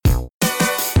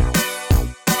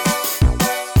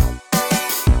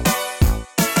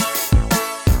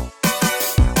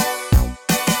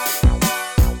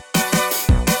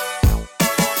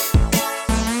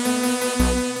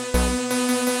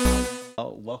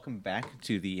welcome back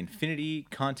to the Infinity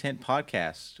Content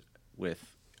Podcast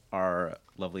with our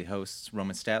lovely hosts,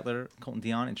 Roman Statler, Colton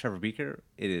Dion, and Trevor Beaker.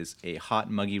 It is a hot,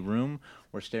 muggy room.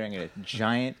 We're staring at a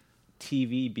giant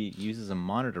TV being used as a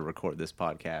monitor to record this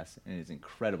podcast, and it is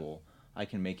incredible. I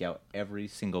can make out every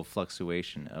single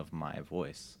fluctuation of my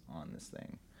voice on this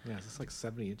thing. Yeah, is this like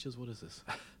 70 inches? What is this?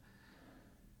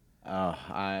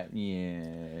 Yeah.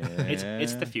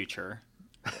 It's the future.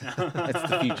 It's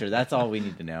the future. That's all we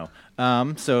need to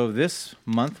know. So this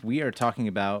month we are talking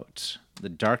about The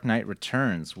Dark Knight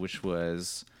Returns, which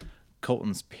was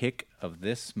Colton's pick of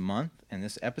this month and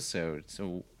this episode.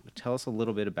 So tell us a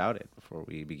little bit about it before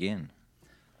we begin.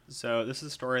 So this is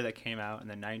a story that came out in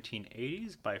the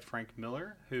 1980s by Frank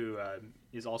Miller, who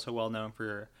is also well known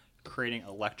for creating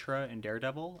Elektra in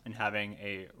Daredevil and having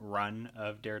a run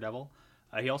of Daredevil.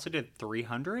 He also did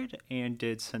 300 and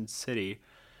did Sin City.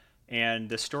 And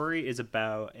the story is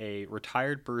about a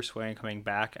retired Bruce Wayne coming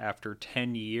back after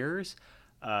 10 years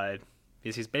because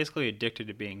he's basically addicted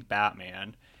to being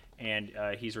Batman. And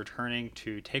he's returning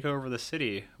to take over the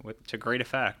city to great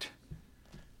effect.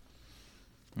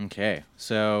 Okay.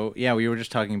 So, yeah, we were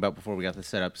just talking about before we got this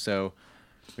set up. So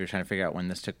we were trying to figure out when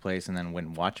this took place and then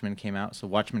when Watchmen came out. So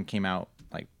Watchmen came out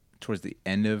like towards the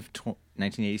end of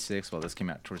 1986 while this came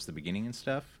out towards the beginning and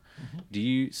stuff.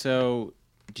 Mm-hmm.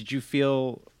 Did you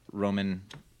feel... Roman,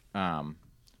 well,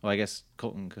 I guess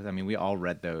Colton, because I mean we all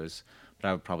read those, but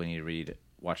I would probably need to read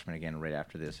Watchmen again right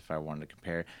after this if I wanted to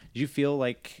compare. Did you feel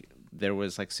like there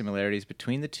was like similarities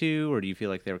between the two, or do you feel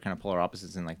like they were kind of polar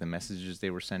opposites in like the messages they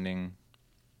were sending?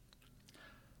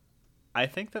 I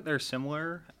think that they're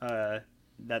similar, that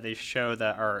they show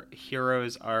that our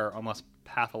heroes are almost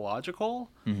pathological,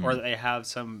 Mm-hmm. or that they have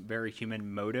some very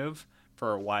human motive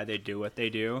for why they do what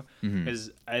they do. Because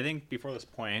I think before this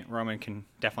point, Roman can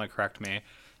definitely correct me,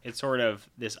 it's sort of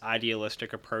this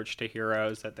idealistic approach to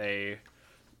heroes that they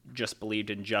just believed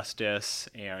in justice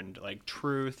and like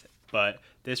truth. But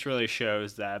this really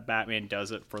shows that Batman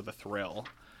does it for the thrill.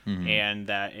 Mm-hmm. And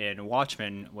that in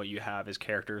Watchmen, what you have is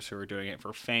characters who are doing it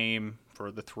for fame,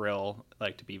 for the thrill,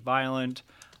 like to be violent,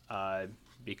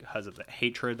 because of the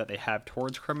hatred that they have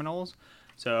towards criminals.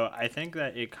 So I think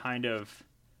that it kind of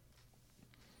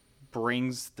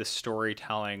brings the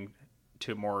storytelling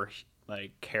to a more like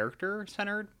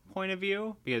character-centered point of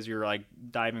view, because you're like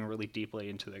diving really deeply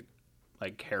into the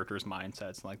like characters'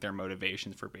 mindsets and like their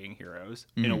motivations for being heroes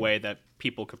in a way that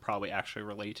people could probably actually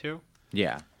relate to.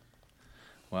 Yeah.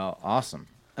 Well, awesome.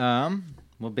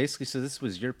 Well, basically, so this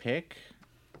was your pick,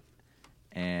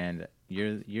 and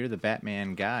you're the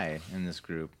Batman guy in this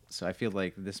group. So I feel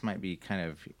like this might be kind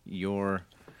of your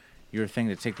thing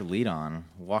to take the lead on.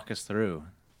 Walk us through.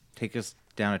 Take us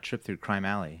down a trip through Crime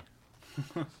Alley.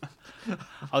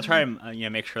 I'll try and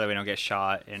make sure that we don't get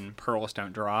shot and pearls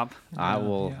don't drop. I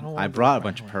will. I brought a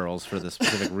bunch of pearls for the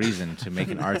specific reason to make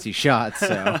an artsy shot.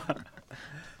 So.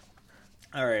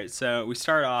 All right, so we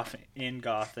start off in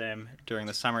Gotham during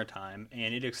the summertime,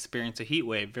 and it experienced a heat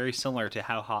wave very similar to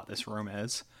how hot this room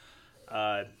is.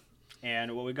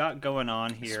 And what we got going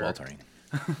on here Sweltering.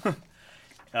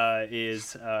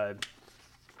 is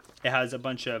it has a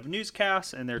bunch of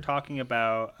newscasts, and they're talking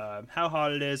about how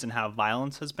hot it is and how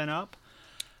violence has been up.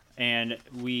 And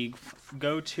we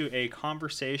go to a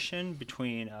conversation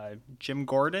between Jim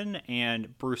Gordon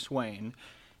and Bruce Wayne.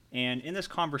 And in this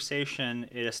conversation,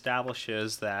 it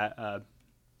establishes that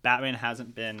Batman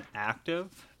hasn't been active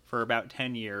for about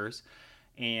 10 years,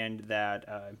 and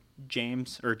that Jim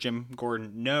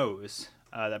Gordon knows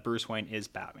that Bruce Wayne is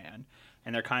Batman.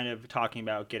 And they're kind of talking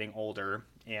about getting older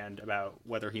and about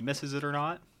whether he misses it or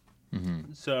not.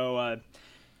 Mm-hmm. So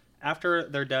after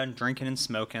they're done drinking and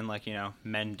smoking like,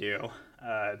 men do,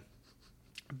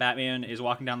 Batman is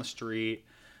walking down the street,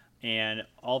 and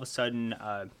all of a sudden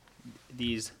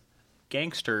these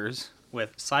gangsters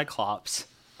with Cyclops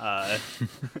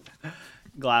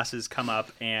glasses come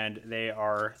up, and they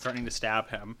are threatening to stab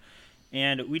him.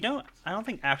 And I don't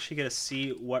think actually get to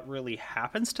see what really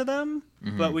happens to them,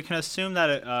 but we can assume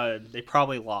that they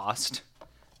probably lost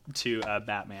to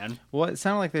Batman. Well, it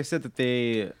sounded like they said that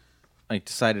they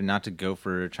decided not to go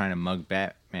for trying to mug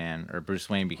Batman or Bruce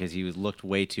Wayne because he looked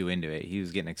way too into it. He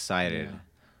was getting excited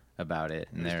about it,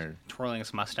 and they're twirling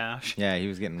his mustache. Yeah, he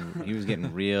was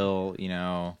getting real,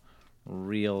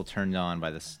 real turned on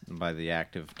by the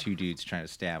act of two dudes trying to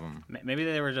stab him. Maybe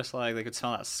they were just like they could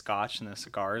smell that scotch and the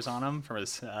cigars on him from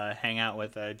his hangout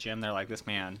with Jim. They're like, this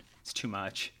man, it's too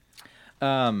much.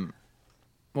 Well,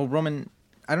 Roman,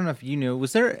 I don't know if you knew.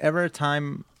 Was there ever a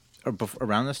time or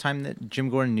around this time that Jim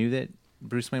Gordon knew that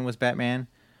Bruce Wayne was Batman?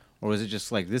 Or was it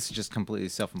just like, this is just completely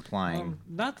self-implying?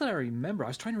 Not that I remember. I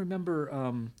was trying to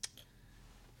remember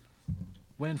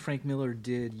when Frank Miller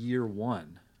did Year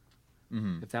One.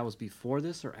 If that was before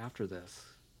this or after this,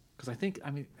 because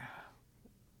I mean,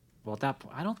 well, at that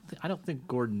point, I don't think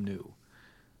Gordon knew.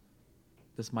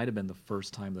 This might have been the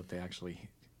first time that they actually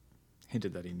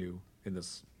hinted that he knew in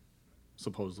this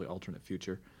supposedly alternate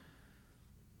future.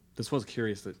 This was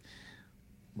curious that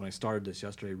when I started this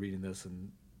yesterday, reading this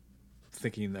and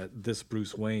thinking that this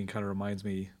Bruce Wayne kind of reminds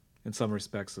me, in some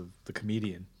respects, of the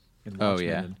comedian in Watchmen. Oh,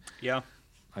 yeah. And, Yeah.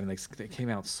 I mean, they came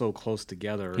out so close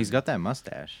together. He's got that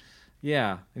mustache.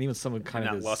 Yeah, and even someone kind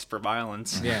Not of his lust for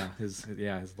violence. yeah, his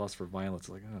lust for violence.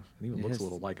 Like, oh, it even looks a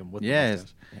little like him with Yeah, the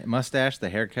mustache. his mustache, the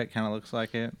haircut kind of looks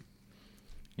like it.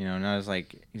 You know, not as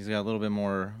like he's got a little bit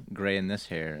more gray in this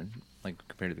hair, like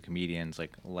compared to the comedian's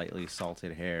like lightly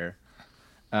salted hair.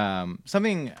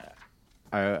 Something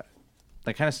that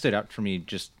kind of stood out for me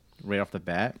just right off the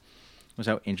bat was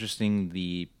how interesting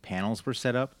the panels were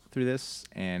set up through this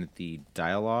and the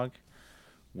dialogue,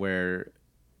 where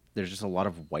there's just a lot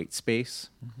of white space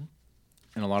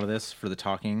in a lot of this for the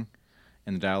talking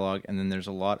and the dialogue, and then there's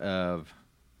a lot of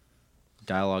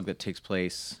dialogue that takes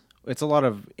place. It's a lot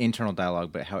of internal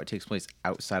dialogue, but how it takes place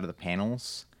outside of the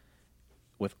panels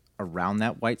with around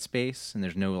that white space, and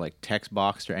there's no like text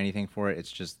box or anything for it.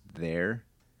 It's just there.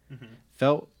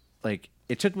 Felt like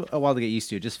it took a while to get used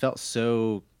to. It just felt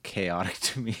so chaotic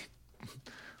to me,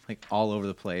 like all over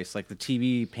the place, like the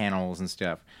TV panels and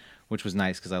stuff, which was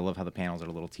nice because I love how the panels are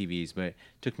little TVs. But it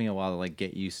took me a while to like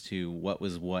get used to what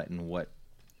was what and what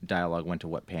dialogue went to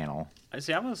what panel. I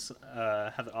see. I almost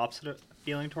have the opposite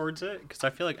feeling towards it because I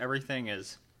feel like everything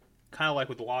is kind of like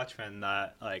with Watchmen,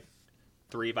 that like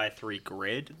 3x3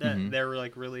 grid that they're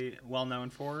like really well known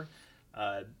for.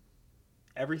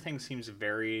 Everything seems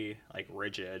very like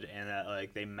rigid, and that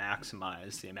like they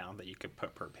maximize the amount that you could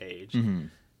put per page.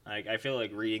 Like I feel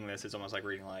like reading this is almost like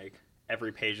reading like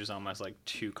every page is almost like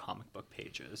 2 comic book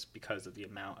pages because of the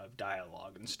amount of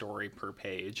dialogue and story per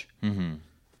page.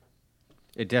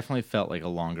 It definitely felt like a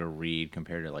longer read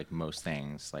compared to like most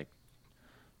things. Like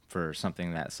for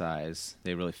something that size,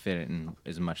 they really fit it in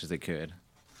as much as they could.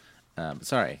 But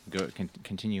sorry,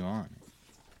 continue on.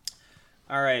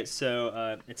 All right,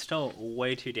 so it's still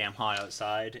way too damn hot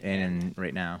outside, And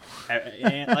right now,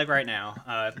 and, like right now,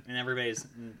 and everybody's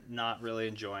not really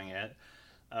enjoying it.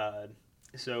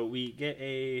 So we get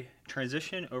a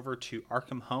transition over to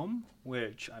Arkham Home,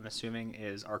 which I'm assuming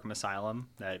is Arkham Asylum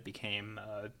that became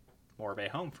more of a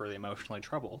home for the emotionally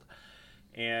troubled.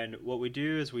 And what we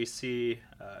do is we see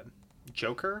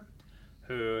Joker,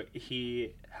 who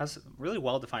he has really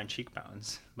well-defined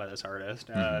cheekbones by this artist,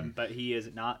 but he is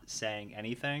not saying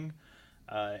anything.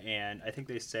 And I think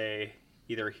they say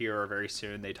either here or very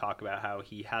soon they talk about how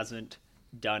he hasn't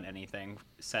done anything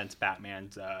since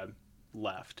Batman's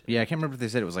left. yeah, I can't remember if they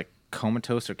said it was like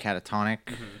comatose or catatonic,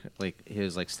 like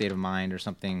his like state of mind or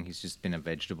something. He's just been a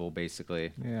vegetable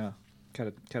basically. Yeah,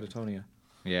 catatonia.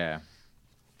 Yeah.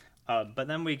 But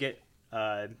then we get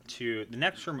to the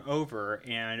next room over,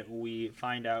 and we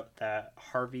find out that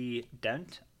Harvey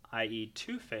Dent, i.e.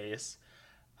 Two-Face,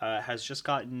 has just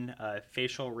gotten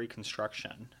facial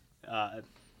reconstruction,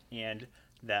 and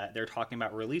that they're talking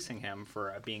about releasing him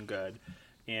for being good.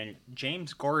 And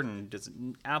James Gordon does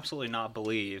absolutely not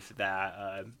believe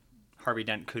that Harvey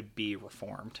Dent could be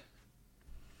reformed.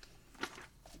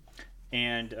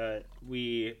 And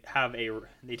we have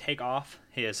they take off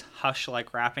his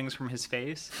Hush-like wrappings from his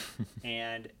face,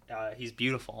 and he's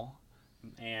beautiful,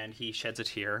 and he sheds a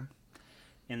tear.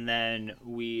 And then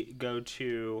we go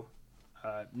to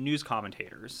news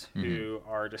commentators who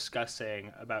are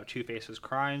discussing about Two-Face's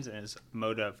crimes and his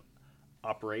mode of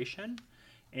operation.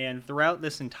 And throughout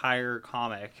this entire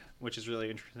comic, which is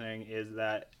really interesting, is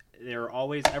that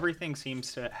everything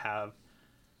seems to have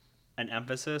an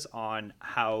emphasis on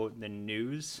how the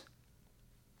news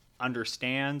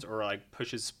understands or like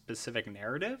pushes specific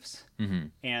narratives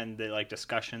and the like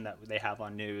discussion that they have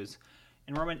on news.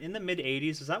 And Roman, in the mid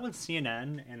 80s, is that when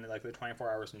CNN and like the 24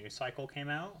 hours news cycle came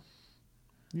out?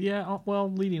 Yeah,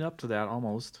 well, leading up to that,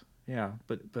 almost. Yeah,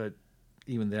 but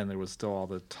even then, there was still all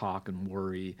the talk and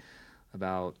worry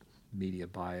about media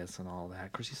bias and all that.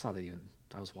 Of course, you saw that even.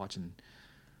 I was watching.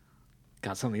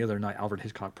 Got something the other night. Alfred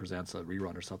Hitchcock Presents a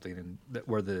rerun or something, and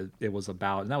it was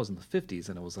about, and that was in the 50s,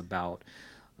 and it was about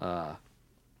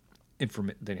they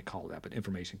didn't call it that, but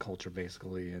information culture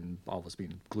basically, and all of us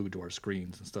being glued to our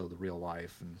screens instead of the real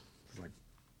life, and it's like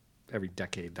every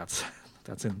decade that's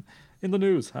in the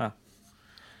news, huh?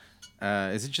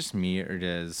 Is it just me, or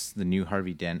does the new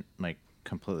Harvey Dent like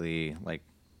completely like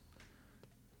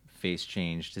face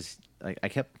change? Just like I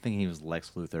kept thinking he was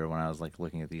Lex Luthor when I was like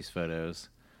looking at these photos.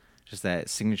 just that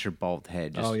signature bald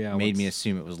head just Oh, yeah, made me once-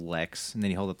 assume it was Lex. And then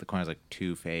he held up the coin. I was like,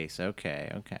 Two-Face. Okay.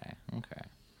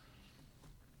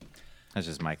 That's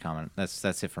just my comment.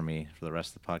 That's it for me for the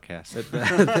rest of the podcast.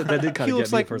 That did kind He of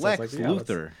looks get me like at first. Lex I was like, yeah,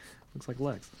 Luthor. looks like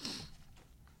Lex.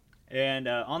 And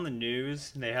on the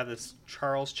news, they have this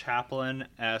Charles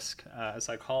Chaplin-esque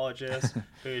psychologist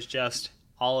who's just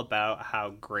all about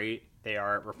how great they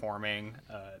are at reforming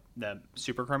the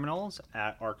super criminals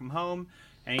at Arkham Home.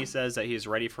 And he says that he's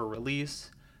ready for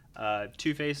release.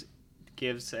 Two-Face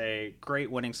gives a great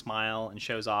winning smile and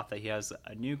shows off that he has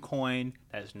a new coin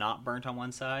that is not burnt on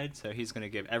one side. So he's going to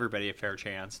give everybody a fair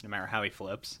chance, no matter how he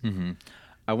flips.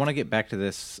 I want to get back to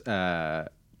this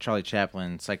Charlie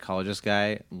Chaplin psychologist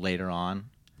guy later on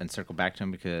and circle back to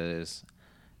him because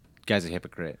the guy's a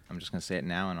hypocrite. I'm just gonna say it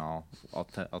now, and I'll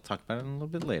talk about it a little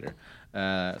bit later.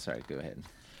 Sorry, go ahead.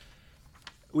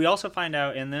 We also find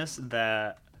out in this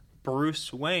that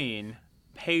Bruce Wayne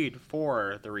paid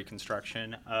for the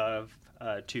reconstruction of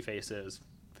Two-Face's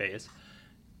face,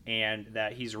 and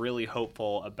that he's really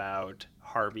hopeful about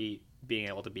Harvey being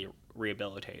able to be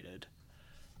rehabilitated.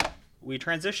 We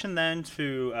transition then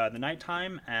to the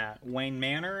nighttime at Wayne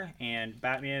Manor, and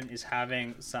Batman is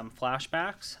having some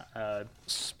flashbacks.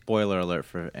 Spoiler alert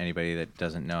for anybody that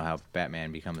doesn't know how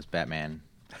Batman becomes Batman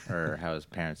or how his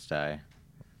parents die.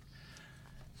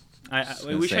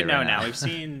 We should know right now. now. We've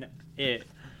seen it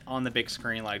on the big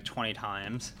screen like 20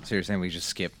 times. So you're saying we just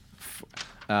skip?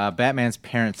 Batman's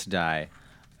parents die.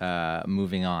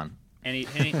 Moving on. And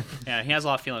he has a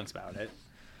lot of feelings about it.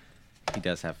 He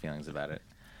does have feelings about it.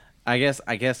 I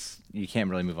guess you can't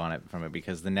really move on from it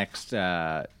because the next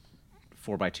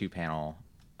 4x2 panel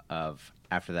of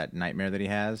after that nightmare that he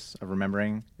has of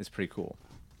remembering is pretty cool.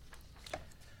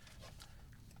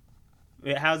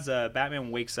 It has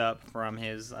Batman wakes up from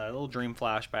his little dream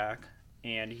flashback,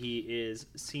 and he is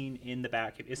seen in the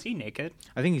back. Is he naked?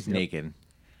 I think he's naked.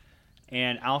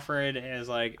 And Alfred is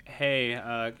like,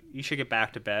 "Hey, you should get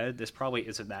back to bed. This probably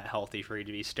isn't that healthy for you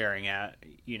to be staring at,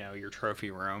 your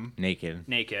trophy room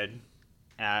Naked.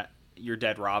 at your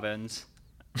dead Robin's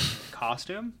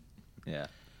costume." Yeah.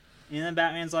 And then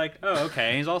Batman's like, "Oh, okay."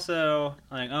 And he's also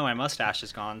like, "Oh, my mustache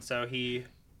is gone." So he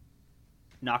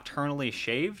nocturnally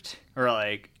shaved or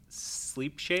like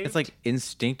sleep shaved. It's like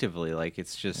instinctively, like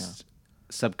it's just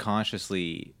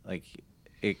subconsciously, like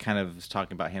it kind of is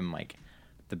talking about him like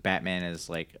the Batman is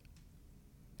like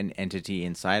an entity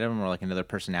inside of him or like another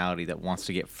personality that wants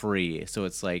to get free. So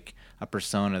it's like a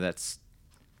persona that's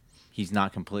he's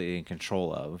not completely in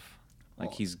control of.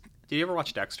 Like he's Did you ever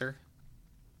watch Dexter?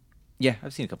 Yeah,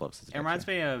 I've seen a couple episodes of It reminds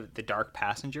me of The Dark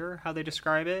Passenger, how they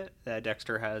describe it. That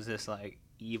Dexter has this like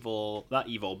evil, not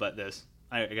evil, but this,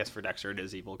 I guess for Dexter it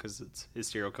is evil because it's his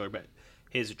serial killer, but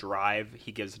his drive,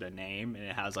 he gives it a name and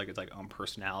it has like its like own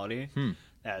personality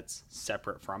that's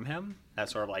separate from him, that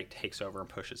sort of like takes over and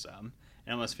pushes him.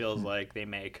 It almost feels like they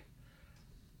make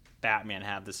Batman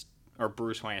have this, or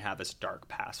Bruce Wayne have this dark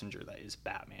passenger that is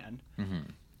Batman.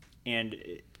 And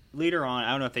later on,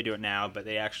 I don't know if they do it now, but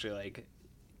they actually like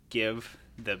give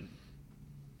the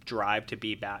drive to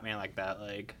be Batman, like that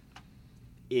like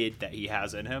id that he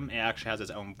has in him. It actually has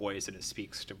its own voice and it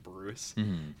speaks to Bruce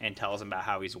and tells him about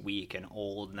how he's weak and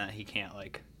old and that he can't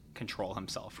like control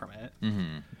himself from it.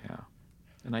 Yeah.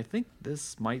 And I think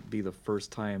this might be the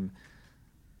first time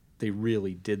they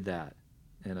really did that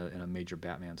in a major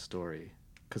Batman story.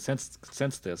 Because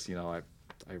since this, I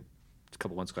a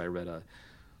couple months ago I read a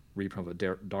reprint of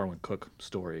a Darwin Cook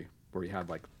story where he had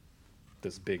like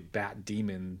this big bat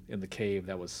demon in the cave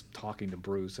that was talking to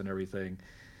Bruce and everything.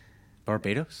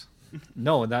 Barbados?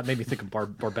 No, and that made me think of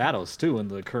Barbados too in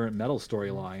the current Metal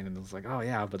storyline, and it was like, oh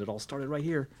yeah, but it all started right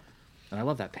here. And I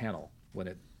love that panel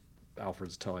when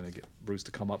Alfred's telling to get Bruce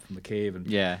to come up from the cave, and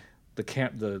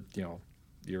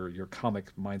your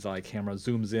comic mind's eye camera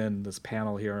zooms in this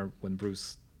panel here when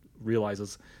Bruce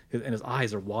realizes his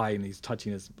eyes are wide and he's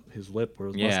touching his lip where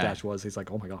his mustache was. He's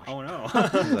like, oh my gosh. Oh no.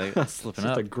 He's like It's slipping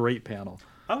just up. a great panel.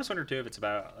 I always wonder too if it's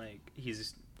about like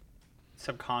he's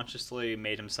subconsciously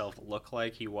made himself look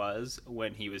like he was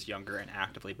when he was younger and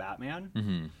actively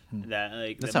Batman. That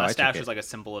like That's the how I took mustache it. was like a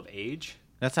symbol of age.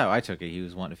 That's how I took it. He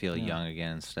was wanting to feel young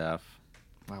again and stuff.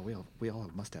 Wow, we all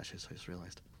have mustaches. I just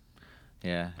realized.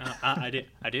 Yeah. I do.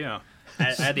 I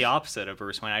had the opposite of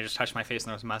Bruce Wayne. I just touched my face and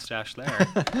there was a mustache there.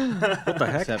 What the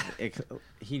heck? Except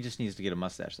he just needs to get a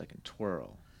mustache that can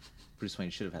twirl. Bruce Wayne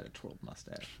should have had a twirled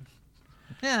mustache.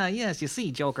 Yeah, yes, you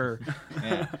see, Joker.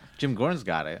 Yeah. Jim Gordon's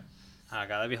got it. Oh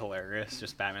god, that'd be hilarious.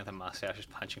 Just Batman with a mustache, just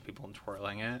punching people and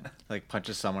twirling it. Like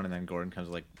punches someone and then Gordon comes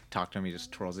to, like, talk to him. He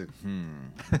just twirls it,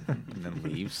 and then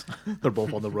leaves. They're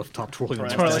both on the rooftop twirling their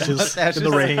Twirling mustaches in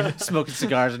the rain. Smoking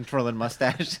cigars and twirling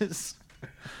mustaches.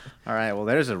 All right, well,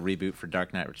 there's a reboot for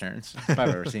Dark Knight Returns, if I've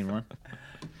ever seen one.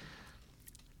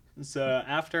 So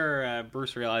after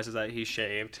Bruce realizes that he's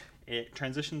shaved, it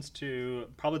transitions to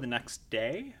probably the next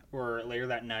day or later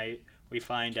that night. We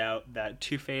find out that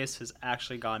Two-Face has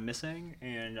actually gone missing,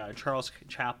 and Charles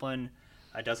Chaplin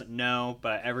doesn't know,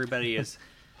 but everybody is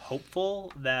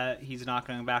hopeful that he's not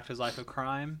going back to his life of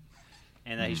crime,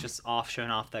 and that he's just off showing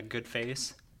off that good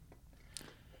face.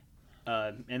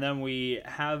 And then we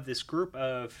have this group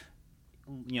of,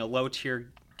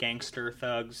 low-tier gangster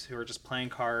thugs who are just playing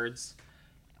cards,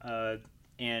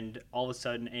 and all of a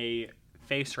sudden a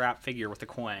face-wrapped figure with a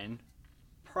coin,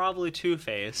 probably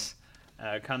Two-Face,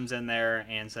 comes in there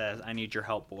and says, "I need your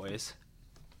help, boys."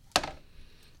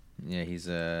 Yeah, he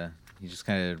just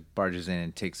kind of barges in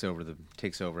and takes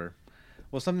over.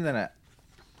 Well, something that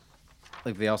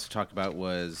they also talked about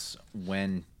was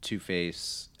when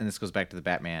Two-Face, and this goes back to the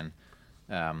Batman.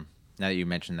 Now that you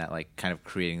mentioned that, like, kind of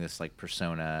creating this, like,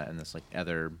 persona and this, like,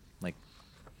 other like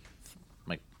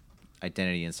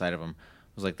identity inside of him,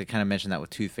 was like they kind of mentioned that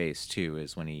with Two-Face too.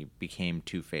 Is when he became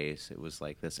Two-Face, it was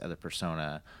like this other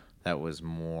persona that was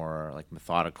more like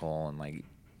methodical and like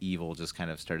evil, just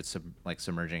kind of started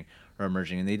submerging or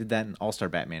emerging. And they did that in All-Star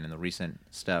Batman in the recent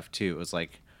stuff too. It was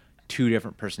like two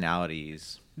different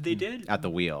personalities. They did at the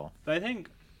wheel. But I think,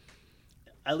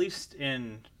 at least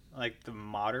in like the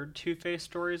modern Two-Face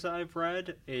stories that I've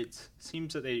read, it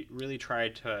seems that they really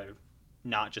tried to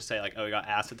not just say like, oh, he got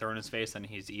acid thrown in his face and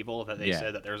he's evil. That they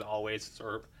said that there's always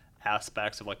sort of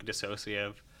aspects of like a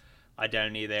dissociative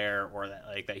identity there, or that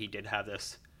like that he did have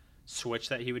this switch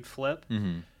that he would flip.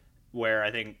 Mm-hmm. Where I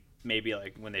think maybe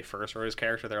like when they first wrote his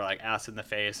character, they're like, acid in the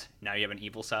face, now you have an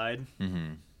evil side.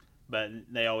 Mm-hmm. But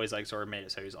they always like sort of made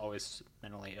it so he's always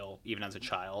mentally ill, even as a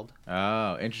child.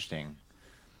 Oh, interesting.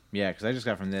 Yeah, because I just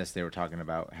got from this, they were talking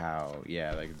about how,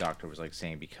 like the doctor was like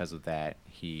saying because of that,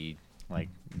 he like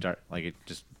it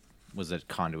just was a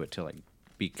conduit to like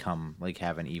become, like,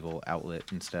 have an evil outlet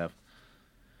and stuff.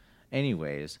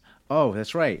 Anyways, oh,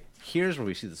 that's right. Here's where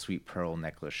we see the sweet pearl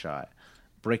necklace shot.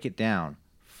 Break it down.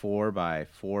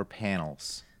 4x4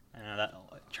 panels. I know that,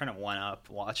 trying to one up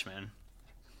Watchmen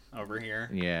over here.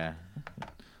 Yeah.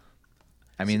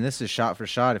 I mean, this is shot for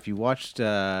shot. If you watched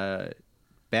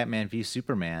Batman v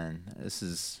Superman, this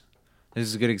is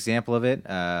a good example of it.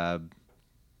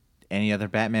 Any other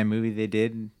Batman movie they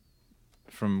did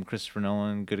from Christopher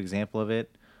Nolan, good example of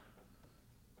it.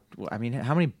 Well, I mean,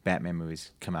 how many Batman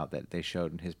movies come out that they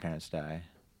showed his parents die?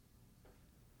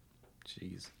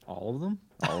 Jeez, all of them?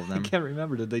 All of them? I can't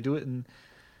remember. Did they do it in?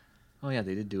 Oh yeah,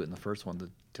 they did do it in the first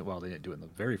one. Well, they didn't do it in the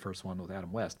very first one with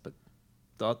Adam West, but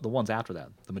the ones after that,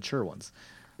 the mature ones.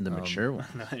 The mature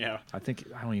one. Yeah. I don't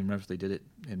even remember if they did it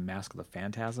in Mask of the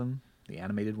Phantasm, the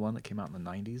animated one that came out in the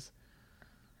 90s.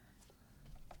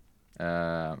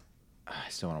 I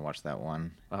still want to watch that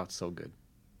one. Oh, it's so good.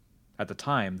 At the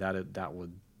time, that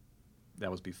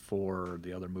was before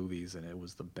the other movies, and it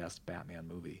was the best Batman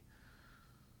movie.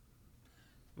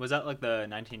 Was that like the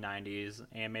 1990s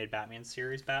animated Batman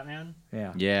series Batman?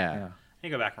 Yeah. Yeah. I need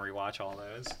to go back and rewatch all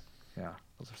those. Yeah,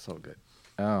 those are so good.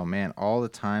 Oh, man. All the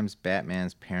times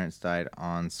Batman's parents died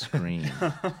on screen.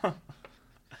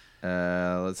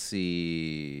 Let's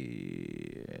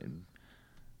see.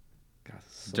 God,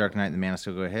 so Dark Knight, The Man of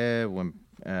Steel, go ahead. When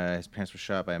his parents were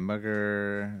shot by a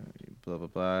mugger. Blah, blah,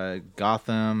 blah.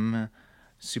 Gotham.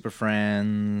 Super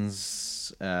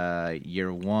Friends.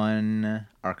 Year One.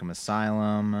 Arkham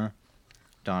Asylum.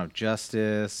 Dawn of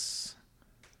Justice.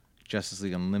 Justice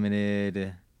League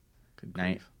Unlimited. Good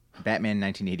grief. Batman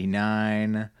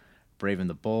 1989, Brave and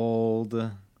the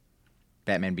Bold,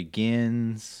 Batman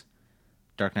Begins,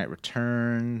 Dark Knight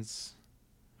Returns.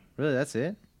 Really, that's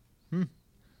it?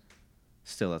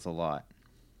 Still, that's a lot.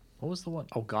 What was the one?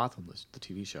 Oh, Gotham, the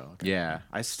TV show. Okay. Yeah,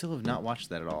 I still have not watched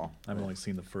that at all. I've only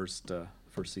seen the first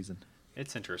season.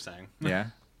 It's interesting. Yeah.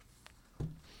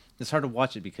 It's hard to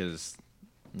watch it because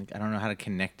I don't know how to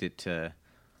connect it to...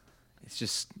 It's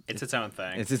its own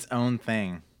thing. It's its own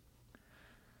thing.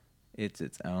 It's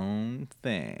its own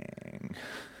thing.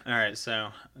 All right, so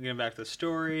getting back to the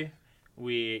story,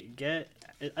 I think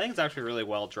it's actually really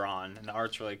well drawn, and the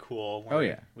art's really cool. Oh,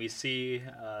 yeah. We see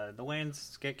the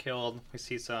Waynes get killed. We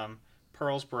see some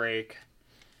pearls break,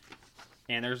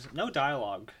 and there's no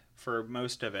dialogue for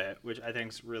most of it, which I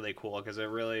think is really cool because it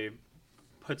really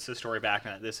puts the story back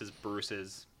in that this is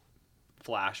Bruce's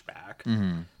flashback,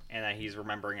 Mm-hmm. and that he's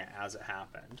remembering it as it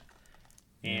happened.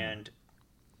 And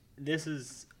this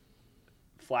is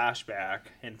flashback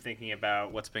and thinking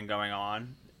about what's been going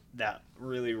on that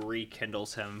really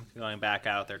rekindles him going back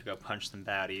out there to go punch some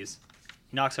baddies.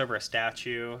 He knocks over a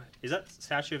statue. Is that a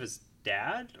statue of his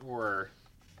dad or?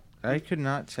 I could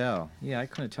not tell. Yeah, I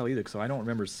couldn't tell either, so I don't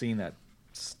remember seeing that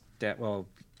well,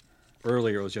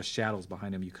 earlier it was just shadows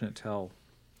behind him. You couldn't tell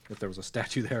if there was a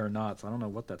statue there or not, so I don't know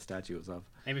what that statue was of.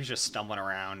 Maybe he's just stumbling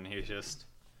around and he's just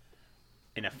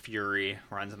in a fury,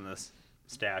 runs into this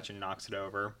statue and knocks it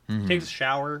over. Takes a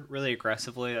shower really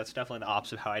aggressively. That's definitely the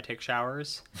opposite of how I take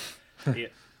showers.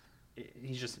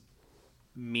 He's just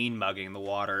mean mugging the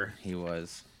water. He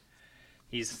was.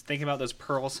 He's thinking about those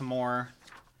pearls some more.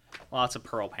 Lots of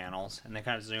pearl panels, and they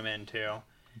kind of zoom in too.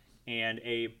 And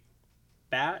a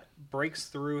bat breaks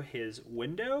through his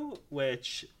window,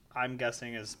 which I'm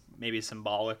guessing is maybe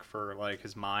symbolic for like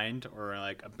his mind or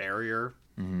like a barrier,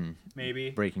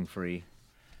 maybe Breaking free.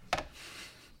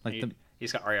 Like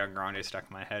he's got Ariana Grande stuck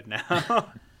in my head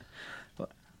now.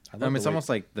 it's almost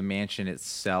like the mansion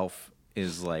itself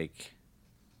is like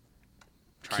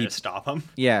Trying to stop him.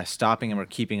 Yeah, stopping him or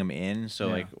keeping him in. So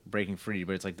Yeah. like breaking free,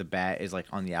 but it's like the bat is like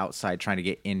on the outside trying to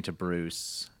get into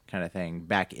Bruce, kind of thing,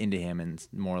 back into him, and it's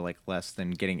more like less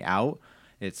than getting out.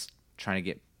 It's trying to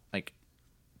get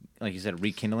like you said,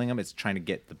 rekindling him. It's trying to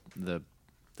get the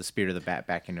spirit of the bat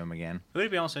back into him again. It would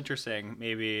be almost interesting,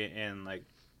 maybe in like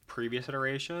previous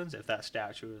iterations, if that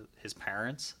statue was his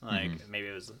parents, like maybe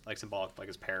it was like symbolic, like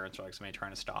his parents or like somebody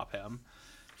trying to stop him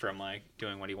from like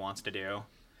doing what he wants to do.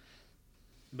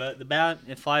 But the bat,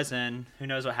 it flies in. Who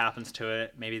knows what happens to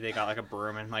it? Maybe they got like a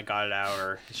broom and like got it out,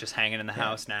 or it's just hanging in the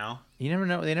house now. You never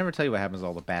know. They never tell you what happens to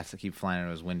all the bats that keep flying out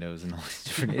of his windows in all these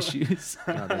different issues.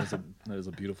 God, that is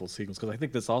a beautiful sequence, because I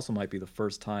think this also might be the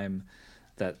first time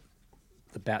that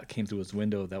the bat came through his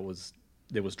window that was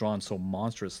drawn so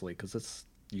monstrously, because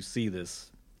you see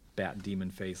this bat demon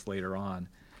face later on,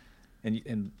 and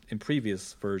in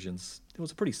previous versions it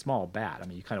was a pretty small bat. I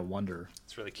mean, you kind of wonder.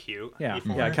 It's really cute. Yeah,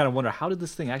 before. I kind of wonder, how did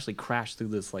this thing actually crash through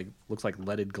this like looks like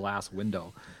leaded glass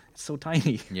window? It's so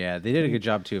tiny. Yeah, they did a good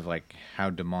job too of like how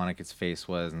demonic its face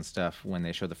was and stuff when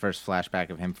they showed the first flashback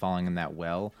of him falling in that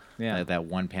well. Yeah. That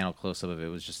one panel close up of it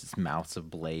was just its mouth's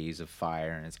ablaze of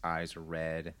fire and its eyes are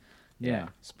red. Yeah.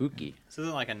 Spooky. This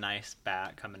isn't like a nice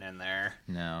bat coming in there.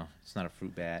 No, it's not a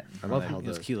fruit bat. I love how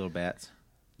those the- cute little bats.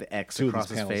 The X Two of across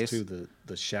these his panels face. too,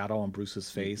 the shadow on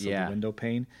Bruce's face of Yeah. the window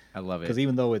pane. I love it. Because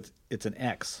even though it's an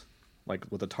X, like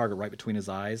with a target right between his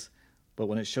eyes, but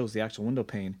when it shows the actual window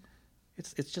pane,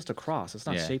 it's just a cross. It's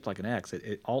not Yeah. shaped like an X.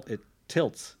 It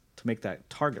tilts to make that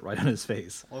target right on his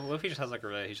face. Well, what if he just has like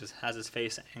he just has his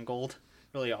face angled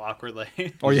really awkwardly?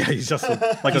 Oh yeah, he's just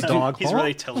like a dog. He's Huh?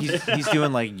 really tilted. He's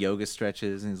doing like yoga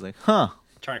stretches and he's like, huh.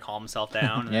 Trying to calm himself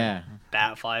down. And Yeah.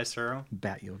 Bat flies through.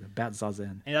 Bat yoga, bat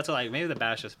zazen. And that's what, like, maybe the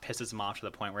bat just pisses him off to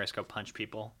the point where he has to go punch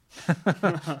people.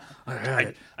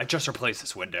 I just replaced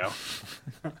this window.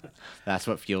 That's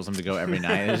what fuels him to go every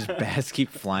night. His bats keep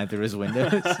flying through his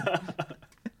windows.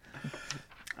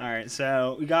 All right,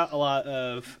 so we got a lot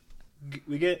of.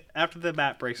 We get after the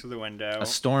bat breaks through the window. A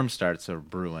storm starts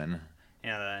brewing.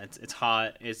 And it's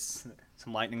hot.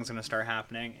 Some lightning's gonna start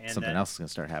happening, and Something then, else is going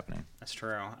to start happening. That's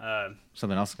true.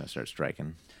 Something else is going to start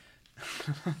striking.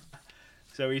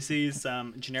 So we see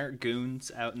some generic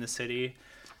goons out in the city,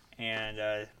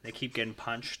 and they keep getting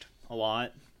punched a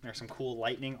lot. There's some cool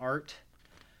lightning art,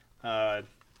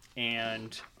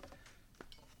 and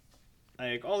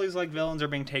like all these like villains are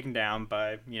being taken down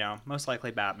by most likely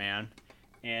Batman.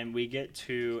 And we get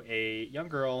to a young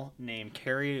girl named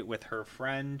Carrie with her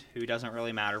friend, who doesn't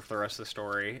really matter for the rest of the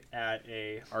story, at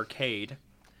a arcade.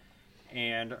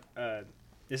 And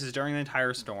this is during the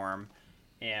entire storm.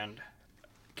 And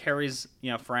Carrie's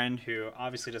friend, who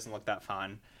obviously doesn't look that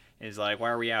fun, is like, "Why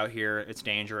are we out here? It's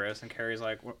dangerous." And Carrie's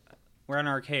like, "We're at an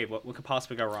arcade. What could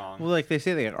possibly go wrong?" Well, like they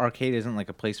say, the arcade isn't like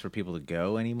a place for people to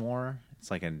go anymore. It's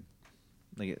like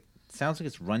it sounds like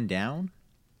it's run down.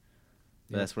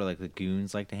 But that's where like the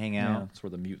goons like to hang out. Yeah, that's where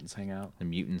the mutants hang out. The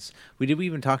mutants. Did we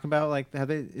even talk about like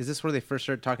is this where they first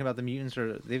started talking about the mutants,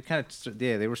 or they've kind of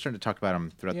they were starting to talk about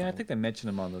them throughout. Yeah, the I think they mentioned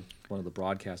him on one of the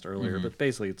broadcasts earlier. But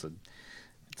basically, it's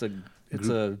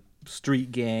a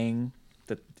street gang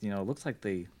that looks like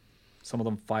some of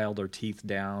them filed their teeth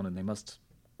down, and they must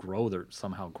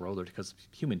somehow grow their, because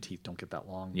human teeth don't get that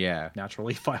long. Yeah.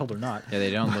 Naturally filed or not. Yeah,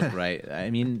 they don't look right. I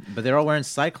mean, but they're all wearing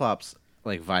Cyclops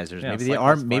like visors. Yeah, Maybe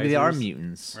Cyclops they are visors.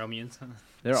 mutants. Real mutants.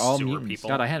 They're all Sewer mutants. people.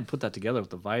 God, I hadn't put that together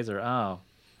with the visor. Oh,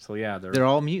 so yeah, They're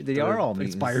all mutants. They are all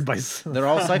mutants. inspired by They're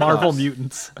all Cyclops. Marvel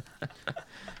mutants.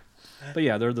 But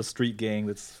yeah, they're the street gang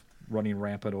that's running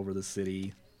rampant over the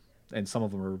city, and some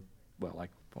of them are like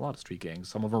a lot of street gangs.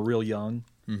 Some of them are real young,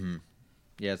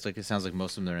 Yeah, it's like it sounds like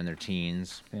most of them are in their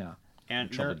teens, Yeah. And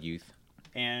troubled youth.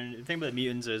 And the thing about the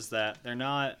mutants is that they're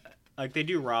not like they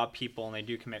do rob people and they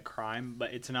do commit crime,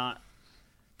 but it's not.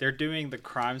 They're doing the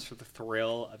crimes for the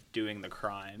thrill of doing the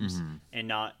crimes and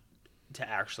not to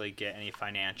actually get any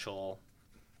financial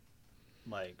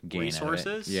like Gain out of it.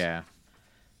 resources. Yeah.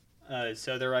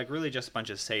 So they're like really just a bunch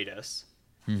of sadists,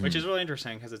 which is really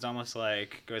interesting because it's almost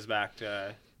like goes back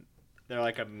to they're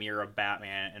like a mirror of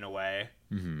Batman in a way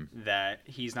that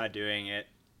he's not doing it.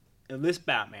 This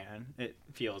Batman, it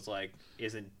feels like,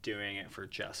 isn't doing it for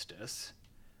justice.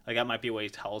 Like that might be what he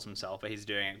tells himself, but he's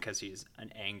doing it because he's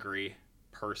an angry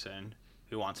person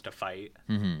who wants to fight.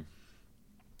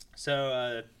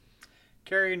 So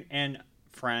Carrie and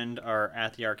friend are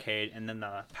at the arcade, and then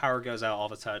the power goes out all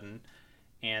of a sudden,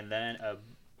 and then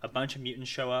a bunch of mutants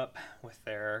show up with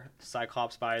their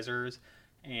Cyclops visors,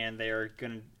 and they are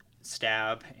going to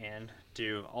stab and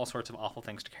do all sorts of awful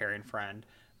things to Carrie and friend,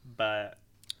 but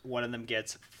one of them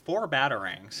gets 4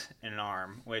 batarangs in an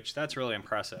arm, which that's really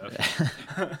impressive.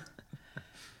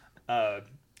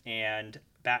 And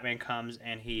Batman comes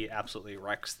and he absolutely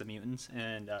wrecks the mutants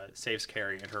and saves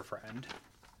Carrie and her friend.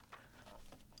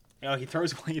 You know, he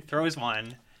throws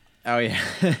one. Oh yeah.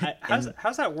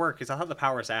 How's that work? Because I thought the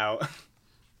power's out.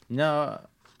 No.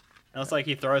 It looks like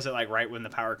he throws it like right when the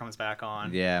power comes back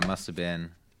on. Yeah, it must have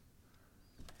been.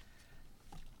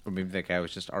 Or maybe that guy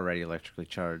was just already electrically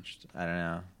charged. I don't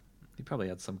know. He probably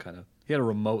had some kind of... He had a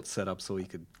remote set up so he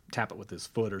could tap it with his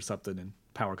foot or something and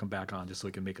power come back on just so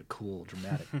he can make it cool,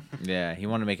 dramatic. Yeah, he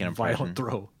wanted to make an impression. Violent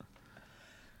throw.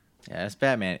 Yeah, this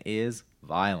Batman is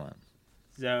violent.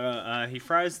 So he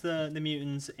fries the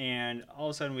mutants, and all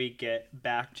of a sudden we get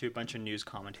back to a bunch of news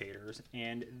commentators,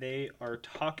 and they are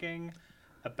talking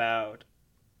about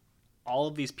all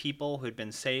of these people who had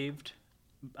been saved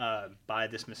by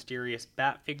this mysterious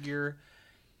bat figure,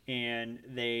 and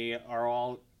they are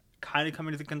all kind of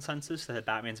coming to the consensus that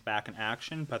Batman's back in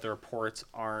action, but the reports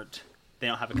aren't. They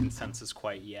don't have a consensus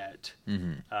quite yet,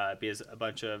 because a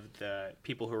bunch of the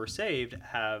people who were saved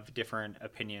have different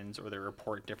opinions or they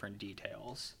report different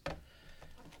details.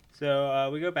 So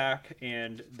we go back,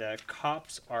 and the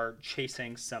cops are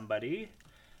chasing somebody,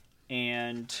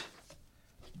 and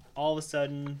all of a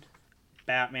sudden,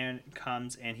 Batman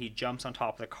comes and he jumps on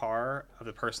top of the car of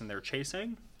the person they're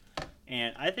chasing.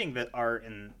 And I think that art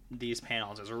in these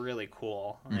panels is really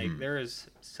cool. Like there is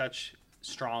such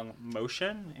strong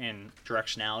motion and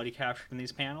directionality captured in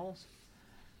these panels.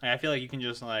 Like, I feel like you can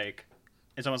just like,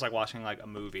 it's almost like watching like a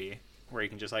movie where you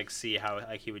can just like see how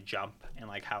like he would jump and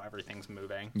like how everything's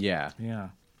moving. Yeah. Yeah.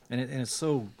 And it's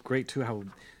so great too how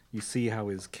you see how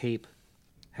his cape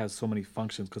has so many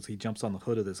functions because he jumps on the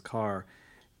hood of this car,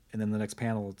 and then the next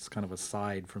panel it's kind of a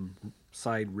side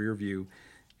rear view,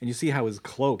 and you see how his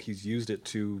cloak, he's used it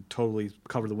to totally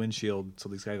cover the windshield so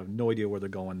these guys have no idea where they're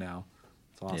going now.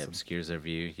 It's awesome. It obscures their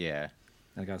view. Yeah.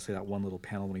 And I gotta say that one little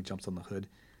panel when he jumps on the hood,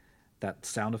 that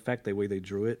sound effect, the way they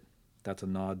drew it, that's a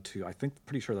nod to,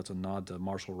 pretty sure that's a nod to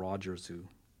Marshall Rogers, who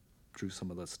drew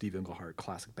some of the Steve Englehart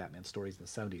classic Batman stories in the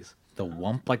 70s. The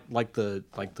Wump? Like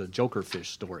the Joker fish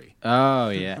story. Oh,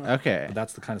 yeah. Okay. But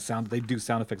that's the kind of sound, they do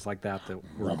sound effects like that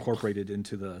were incorporated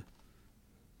into the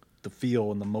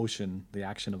feel and the motion, the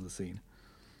action of the scene.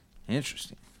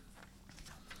 Interesting.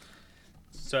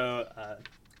 So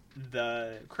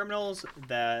the criminals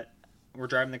that were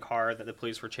driving the car that the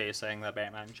police were chasing, that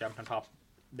Batman jumped on top,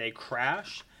 they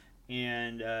crash,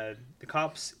 and the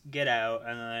cops get out,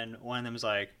 and then one of them is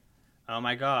like, "Oh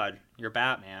my God, you're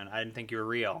Batman. I didn't think you were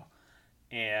real."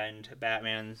 And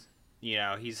Batman's,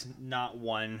 he's not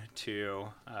one to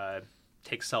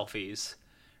take selfies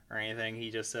or anything.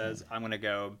 He just says, "I'm gonna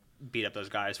go beat up those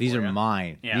guys." These for are you."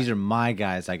 mine. Yeah. These are my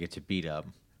guys I get to beat up.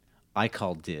 I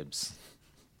call dibs.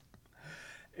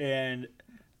 And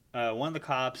one of the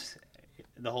cops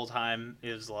the whole time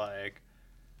is like,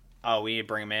 "Oh, we need to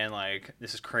bring him in. Like,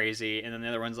 this is crazy." And then the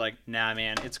other one's like, "Nah,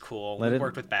 man, it's cool. We've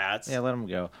worked with bats." Yeah, let him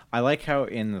go. I like how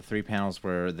in the 3 panels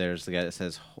where there's the guy that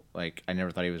says, like, I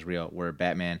never thought he was real, where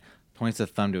Batman points a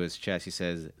thumb to his chest. He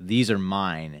says, "These are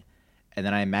mine." And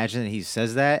then I imagine that he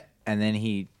says that, and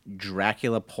then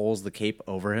Dracula pulls the cape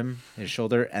over him, his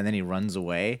shoulder, and then he runs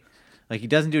away. Like, he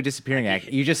doesn't do a disappearing act.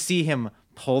 You just see him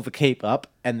pull the cape up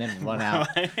and then run out.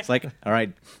 It's like, all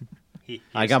right,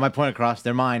 I got my point across.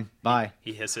 They're mine. Bye.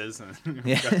 He hisses. And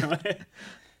Yeah.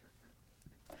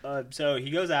 So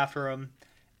he goes after him,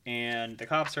 and the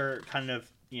cops are kind of,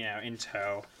 in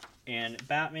tow. And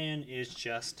Batman is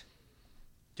just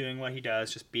doing what he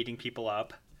does, just beating people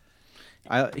up.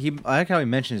 I like how he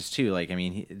mentions too. Like, I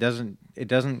mean, it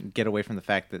doesn't get away from the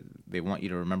fact that they want you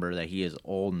to remember that he is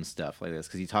old and stuff like this,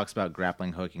 because he talks about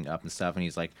grappling hooking up and stuff, and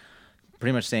he's like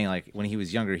pretty much saying like when he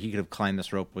was younger he could have climbed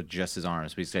this rope with just his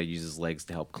arms, but he's got to use his legs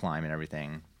to help climb and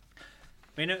everything. I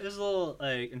mean, it was a little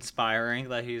like inspiring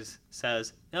that he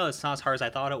says, "No, it's not as hard as I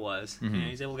thought it was." Mm-hmm. You know,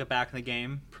 he's able to get back in the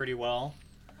game pretty well.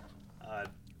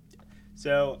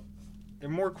 So there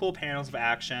are more cool panels of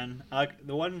action. I like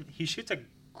the one he shoots a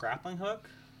grappling hook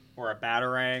or a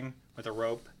batarang with a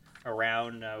rope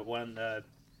around one of the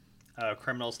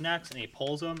criminals' necks, and he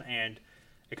pulls them, and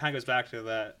it kind of goes back to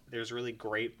that. There's really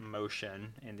great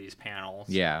motion in these panels.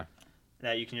 Yeah.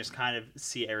 That you can just kind of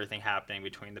see everything happening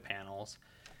between the panels.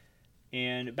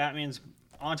 And Batman's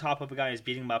on top of a guy who's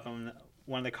beating him up, and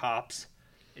one of the cops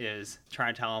is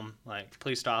trying to tell him, like,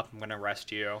 please stop, I'm going to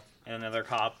arrest you. And another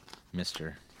cop,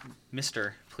 Mister,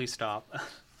 please stop.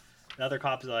 The other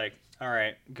cop is like, all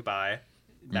right, goodbye,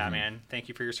 Batman. Thank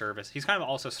you for your service. He's kind of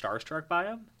also starstruck by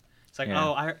him. It's like, Yeah.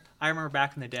 oh, I remember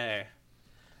back in the day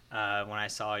when I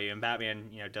saw you. And Batman,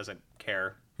 doesn't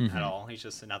care at all. He's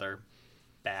just another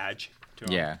badge to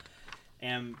him. Yeah.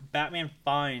 And Batman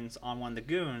finds on one of the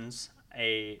goons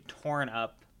a torn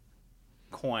up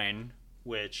coin,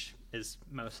 which is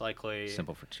most likely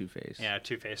Simple for Two-Face. Yeah,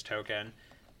 Two-Face token.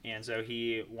 And so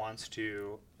he wants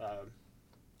to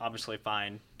obviously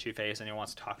find Two-Face, and he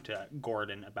wants to talk to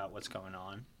Gordon about what's going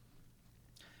on.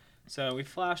 So we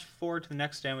flash forward to the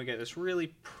next day, and we get this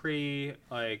really pretty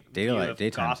view of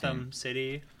daytime Gotham scene.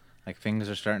 City. Like things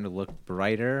are starting to look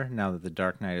brighter now that the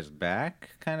Dark Knight is back,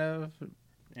 kind of.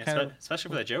 Especially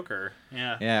for the Joker.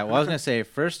 Yeah. Yeah, well, I was gonna say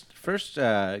first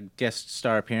guest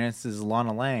star appearance is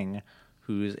Lana Lang,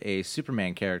 who's a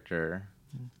Superman character.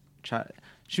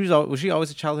 Was she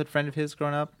always a childhood friend of his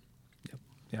growing up? Yep.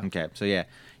 Yeah. Okay, so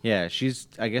yeah, she's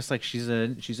I guess like she's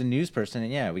a news person,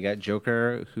 and yeah, we got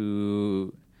Joker,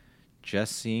 who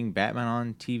just seeing Batman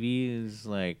on TV is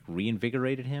like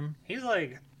reinvigorated him. He's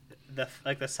like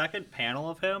the second panel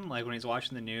of him, like when he's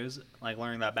watching the news, like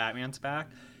learning that Batman's back,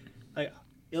 like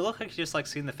it looked like he's just like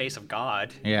seeing the face of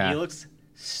God. Yeah. He looks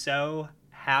so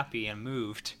happy and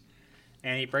moved,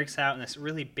 and he breaks out in this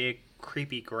really big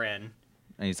creepy grin.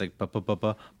 And he's like,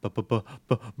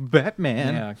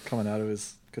 Batman. Yeah, coming out of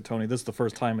his Katoni. This is the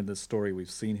first time in this story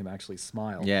we've seen him actually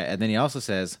smile. Yeah, and then he also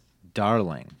says,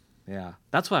 darling. Yeah,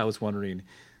 that's why I was wondering,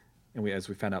 and as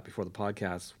we found out before the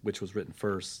podcast, which was written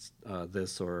first,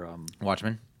 this or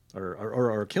Watchmen.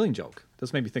 or Killing Joke.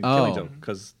 This made me think Oh. of Killing Joke,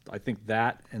 because I think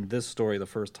that and this story, the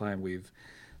first time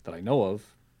that I know of,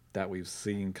 that we've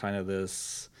seen kind of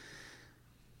this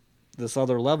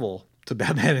other level to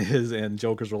Batman and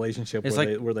Joker's relationship, It's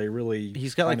where they really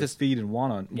he's got like kind of this feed and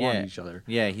want each other.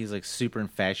 Yeah, he's like super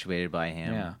infatuated by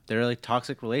him. Yeah. They're like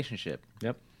toxic relationship.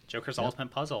 Yep. Joker's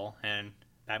ultimate puzzle and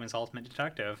Batman's ultimate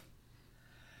detective.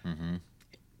 Mm-hmm.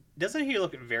 Doesn't he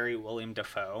look very William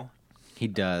Dafoe? He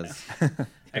does.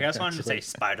 I guess I wanted to say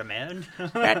Spider-Man.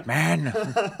 Batman,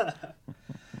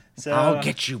 So, I'll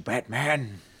get you,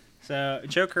 Batman. So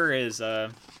Joker is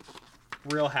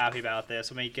real happy about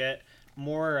this. When we get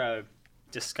more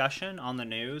discussion on the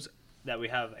news, that we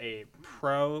have a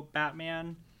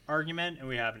pro-Batman argument and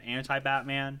we have an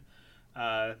anti-Batman.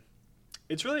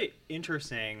 It's really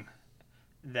interesting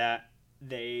that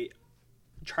they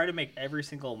try to make every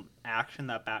single action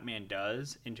that Batman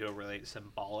does into a really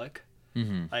symbolic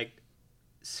like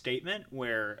statement,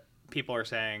 where people are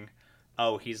saying,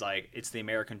 oh, he's like, it's the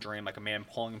American dream, like a man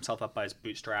pulling himself up by his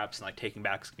bootstraps and like taking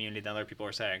back his community. Then other people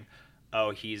are saying,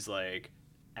 oh, he's like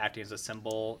acting as a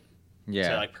symbol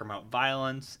to like promote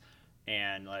violence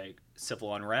and like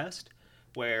civil unrest,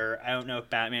 where I don't know if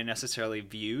Batman necessarily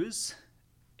views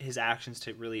his actions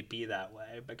to really be that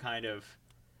way, but kind of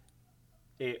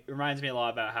it reminds me a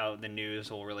lot about how the news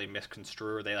will really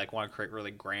misconstrue, or they like want to create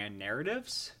really grand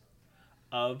narratives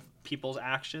of people's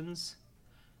actions.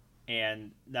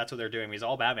 And that's what they're doing, because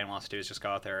all Batman wants to do is just go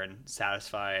out there and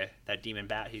satisfy that demon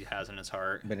bat he has in his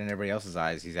heart. But in everybody else's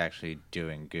eyes, he's actually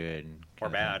doing good. Or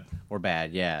bad. Or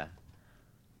bad, yeah.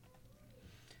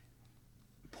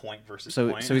 Point versus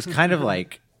So point. so he's kind of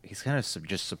like,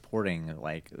 just supporting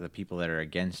like the people that are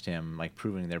against him, like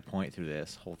proving their point through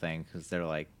this whole thing, because they're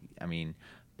like, I mean,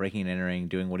 breaking and entering,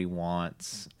 doing what he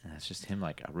wants. And it's just him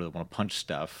like, I really want to punch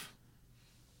stuff.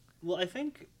 Well, I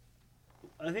think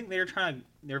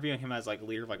they're viewing him as like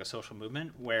leader of like a social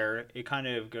movement, where it kind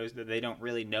of goes that they don't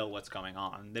really know what's going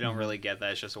on. They don't really get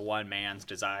that it's just one man's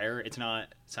desire. It's not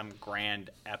some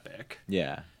grand epic.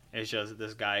 Yeah. It's just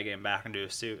this guy getting back into a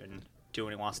suit and doing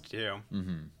what he wants to do.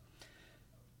 Mm-hmm.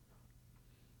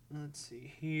 Let's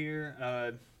see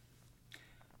here.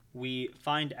 we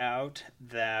find out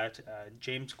that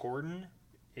James Gordon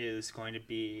is going to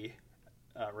be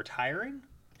retiring,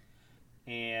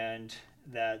 and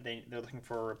that they're looking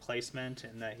for a replacement,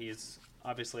 and that he's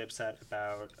obviously upset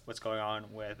about what's going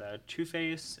on with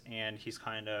Two-Face, and he's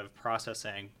kind of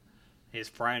processing his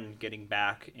friend getting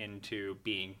back into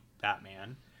being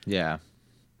Batman. Yeah.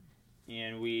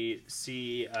 And we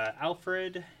see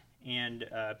Alfred and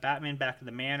Batman back at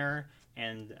the manor,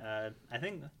 and I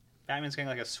think Batman's getting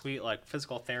like a sweet like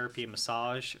physical therapy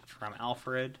massage from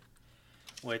Alfred,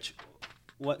 which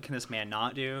what can this man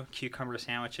not do? Cucumber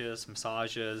sandwiches,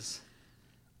 massages,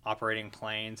 operating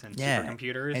planes, and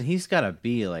supercomputers. And he's got to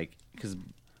be like, because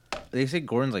they say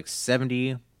Gordon's like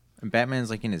 70 and Batman's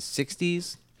like in his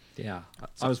 60s. Yeah,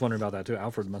 I was wondering about that too.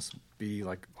 Alfred must be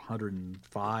like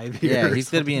 105 Yeah, years. he's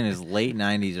going to be in his late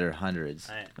 90s or 100s.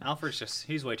 Alfred's just,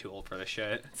 he's way too old for this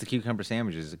shit. It's the cucumber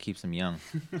sandwiches that keeps him young.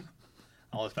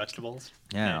 All his vegetables.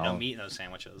 Yeah, no meat in those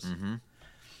sandwiches. Mm-hmm.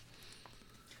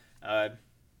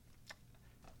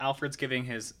 Alfred's giving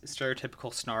his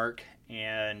stereotypical snark,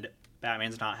 and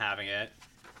Batman's not having it.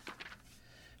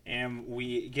 And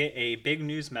we get a big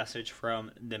news message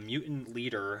from the mutant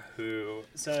leader, who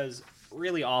says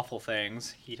really awful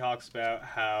things. He talks about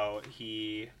how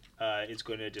he is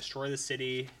going to destroy the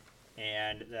city,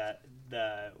 and that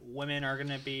the women are going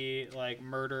to be like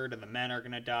murdered, and the men are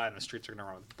going to die, and the streets are going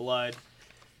to run with blood.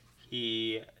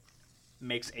 He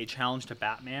makes a challenge to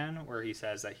Batman where he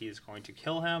says that he's going to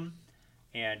kill him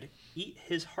and eat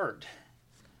his heart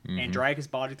and drag his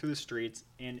body through the streets.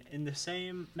 And in the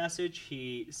same message,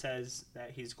 he says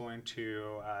that he's going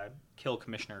to kill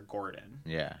Commissioner Gordon.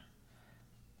 Yeah.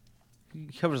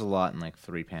 He covers a lot in like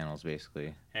 3 panels,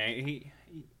 basically. And he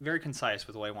very concise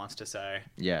with what he wants to say.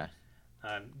 Yeah.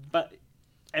 But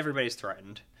everybody's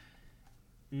threatened.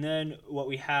 And then what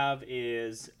we have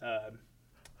is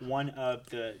one of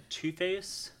the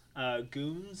Two-Face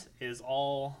goons is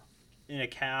all in a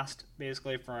cast,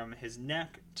 basically from his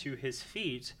neck to his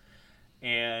feet,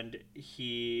 and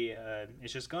he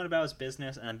is just going about his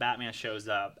business, and then Batman shows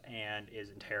up and is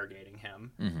interrogating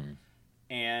him. Mm-hmm.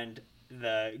 And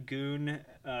the goon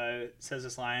says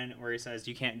this line where he says,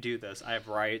 "You can't do this. I have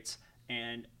rights."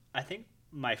 And I think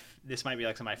this might be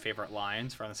like some of my favorite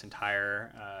lines from this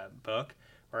entire book,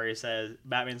 where he says,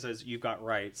 Batman says, "You've got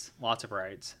rights, lots of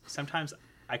rights. Sometimes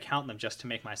I count them just to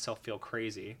make myself feel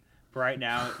crazy. But right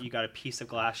now, you got a piece of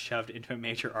glass shoved into a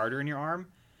major artery in your arm.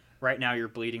 Right now, you're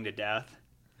bleeding to death."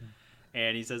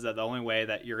 And he says that the only way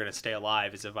that you're going to stay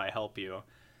alive is if I help you.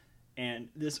 And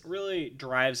this really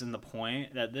drives in the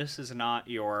point that this is not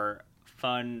your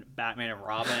fun Batman and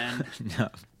Robin, No.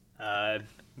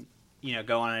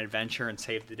 Go on an adventure and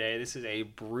save the day. This is a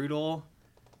brutal,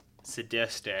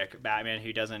 sadistic Batman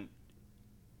who doesn't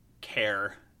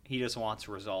care. He just wants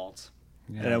results.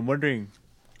 Yeah. And I'm wondering,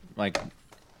 like,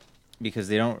 because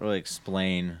they don't really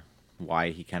explain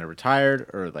why he kind of retired,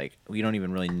 or like we don't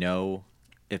even really know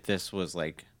if this was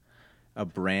like a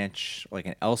branch, like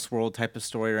an Elseworld type of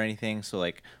story or anything. So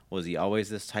like, was he always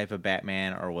this type of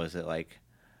Batman, or was it like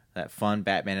that fun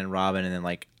Batman and Robin, and then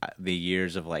like the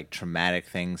years of like traumatic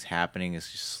things happening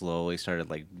is just slowly started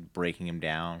like breaking him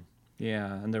down?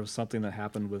 Yeah, and there was something that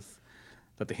happened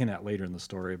that they hint at later in the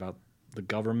story about the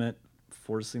government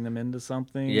forcing them into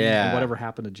something. Yeah. And whatever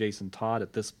happened to Jason Todd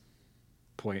at this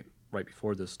point, right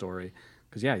before this story,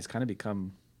 because he's kind of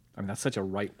become. I mean, that's such a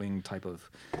right-wing type of.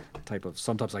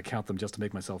 Sometimes I count them just to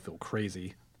make myself feel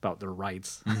crazy about their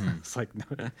rights. Mm-hmm. It's like,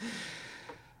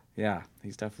 yeah,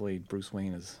 he's definitely Bruce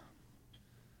Wayne has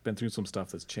been through some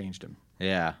stuff that's changed him.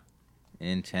 Yeah,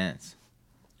 intense.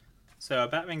 So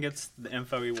Batman gets the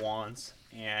info he wants,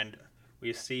 and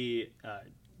we see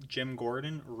Jim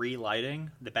Gordon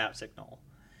relighting the bat signal.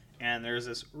 And there's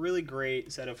this really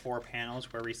great set of 4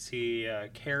 panels where we see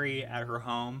Carrie at her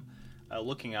home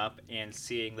looking up and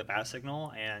seeing the bat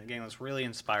signal and getting this really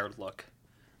inspired look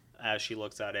as she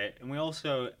looks at it. And we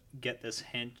also get this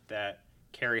hint that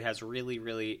Carrie has really,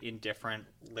 really indifferent,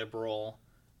 liberal,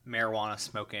 marijuana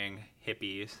smoking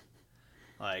hippies,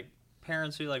 like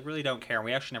parents who like really don't care. And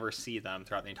we actually never see them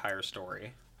throughout the entire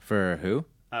story. For who?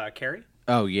 Carrie?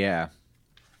 Oh yeah.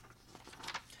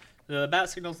 The bat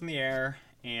signal's in the air,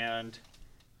 and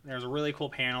there's a really cool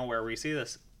panel where we see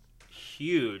this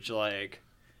huge, like,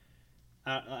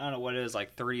 I don't know what it is,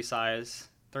 like 30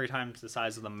 times the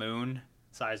size of the moon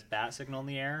size bat signal in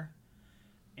the air.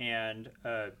 And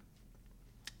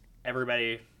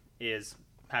everybody is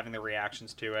having their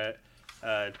reactions to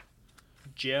it.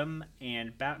 Jim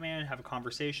and Batman have a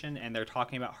conversation, and they're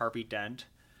talking about Harvey Dent.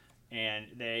 And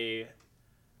they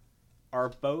are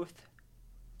both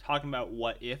talking about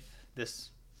what if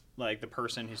this like the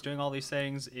person who's doing all these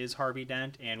things is Harvey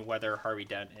Dent, and whether Harvey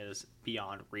Dent is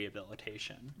beyond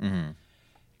rehabilitation.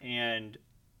 And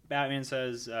Batman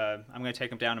says, I'm going to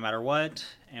take him down no matter what,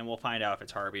 and we'll find out if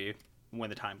it's Harvey when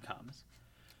the time comes.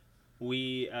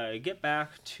 We get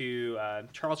back to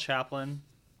Charles Chaplin,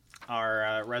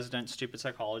 our resident stupid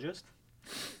psychologist,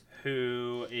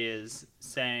 who is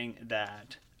saying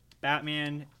that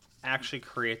Batman actually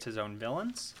creates his own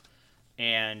villains,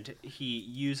 and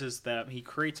he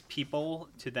creates people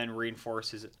to then reinforce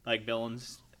his, like,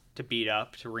 villains to beat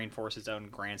up, to reinforce his own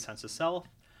grand sense of self.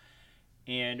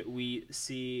 And we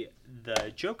see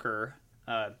the Joker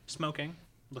smoking,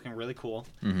 looking really cool,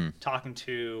 talking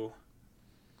to...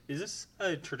 Is this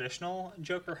a traditional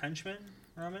Joker henchman,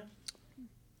 Roman?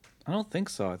 I don't think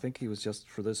so. I think he was just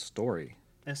for this story.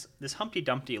 This Humpty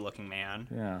Dumpty looking man.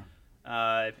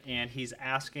 Yeah. And he's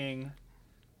asking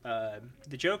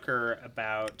the Joker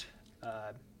about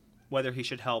whether he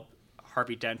should help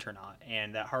Harvey Dent or not,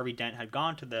 and that Harvey Dent had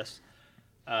gone to this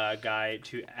guy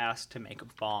to ask to make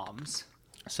bombs.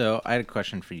 So I had a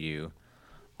question for you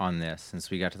on this, since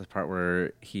we got to the part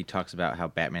where he talks about how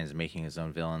Batman is making his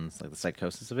own villains, like the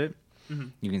psychosis of it.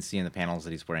 You can see in the panels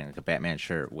that he's wearing like a Batman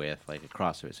shirt with like a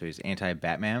cross to it, so he's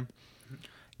anti-Batman.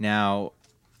 Now,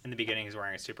 in the beginning, he's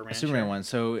wearing a Superman shirt. one.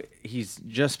 So he's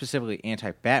just specifically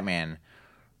anti-Batman,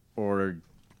 or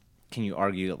can you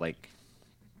argue that like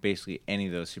basically any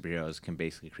of those superheroes can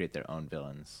basically create their own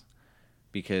villains?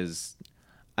 Because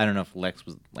I don't know if Lex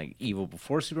was like evil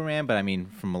before Superman, but I mean,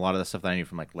 from a lot of the stuff that I knew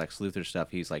from like Lex Luthor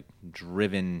stuff, he's like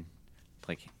driven,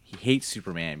 like he hates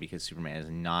Superman because Superman is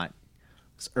not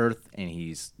Earth, and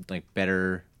he's like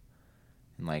better,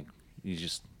 and like he's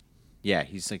just, yeah,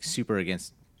 he's like super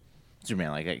against Superman.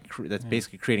 Like that's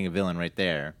basically creating a villain right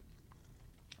there,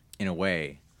 in a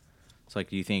way. So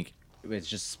like, do you think it's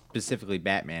just specifically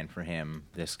Batman for him?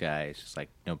 This guy is just like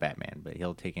no Batman, but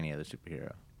he'll take any other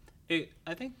superhero.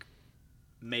 I think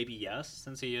maybe yes,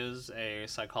 since he is a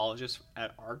psychologist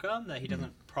at Arkham, that he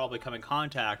doesn't probably come in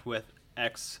contact with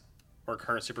ex or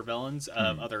current supervillains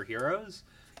of other heroes.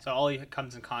 So all he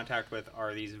comes in contact with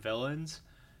are these villains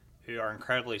who are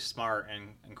incredibly smart and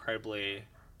incredibly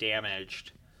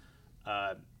damaged,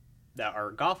 that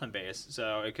are Gotham based.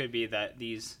 So it could be that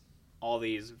all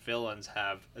these villains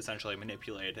have essentially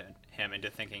manipulated him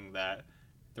into thinking that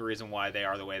the reason why they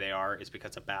are the way they are is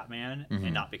because of Batman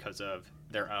and not because of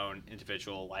their own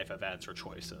individual life events or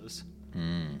choices.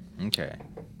 Okay.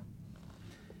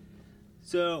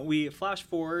 So we flash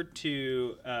forward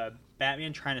to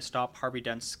Batman trying to stop Harvey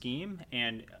Dent's scheme,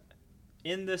 and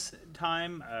in this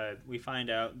time, we find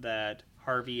out that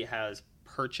Harvey has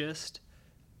purchased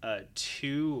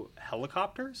 2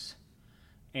 helicopters,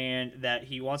 and that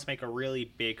he wants to make a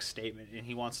really big statement, and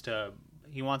he wants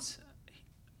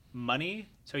money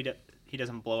so he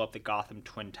doesn't blow up the Gotham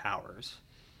Twin Towers,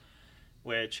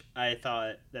 which I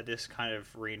thought that this kind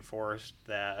of reinforced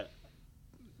that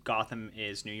Gotham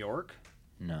is New York.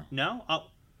 No?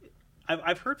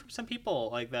 I've heard from some people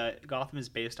like that Gotham is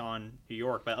based on New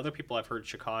York, but other people I've heard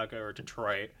Chicago or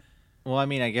Detroit. Well, I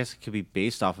mean, I guess it could be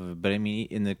based off of it, but I mean,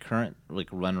 in the current like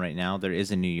run right now, there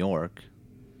is a New York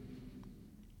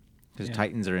because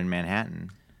Titans are in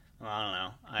Manhattan. Well,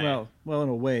 I don't know. Well, in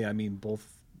a way, I mean, both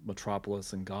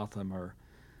Metropolis and Gotham are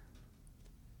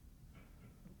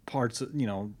parts of,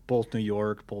 both New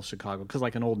York, both Chicago, because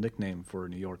like an old nickname for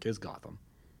New York is Gotham.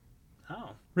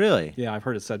 Oh. Really? Yeah, I've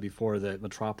heard it said before that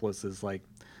Metropolis is like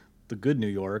the good New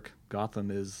York.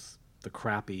 Gotham is the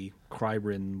crappy,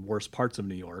 crime-ridden, worst parts of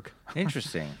New York.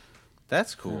 Interesting.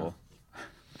 That's cool. Yeah.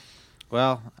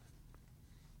 Well,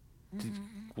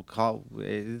 we'll call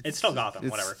it. It's still Gotham,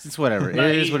 whatever. It's whatever. It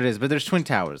is what it is, but there's Twin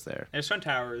Towers there. There's Twin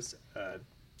Towers,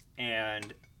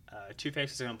 and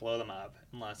Two-Face is going to blow them up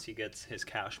unless he gets his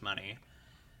cash money.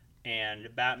 And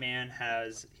Batman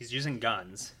he's using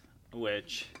guns,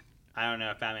 which I don't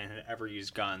know if Batman had ever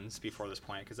used guns before this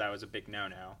point, because that was a big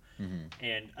no-no.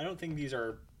 And I don't think these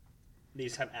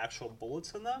have actual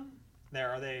bullets in them.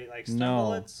 Are they like stun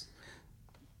bullets?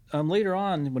 Later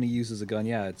on, when he uses a gun,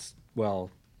 it's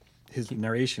his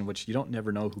narration, which you don't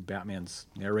never know who Batman's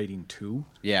narrating to.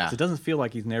 Yeah, so it doesn't feel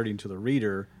like he's narrating to the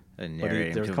reader. But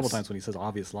there's a couple times when he says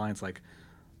obvious lines like,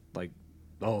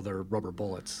 oh, they're rubber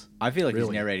bullets. I feel like he's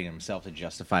narrating himself to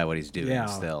justify what he's doing. Yeah,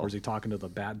 still. Or is he talking to the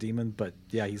Bat Demon? But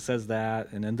yeah, he says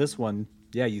that, and then this one,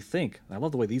 you think. I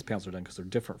love the way these panels are done because they're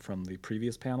different from the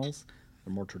previous panels.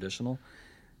 They're more traditional.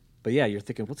 But yeah, you're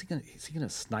thinking, is he gonna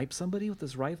snipe somebody with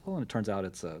this rifle? And it turns out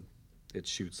it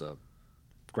shoots a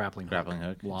grappling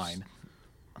hook line.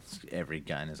 Every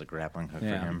gun is a grappling hook for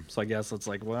him. So I guess it's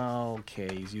like, well,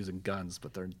 okay, he's using guns,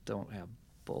 but they don't have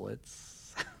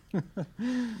bullets.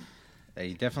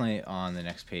 He definitely on the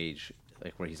next page,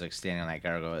 like where he's like standing on that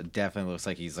gargoyle, it definitely looks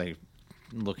like he's like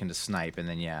looking to snipe, and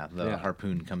then the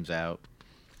harpoon comes out.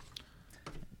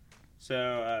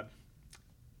 So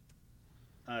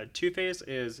Two-Face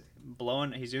is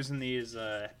blowing. He's using these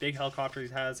big helicopters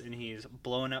he has, and he's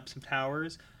blowing up some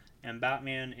towers. And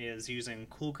Batman is using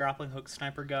cool grappling hook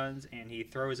sniper guns, and he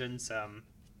throws in some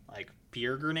like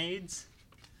beer grenades,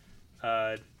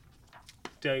 to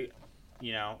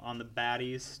on the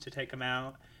baddies to take them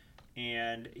out.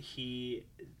 And he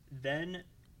then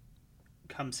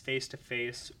comes face to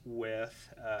face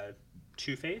with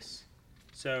Two-Face.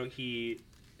 So he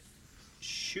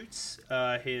shoots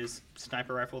his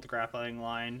sniper rifle with the grappling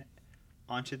line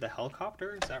onto the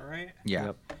helicopter. Is that right? Yeah.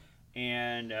 Yep.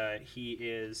 And he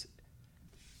is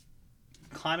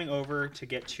climbing over to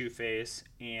get Two-Face,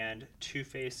 and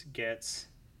Two-Face gets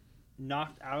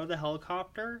knocked out of the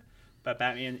helicopter, but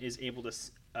Batman is able to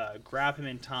grab him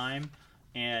in time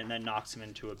and then knocks him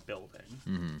into a building.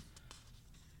 Mm-hmm.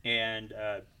 And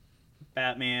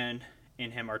Batman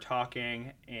and him are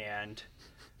talking, and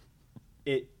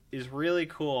it is really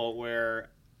cool where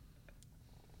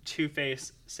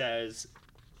Two-Face says,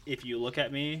 "If you look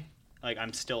at me, like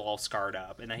I'm still all scarred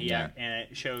up," and then and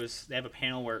it shows. They have a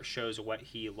panel where it shows what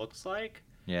he looks like.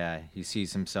 Yeah, he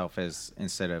sees himself as,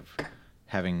 instead of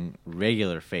having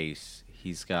regular face,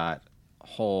 he's got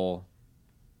whole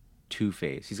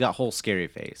Two-Face. He's got whole scary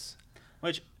face.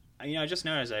 Which, I just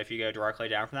noticed that if you go directly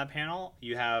down from that panel,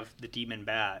 you have the Demon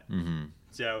Bat. Mm-hmm.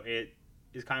 So it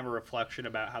is kind of a reflection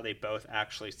about how they both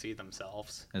actually see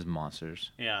themselves As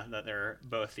monsters. Yeah, that they're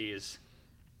both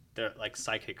they're like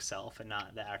psychic self and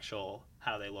not the actual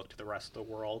how they look to the rest of the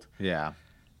world. Yeah.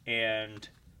 And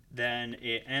then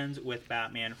it ends with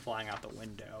Batman flying out the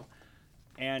window.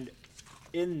 And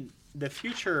in the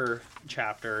future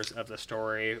chapters of the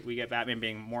story, we get Batman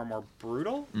being more and more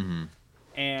brutal. Mm-hmm.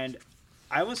 And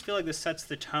I almost feel like this sets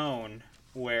the tone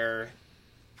where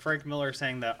Frank Miller is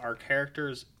saying that our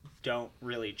characters don't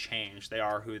really change. They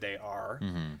are who they are.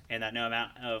 Mm-hmm. And that no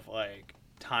amount of like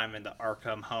time in the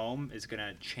Arkham home is going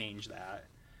to change that.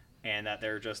 And that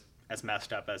they're just as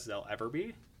messed up as they'll ever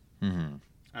be. Mm-hmm.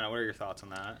 I don't know. What are your thoughts on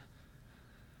that?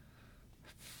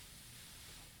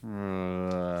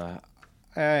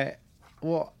 I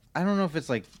don't know if it's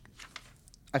like,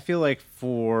 I feel like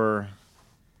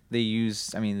they use,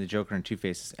 the Joker and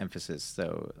Two-Face's emphasis,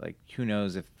 so like who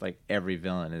knows if like every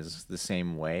villain is the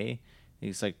same way.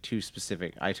 It's like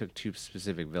I took two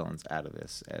specific villains out of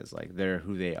this as like they're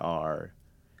who they are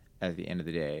at the end of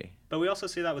the day. But we also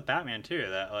see that with Batman too,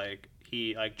 that like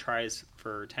he like tries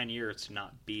for 10 years to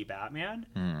not be Batman.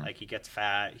 Like he gets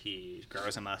fat, he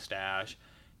grows a mustache,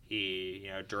 he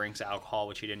drinks alcohol,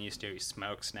 which he didn't used to. He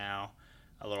smokes now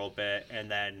a little bit, and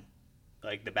then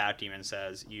like the Bat Demon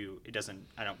says,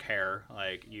 I don't care,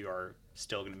 like you are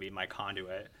still going to be my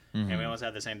conduit. And we almost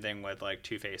have the same thing with like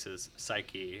Two-Face's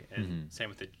psyche, and same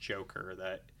with the Joker,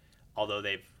 that although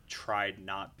they've tried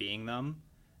not being them,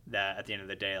 that at the end of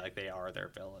the day, like they are their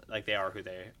villain, like they are who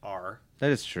they are.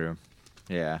 That is true.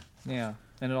 Yeah. Yeah,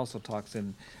 and it also talks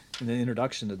in the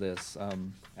introduction to this,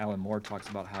 Alan Moore talks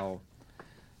about how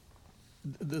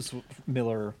this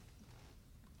Miller,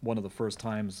 one of the first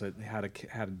times that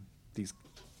had these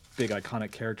big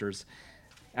iconic characters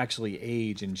actually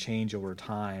age and change over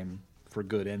time for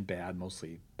good and bad,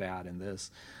 mostly bad in this,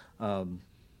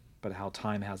 but how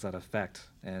time has that effect,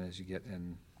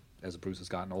 and as Bruce has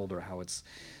gotten older, how it's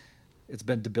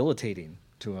been debilitating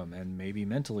to him, and maybe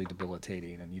mentally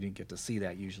debilitating, and you didn't get to see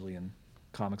that usually in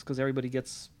comics because everybody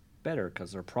gets better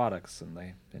because they're products, and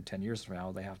in 10 years from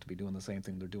now they have to be doing the same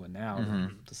thing they're doing now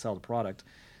to sell the product,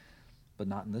 but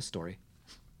not in this story.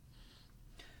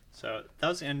 So that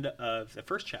was the end of the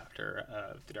first chapter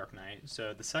of The Dark Knight.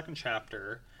 So the second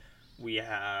chapter, we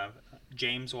have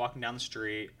James walking down the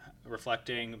street,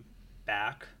 reflecting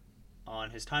back on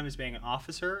his time as being an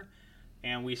officer,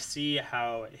 and we see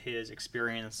how his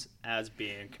experience as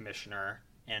being commissioner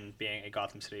and being a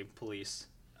Gotham City police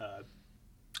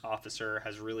officer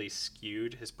has really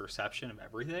skewed his perception of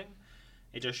everything.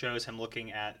 It just shows him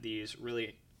looking at these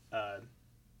really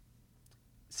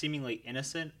seemingly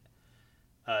innocent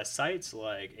sites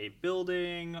like a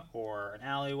building or an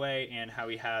alleyway, and how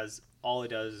he has all it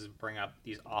does is bring up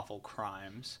these awful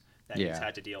crimes that he's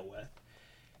had to deal with.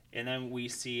 And then we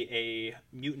see a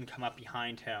mutant come up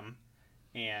behind him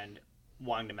and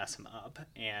wanting to mess him up,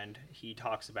 and he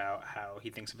talks about how he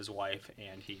thinks of his wife,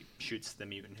 and he shoots the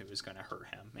mutant who is going to hurt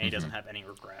him, and he doesn't have any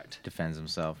regret. Defends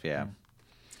himself. Yeah.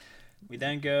 We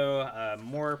then go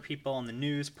more people in the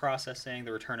news processing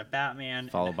the return of Batman,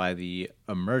 followed by the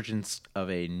emergence of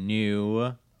a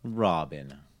new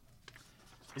Robin.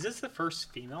 Is this the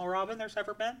first female Robin there's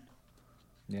ever been?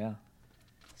 Yeah.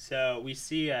 So we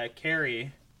see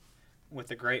Carrie with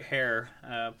the great hair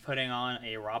putting on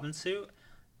a Robin suit,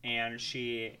 and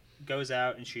she goes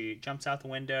out and she jumps out the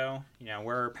window. You know,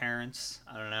 where are her parents?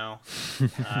 I don't know.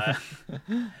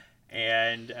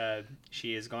 And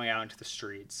she is going out into the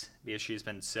streets because she's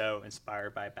been so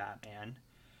inspired by Batman.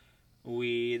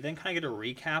 We then kind of get a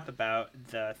recap about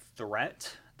the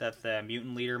threat that the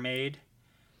mutant leader made,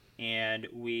 and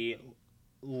we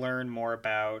learn more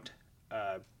about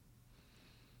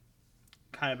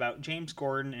kind of about James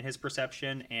Gordon and his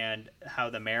perception, and how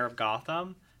the mayor of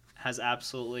Gotham has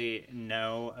absolutely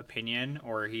no opinion,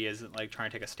 or he isn't like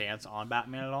trying to take a stance on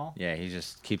Batman at all. Yeah, he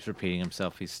just keeps repeating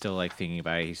himself. He's still like thinking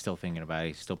about it. He's still thinking about it.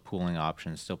 He's still pooling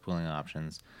options.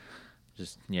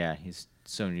 Just yeah, he's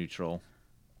so neutral.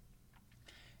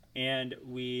 And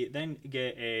we then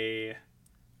get a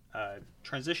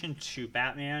transition to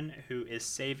Batman, who is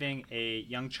saving a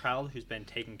young child who's been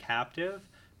taken captive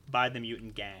by the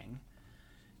mutant gang.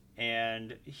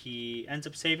 And he ends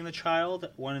up saving the child.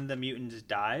 One of the mutants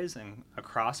dies in a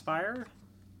crossfire,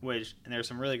 and there's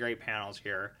some really great panels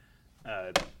here.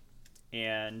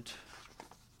 And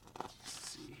let's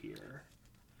see here.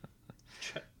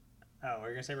 Oh, what were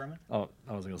you gonna say, Roman? Oh,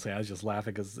 I was gonna say I was just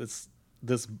laughing because it's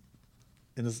this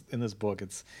in this book.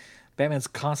 It's Batman's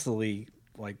constantly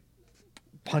like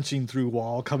punching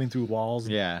through coming through walls.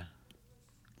 Yeah.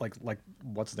 Like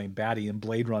what's his name, Batty in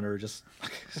Blade Runner, just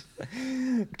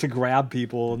to grab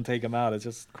people and take them out. It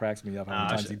just cracks me up how many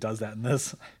times he does that in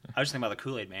this. I was just thinking about the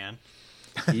Kool-Aid Man.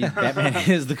 Batman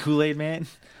is the Kool-Aid Man.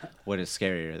 What is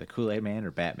scarier, the Kool-Aid Man or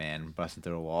Batman busting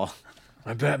through a wall?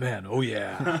 I'm Batman. Oh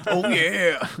yeah. Oh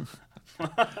yeah.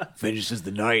 Finishes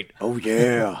the night. Oh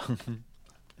yeah.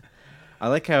 I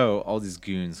like how all these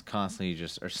goons constantly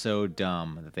just are so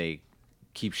dumb that they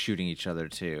keep shooting each other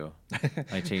too,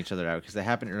 like taking each other out, because they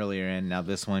happened earlier, and now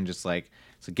this one just like,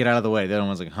 so get out of the way. The other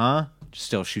one's like, huh? Just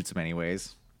still shoots him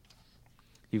anyways.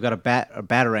 You've got a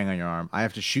batarang on your arm. I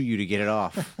have to shoot you to get it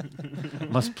off.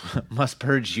 must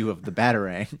purge you of the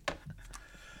batarang.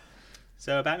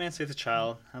 So Batman saves the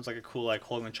child. That was like a cool like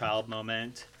holding the child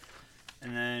moment.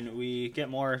 And then we get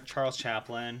more Charles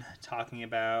Chaplin talking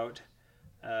about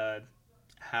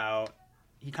how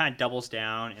he kind of doubles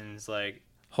down and is like,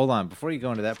 hold on, before you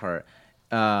go into that part,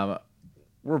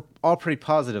 we're all pretty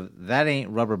positive that ain't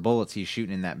rubber bullets he's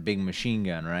shooting in that big machine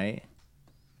gun, right?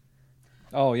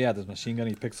 Oh yeah, this machine gun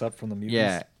he picks up from the mutants.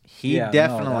 Yeah, he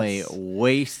definitely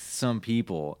wastes some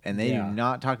people, and they do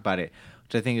not talk about it,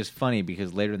 which I think is funny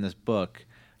because later in this book,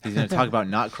 he's going to talk about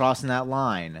not crossing that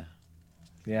line.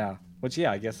 Yeah, which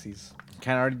I guess he's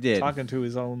kind of already did. Talking to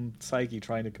his own psyche,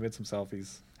 trying to convince himself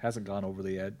hasn't gone over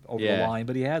the line,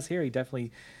 but he has here. He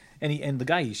definitely, and the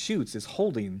guy he shoots is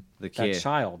holding that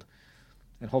child,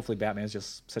 and hopefully Batman's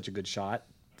just such a good shot.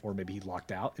 Or maybe he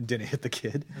locked out and didn't hit the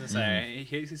kid. He's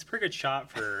a pretty good shot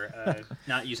for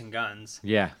not using guns.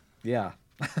 Yeah. Yeah.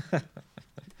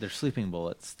 They're sleeping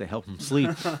bullets. They help him sleep.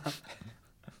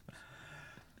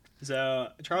 So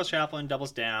Charles Chaplin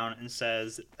doubles down and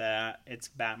says that it's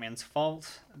Batman's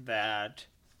fault that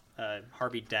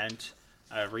Harvey Dent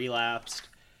relapsed,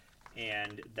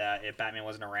 and that if Batman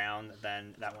wasn't around,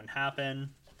 then that wouldn't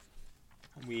happen.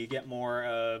 We get more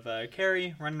of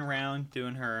Carrie running around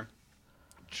doing her...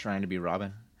 Trying to be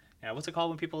Robin. Yeah, what's it called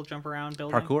when people jump around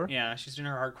building? Parkour? Yeah, she's doing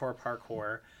her hardcore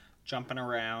parkour, jumping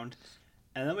around.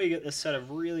 And then we get this set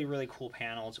of really, really cool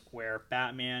panels where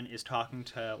Batman is talking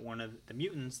to one of the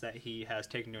mutants that he has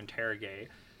taken to interrogate.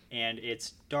 And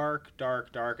it's dark,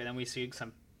 dark, dark. And then we see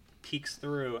some peeks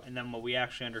through. And then what we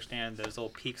actually understand, those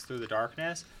little peeks through the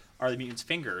darkness, are the mutant's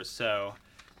fingers. So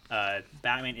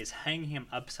Batman is hanging him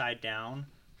upside down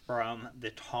from the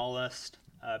tallest...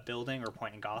 building or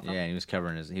point in Gotham. Yeah, and he was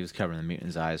covering the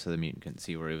mutant's eyes so the mutant couldn't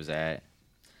see where he was at.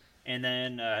 And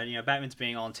then Batman's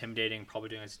being all intimidating, probably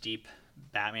doing his deep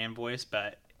Batman voice,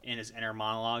 but in his inner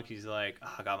monologue he's like,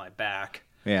 oh, I got my back.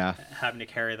 Yeah. Having to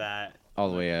carry that all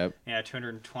the way up. Yeah,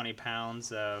 220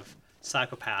 pounds of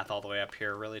psychopath all the way up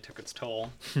here really took its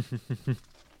toll.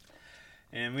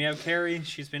 And we have Carrie.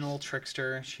 She's been a little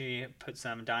trickster. She put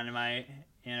some dynamite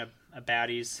in a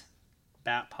baddie's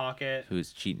back pocket.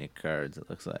 Who's cheating at cards, it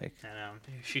looks like. I know.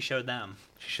 She showed them.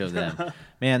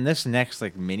 Man, this next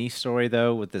mini story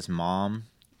though with this mom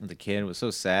with the kid was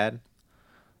so sad.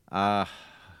 God.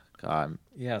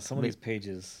 Yeah, some of these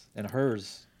pages and her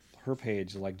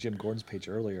page, like Jim Gordon's page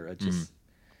earlier,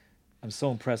 I'm so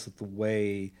impressed with the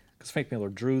way, because Frank Miller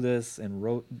drew this and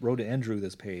wrote it and drew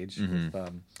this page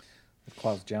with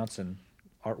Klaus Johnson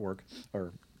artwork,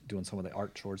 or doing some of the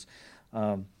art chores.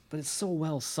 but it so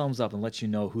well sums up and lets you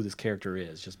know who this character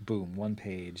is. Just boom, one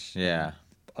page. Yeah.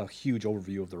 A huge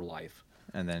overview of their life.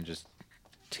 And then just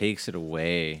takes it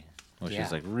away, which Yeah.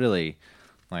 is like really,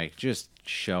 like just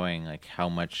showing like how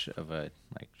much of a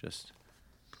like just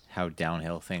how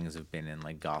downhill things have been in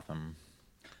like Gotham.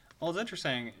 Well, it's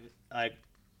interesting, like,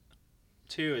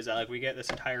 too, is that like we get this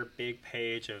entire big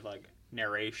page of like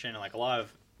narration and like a lot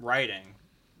of writing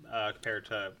compared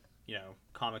to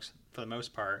comics for the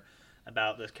most part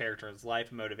about this character's life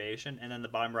and motivation, and then the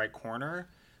bottom right corner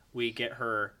we get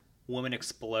her woman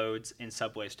explodes in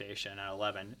subway station at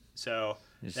 11. So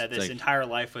It's that this like- entire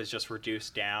life was just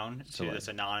reduced down to like- this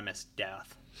anonymous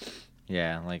death.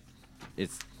 Yeah, like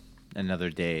it's another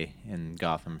day in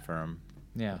Gotham for him.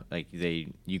 Yeah. Like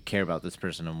you care about this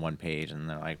person on one page, and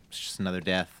they're like, it's just another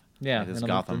death. Yeah, like, and it's the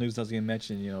Gotham. news doesn't even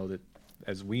mention, that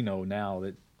as we know now,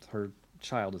 that her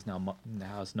child is now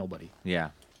is nobody.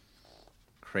 Yeah,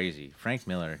 crazy. Frank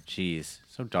Miller, jeez,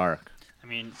 so dark, I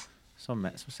mean, so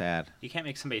so sad, you can't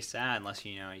make somebody sad unless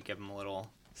you give them a little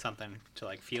something to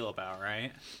like feel about,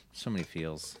 right? so many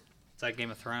feels. It's like Game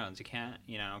of Thrones. You can't,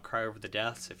 cry over the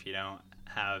deaths if you don't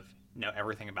know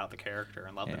everything about the character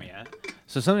and love them Yeah. yet.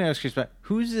 So something I was curious about: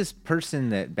 who's this person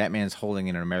that Batman's holding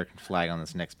an American flag on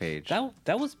this next page?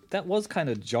 That was kind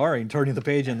of jarring, turning the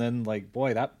page, and then like,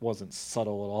 boy, that wasn't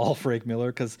subtle at all, Frank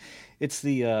Miller, because it's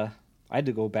the I had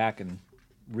to go back and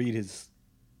read his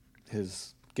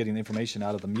getting the information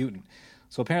out of the mutant.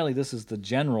 So apparently, this is the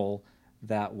general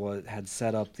that had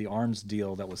set up the arms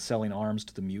deal that was selling arms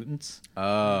to the mutants.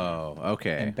 Oh,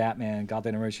 okay. And Batman got that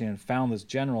information and found this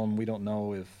general, and we don't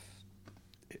know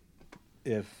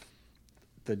if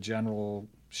the general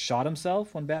shot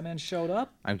himself when Batman showed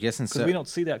up, I'm guessing because so. we don't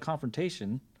see that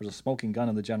confrontation. There's a smoking gun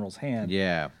in the general's hand.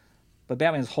 Yeah. But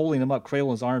Batman's holding him up,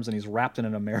 cradling his arms, and he's wrapped in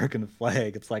an American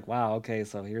flag. It's like, wow, okay,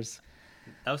 so here's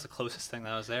That was the closest thing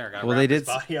that was there. Gotta Well, wrap they his did.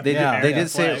 body up They in did. an Yeah, They American did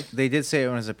say. flag. They did say it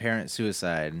was apparent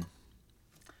suicide.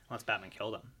 Unless Batman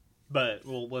killed him. But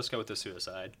let's go with the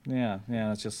suicide. yeah.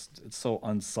 It's so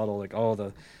unsubtle, like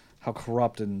how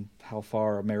corrupt and how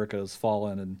far America has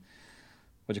fallen, and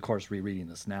which of course rereading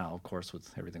this now, of course, with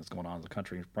everything that's going on in the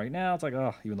country right now, it's like,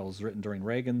 oh, even though it was written during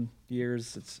Reagan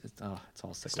years, it's all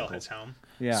Still cyclical. hits home.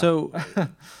 Yeah. So,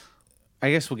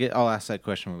 I guess I'll ask that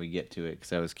question when we get to it,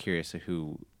 because I was curious of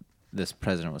who this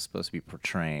president was supposed to be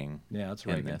portraying. Yeah, that's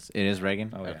in Reagan. this. It is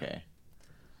Reagan. Oh, yeah. Okay.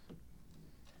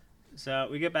 So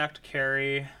we get back to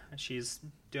Carrie. She's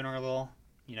doing her little,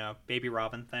 baby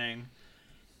Robin thing.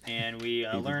 And we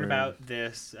Baby learn bird. about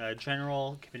this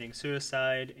general committing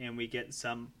suicide. And we get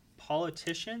some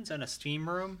politicians in a steam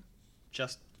room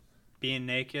just being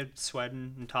naked,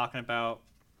 sweating, and talking about,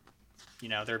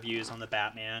 their views on the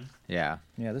Batman. Yeah.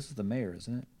 Yeah, this is the mayor,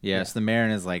 isn't it? Yeah. So the mayor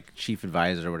and his like chief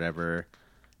advisor or whatever,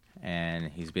 and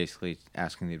he's basically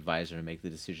asking the advisor to make the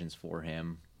decisions for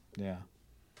him. Yeah.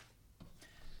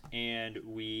 And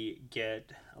we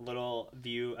get a little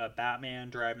view of Batman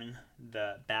driving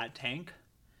the Bat Tank.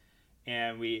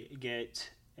 And we get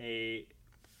a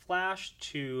flash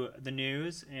to the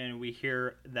news, and we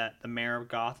hear that the mayor of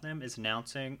Gotham is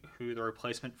announcing who the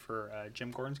replacement for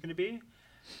Jim Gordon's going to be.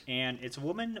 And it's a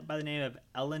woman by the name of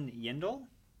Ellen Yindel,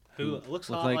 who looks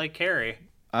a look lot like- like Carrie.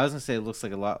 I was gonna say it looks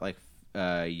like a lot like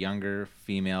younger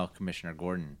female Commissioner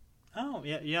Gordon. Oh,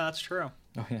 yeah, that's true.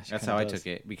 Oh yeah. That's how I took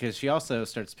it, because she also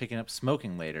starts picking up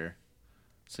smoking later,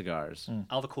 cigars.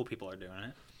 All the cool people are doing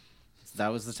it. That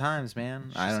was the times,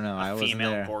 man. I don't know. I A wasn't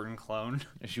female there. Gordon clone.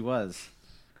 She was.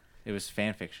 It was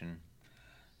fan fiction.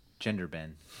 Gender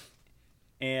bend.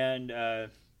 And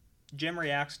Jim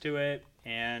reacts to it,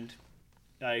 and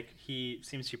he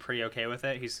seems to be pretty okay with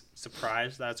it. He's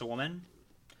surprised that it's a woman.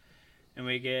 And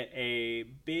we get a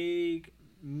big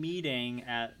meeting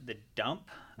at the dump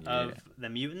of Yeah. the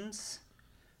mutants,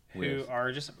 who Weird.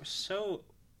 are just so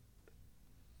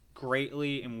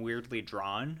greatly and weirdly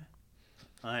drawn.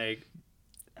 Like,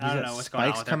 I He's don't got know what's going on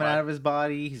spikes with their coming out body. of his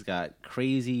body. He's got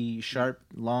crazy sharp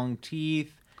long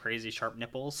teeth, Crazy sharp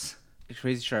nipples.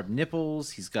 crazy sharp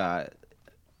nipples. He's got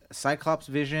Cyclops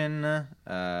vision.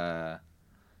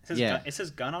 Yeah. Is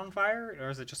his gun on fire, or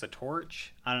is it just a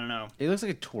torch? I don't know. It looks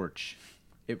like a torch.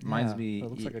 It reminds Yeah, me. It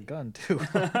looks like a gun too.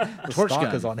 The Torch stock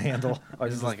gun. is on handle. Or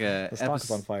This is like a. the stock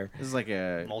is on fire. This is like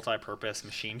a. Multi-purpose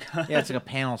machine gun. Yeah, it's like a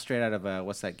panel straight out of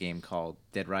what's that game called?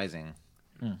 Dead Rising.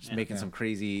 Just making Yeah. some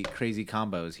crazy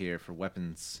combos here for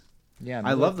weapons. Yeah,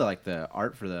 I love the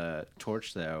art for the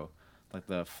torch though, like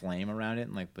the flame around it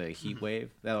and like the heat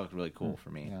wave. That looked really cool for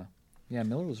me. Yeah, yeah.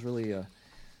 Miller was really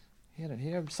he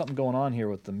had something going on here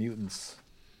with the mutants'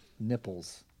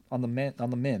 nipples on the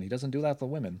men. He doesn't do that with the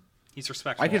women. He's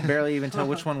respectful. I could barely even tell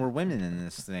which one were women in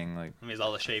this thing. Like, I mean, he's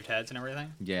all the shaved heads and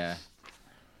everything. yeah,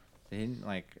 they didn't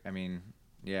like. I mean,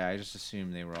 yeah, I just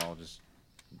assumed they were all just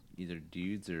either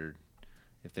dudes or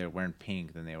if they're wearing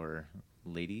pink, then they were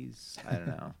ladies. I don't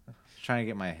know. Just trying to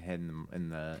get my head in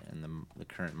the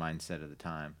current mindset of the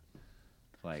time.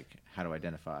 Like, how to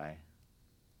identify?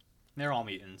 They're all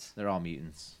mutants. They're all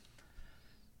mutants.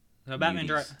 So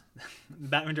Muties.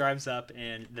 Batman drives up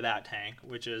in the Bat Tank,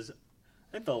 which is,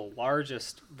 I think, the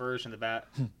largest version of the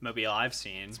Batmobile I've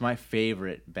seen. It's my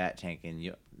favorite Bat Tank,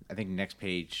 and I think next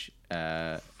page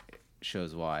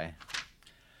shows why.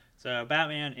 So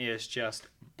Batman is just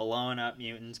blowing up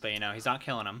mutants, but he's not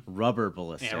killing them. Rubber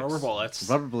ballistics. Yeah, rubber bullets.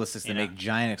 Rubber ballistics that You know. make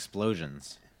giant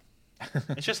explosions.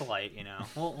 It's just light,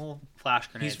 We'll flash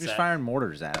grenades. He's just at firing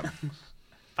mortars at him.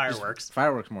 fireworks.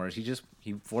 Fireworks mortars. He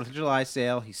 4th of July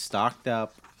sale. He's stocked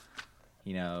up.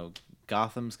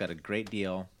 Gotham's got a great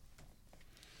deal.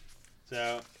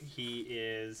 So he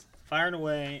is firing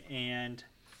away, and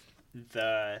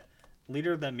the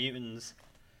leader of the mutants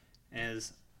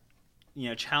is,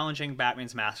 challenging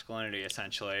Batman's masculinity,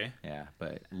 essentially. Yeah,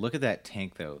 but look at that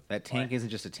tank, though. That tank isn't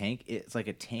just a tank. It's like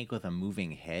a tank with a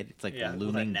moving head. It's like Yeah, with a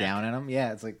looming neck. down at him.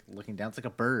 Yeah, it's like looking down. It's like a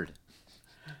bird.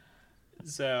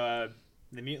 So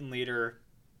the mutant leader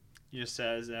just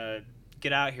says,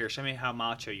 get out here, show me how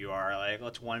macho you are. Like,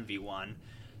 let's 1v1.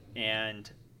 And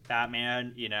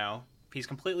Batman, he's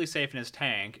completely safe in his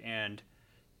tank, and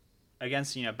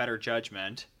against, better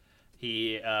judgment,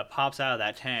 he pops out of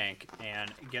that tank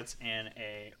and gets in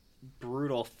a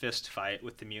brutal fist fight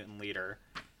with the mutant leader.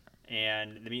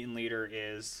 And the mutant leader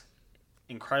is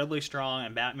incredibly strong,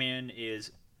 and Batman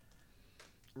is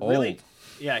really Old.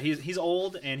 Yeah, he's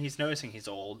old, and he's noticing he's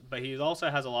old, but he also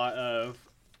has a lot of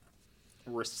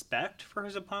respect for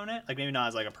his opponent. Like, maybe not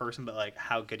as like a person, but like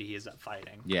how good he is at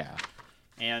fighting. Yeah.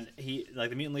 And he, like,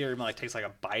 the mutant leader, like, takes like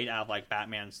a bite out of like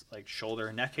Batman's like shoulder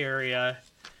and neck area,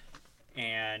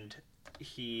 and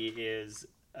he is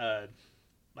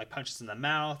like punches in the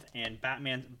mouth, and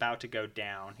Batman's about to go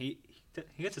down. He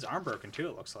gets his arm broken too,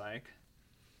 it looks like.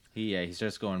 He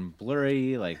starts going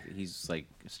blurry, like he's like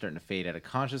starting to fade out of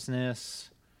consciousness.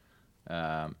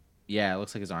 It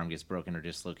looks like his arm gets broken or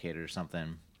dislocated or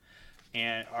something.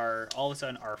 And all of a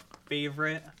sudden our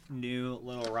favorite new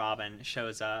little Robin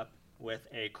shows up with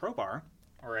a crowbar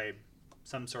or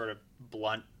some sort of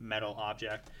blunt metal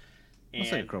object.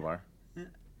 Looks like a crowbar.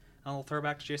 A little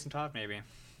throwback to Jason Todd, maybe.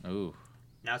 Ooh.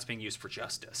 Now it's being used for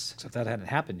justice. Except that hadn't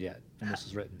happened yet when this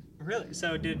was written. Really?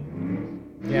 So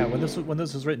Yeah, when this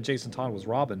was written, Jason Todd was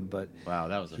Robin, but Wow,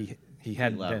 that was a he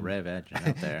hadn't loud been rev engine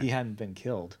out there. he hadn't been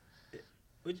killed.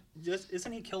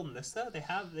 isn't he killed in this though? They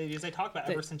talk about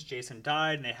ever since Jason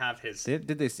died, and they have his. Did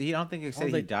they see? I don't think they said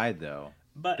he died though.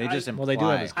 But They just imply. Well, they do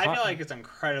have his I feel like it's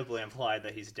incredibly implied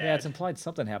that he's dead. Yeah, it's implied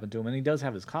something happened to him, and he does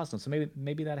have his costume, so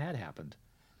maybe that had happened.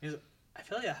 I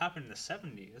feel like that happened in the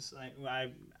 70s.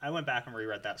 I went back and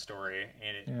reread that story,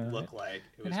 and it looked like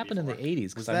it was happened before. in the 80s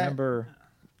because I that- remember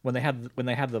when they had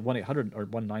the 1-800 or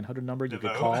 1-900 number you could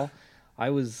vote. call. I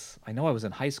know I was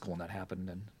in high school when that happened,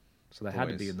 and so that had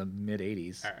to be Boys. in the mid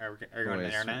 80s. Are you on the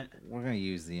Boys, internet? We're gonna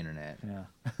use the internet.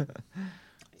 Yeah.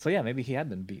 So yeah, maybe he had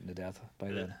been beaten to death by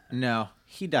then. No,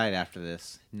 he died after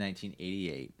this,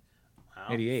 1988. Wow.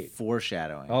 88.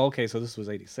 Foreshadowing. Oh, okay, so this was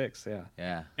 86. Yeah.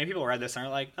 Yeah. Many people read this and are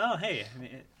like, "Oh, hey,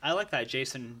 I like that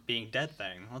Jason being dead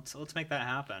thing. Let's make that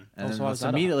happen." And Also, then I let's was out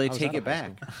of- immediately I was take out it of high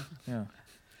back. school. Yeah.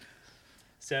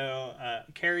 So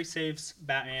Carrie saves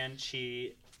Batman.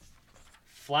 She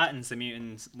flattens the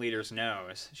mutant leader's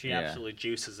nose. She Yeah. absolutely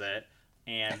juices it,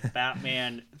 and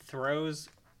Batman throws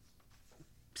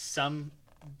some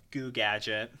goo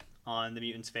gadget on the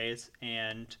mutant's face,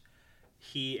 and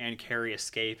he and Carrie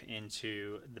escape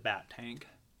into the Bat Tank.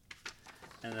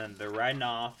 And then they're riding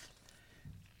off,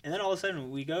 and then all of a sudden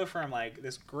we go from like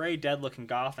this gray, dead-looking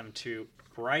Gotham to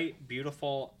bright,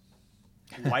 beautiful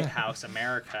White House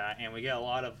America, and we get a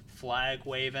lot of flag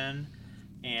waving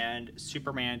and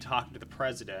Superman talking to the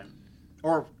president,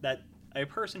 or that a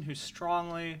person who's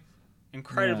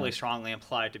incredibly strongly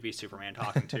implied to be Superman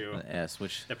talking to Yes,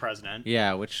 which the president.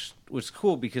 yeah, which was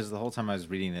cool because the whole time I was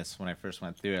reading this, when I first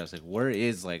went through it, I was like, where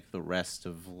is like the rest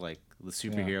of like the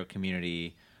superhero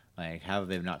community? Like, how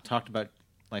they've not talked about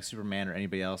like Superman or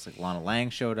anybody else? Like Lana Lang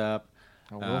showed up.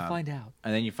 Oh, we'll find out.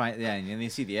 And then you find, and then you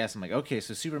see the S. I'm like, okay,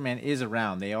 so Superman is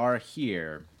around. They are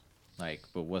here. Like,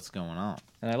 but what's going on?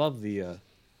 And I love the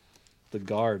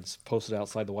guards posted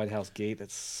outside the White House gate.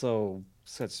 That's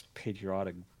such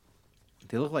patriotic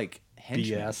They look like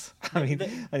henchmen. BS. I mean,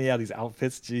 and yeah, these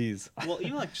outfits, jeez. Well,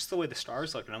 even like just the way the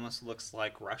stars look, it almost looks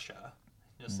like Russia.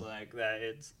 Just like that,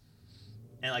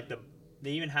 and like the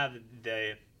they even have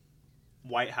the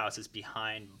White House is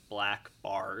behind black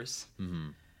bars. Mm-hmm.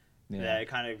 Yeah. That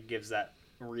kind of gives that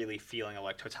really feeling of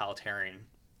like totalitarianism,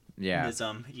 Yeah.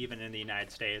 even in the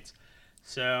United States.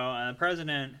 So the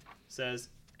president says,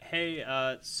 "Hey,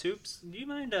 Soups, do you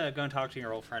mind going to talk to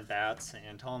your old friend Bats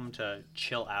and tell him to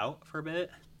chill out for a bit?"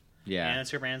 Yeah. And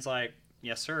Superman's like,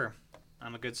 "Yes, sir.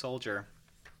 I'm a good soldier."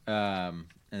 And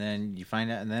then you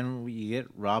find out, and then you get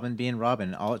Robin being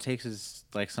Robin. All it takes is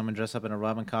like someone dress up in a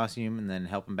Robin costume, and then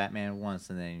helping Batman once,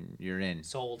 and then you're in.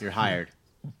 Sold. You're hired.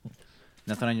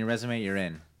 Nothing on your resume, you're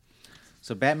in.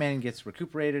 So Batman gets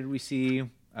recuperated. We see.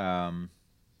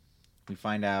 We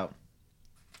find out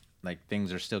like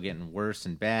things are still getting worse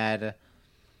and bad.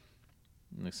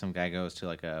 Like some guy goes to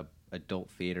like a adult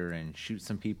theater and shoots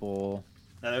some people.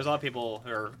 Now, there's a lot of people who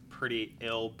are pretty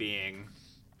ill being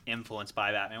influenced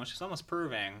by Batman, which is almost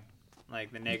proving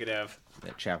like the negative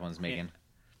That Chaplin's making.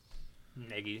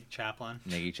 Nagy Chaplin.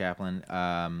 Nagy Chaplin.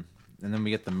 And then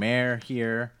we get the mayor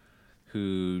here,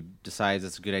 who decides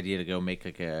it's a good idea to go make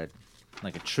like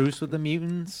a truce with the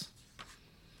mutants,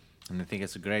 and I think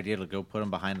it's a good idea to go put him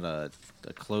behind a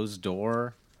closed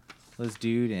door. This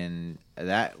dude, and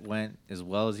that went as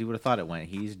well as you would have thought it went.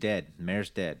 He's dead. The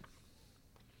mayor's dead.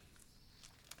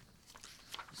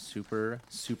 Super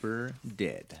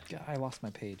dead. God, I lost my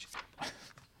page.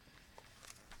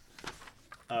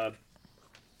 And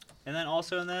then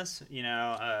also in this,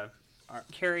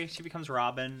 Carrie, she becomes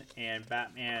Robin, and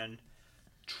Batman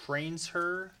trains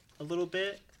her a little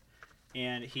bit,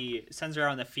 and he sends her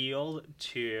out in the field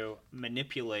to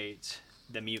manipulate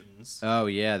the mutants, Oh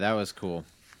yeah, that was cool.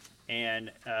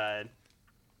 and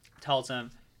tells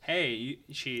them, "Hey,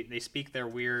 they speak their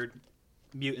weird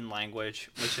mutant language,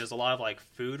 which is a lot of like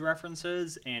food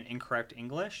references and incorrect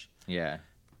English." Yeah.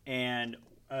 And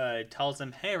tells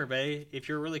them, "Hey, everybody, if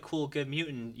you're a really cool, good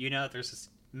mutant, you know that there's this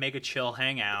mega chill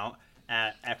hangout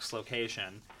at X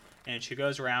location." And she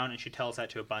goes around and she tells that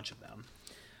to a bunch of them.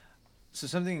 So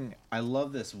something I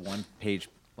love this one page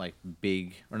like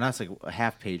big or not, it's like a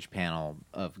half page panel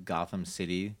of Gotham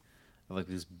City, of like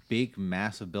this big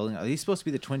massive building. Are these supposed to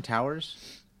be the Twin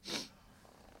Towers?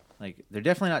 Like they're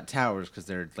definitely not towers because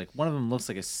they're like one of them looks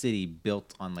like a city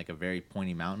built on like a very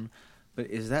pointy mountain. But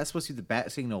is that supposed to be the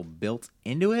bat signal built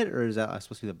into it, or is that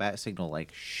supposed to be the bat signal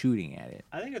like shooting at it?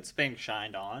 I think it's being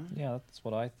shined on. Yeah, that's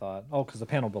what I thought. Oh, because the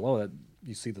panel below it,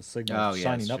 you see the signal Oh, yeah,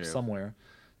 shining that's up true. somewhere.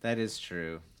 That is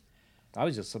true. I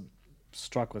was just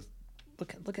struck with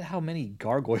look at how many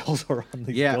gargoyles are on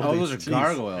these Yeah. buildings. Oh, those are Jeez.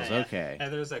 gargoyles. Yeah. Okay.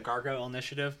 And there's a gargoyle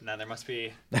initiative. Now there must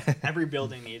be every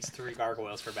building needs 3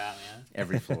 gargoyles for Batman.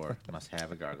 Every floor must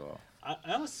have a gargoyle. I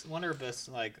almost wonder if this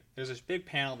there's this big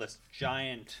panel,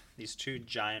 these 2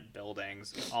 giant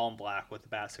buildings, all in black with the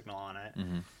bat signal on it.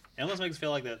 Mm-hmm. It almost makes it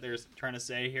feel like that there's trying to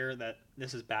say here that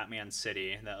this is Batman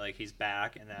City, that like he's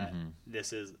back and that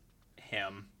this is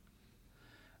him.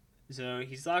 So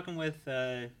he's talking with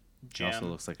It Jim. also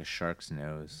looks like a shark's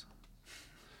nose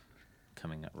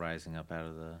coming up, rising up out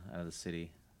of the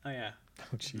city. Oh yeah.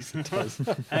 Oh, jeez, it does.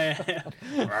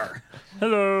 Rawr.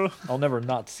 Hello. I'll never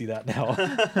not see that now.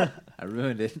 I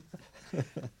ruined it.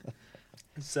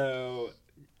 So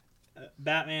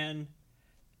Batman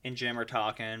and Jim are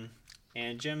talking,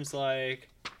 and Jim's like,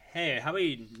 "Hey, how about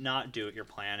you not do what your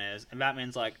plan is?" And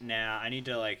Batman's like, "Nah, I need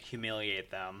to like humiliate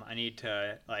them. I need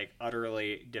to like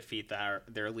utterly defeat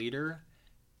their leader,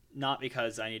 not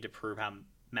because I need to prove how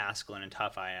masculine and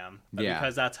tough I am, but Yeah.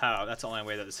 because that's the only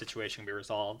way that the situation can be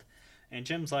resolved." And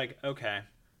Jim's like, "Okay."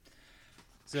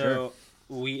 So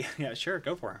yeah, sure,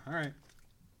 go for it. All right.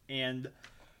 And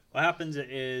what happens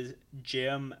is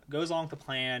Jim goes along with the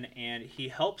plan, and he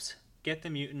helps get the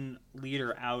mutant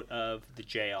leader out of the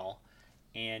jail,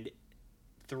 and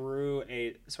through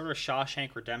a sort of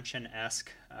Shawshank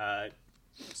Redemption-esque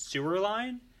sewer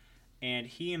line, and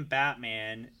he and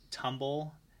Batman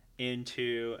tumble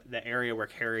into the area where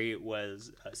Carrie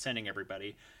was sending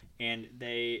everybody, and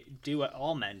they do what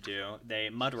all men do. They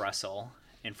mud wrestle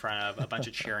in front of a bunch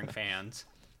of cheering fans.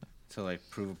 To like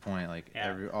prove a point, like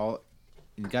Yeah.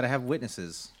 you got to have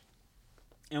witnesses.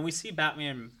 And we see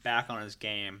Batman back on his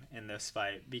game in this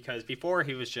fight, because before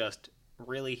he was just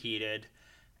really heated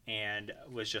and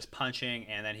was just punching,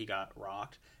 and then he got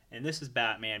rocked. And this is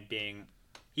Batman he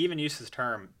even used his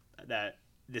term that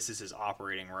this is his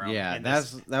operating room. Yeah, And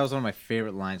that was one of my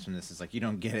favorite lines from this. Is like, you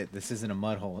don't get it. This isn't a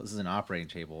mud hole. This is an operating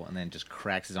table. And then just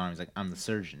cracks his arm. He's like, I'm the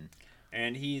surgeon.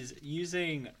 And he's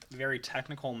using very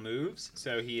technical moves.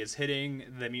 So he is hitting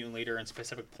the mutant leader in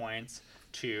specific points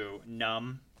to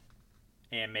numb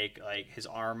and make like his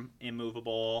arm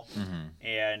immovable. Mm-hmm.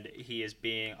 And he is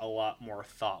being a lot more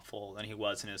thoughtful than he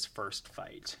was in his first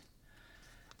fight.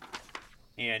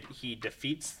 and he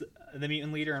defeats the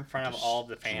mutant leader in front of all of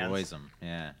the fans. Destroys him.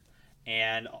 Yeah.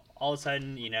 And all of a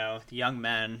sudden, the young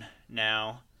men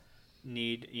now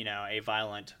need, a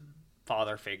violent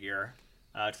father figure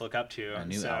to look up to. A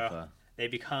new so alpha. they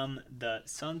become the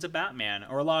Sons of Batman,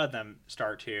 or a lot of them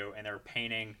start to, and they're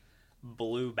painting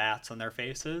blue bats on their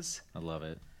faces I love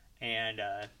it. and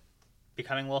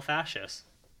becoming a little fascist.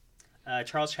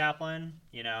 Charles Chaplin,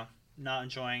 not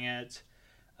enjoying it.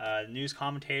 News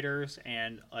commentators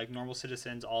and like normal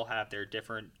citizens all have their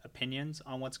different opinions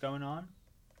on what's going on.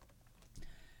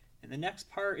 And the next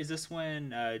part is this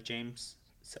when James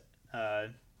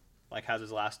has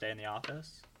his last day in the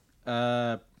office,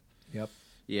 Yep.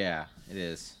 Yeah, it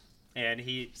is. and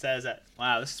he says that,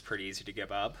 wow, this is pretty easy to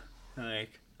give up.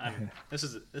 Like, this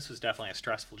was definitely a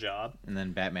stressful job. And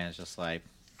then Batman's just like,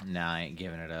 nah, I ain't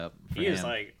giving it up. For He is him.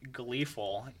 like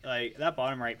gleeful. Like that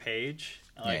bottom right page.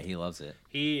 Like, yeah, he loves it.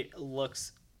 he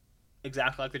looks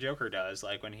exactly like the Joker does.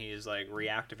 Like when he's like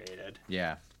reactivated,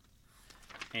 Yeah.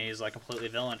 and he's like completely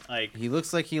villain. Like He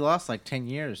looks like he lost like 10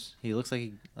 years. He looks like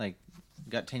he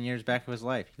got 10 years back of his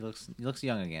life. He looks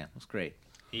young again. Looks great.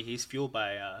 he's fueled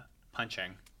by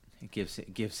punching.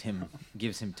 It gives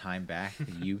him time back,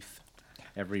 youth.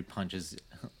 Every punch is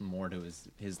more to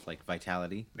his like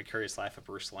vitality. The Curious Life of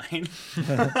Bruce Wayne.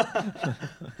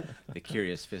 The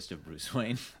Curious Fist of Bruce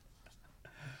Wayne.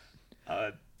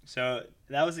 So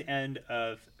that was the end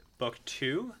of book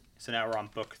 2. So now we're on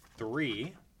book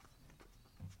 3.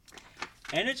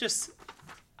 And it just,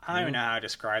 I don't even know how to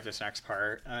describe this next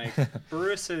part. Like,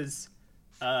 Bruce's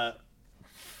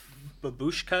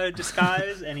babushka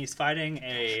disguise, and he's fighting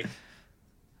a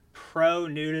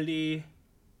pro-nudity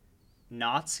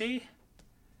Nazi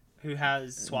who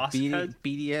has swastika.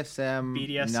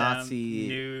 BDSM, Nazi.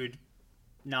 Nude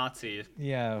Nazi.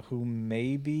 Yeah, who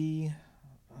maybe,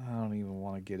 I don't even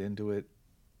want to get into it,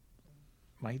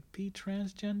 might be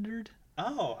transgendered?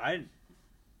 Oh, I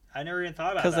never even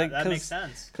thought about that. That makes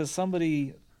sense. Because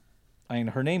somebody, I mean,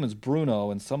 her name is Bruno,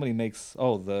 and somebody makes,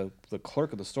 the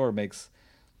clerk of the store makes,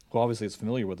 who obviously is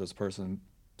familiar with this person,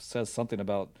 says something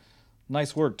about,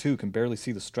 nice work too, can barely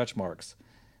see the stretch marks.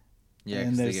 Yeah, And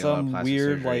 'cause they there's get a lot of some plastic weird,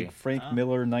 surgery. like, Frank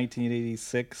Miller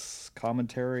 1986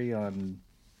 commentary on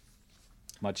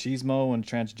machismo and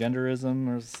transgenderism,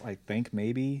 or I think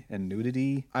maybe, and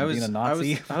nudity, and being a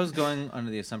Nazi. I was going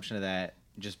under the assumption of that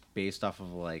just based off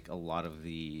of like a lot of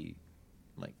the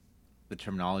like the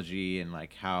terminology and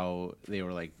like how they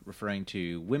were like referring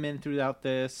to women throughout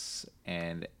this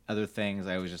and other things.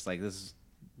 I was just like, this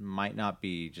might not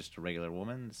be just a regular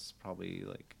woman. This is probably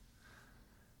like.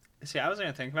 See, I was going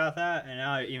to think about that, and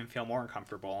now I even feel more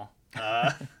uncomfortable.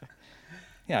 Yeah,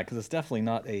 because it's definitely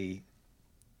not a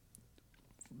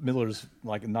Miller's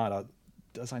like not a.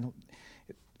 Does I know?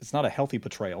 It's not a healthy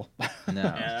portrayal. No.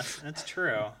 Yeah, that's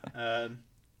true.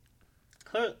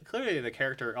 Clearly, the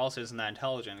character also isn't that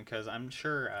intelligent, because I'm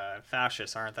sure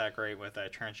fascists aren't that great with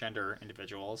transgender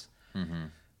individuals. Mm-hmm.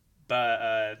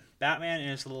 But Batman in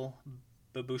his little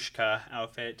babushka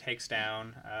outfit takes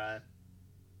down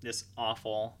this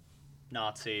awful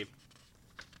Nazi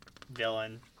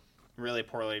villain, really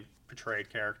poorly portrayed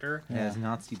character. It has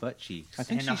Nazi butt cheeks. I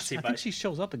think And Nazi I butt. think she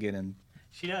shows up again in.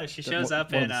 She does. She The- shows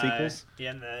up one in of the sequels?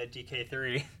 in the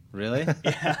DK3. Really?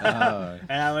 Yeah. Oh.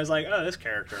 And I was like, oh, this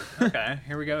character. Okay,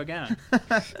 here we go again.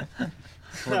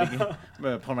 I'm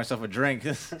gonna pour myself a drink.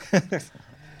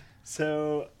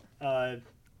 So,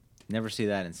 Never see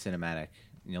that in cinematic.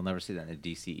 You'll never see that in the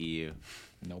DCEU.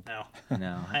 Nope. no.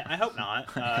 No. I hope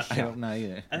not. I don't know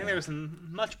either. I think there's some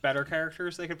much better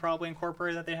characters they could probably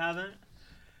incorporate that they haven't.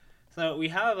 So we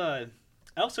have I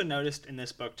also noticed in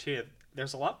this book too,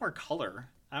 there's a lot more color.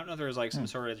 I don't know if there was like some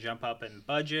sort of jump up in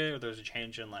budget, or there's a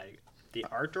change in like the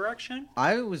art direction.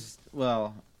 I wasn't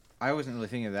really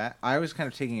thinking of that. I was kind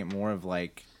of taking it more of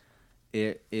like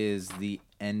it is the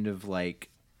end of like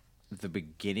the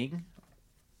beginning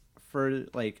for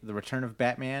like the return of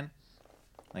Batman.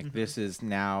 Like this is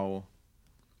now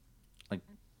like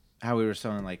how we were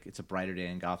saying like it's a brighter day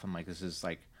in Gotham. Like this is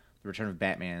like the return of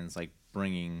Batman's like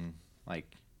bringing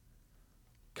like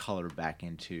color back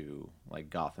into like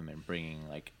Gotham and bringing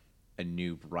like a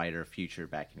new brighter future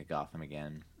back into Gotham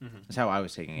again. That's how I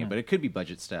was taking it, but it could be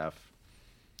budget stuff.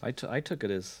 I took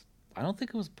it as, I don't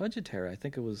think it was budgetary. I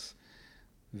think it was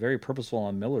very purposeful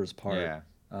on Miller's part.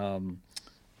 Yeah.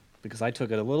 Because I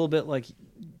took it a little bit like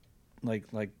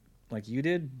you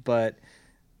did, but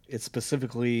it's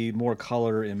specifically more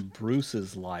color in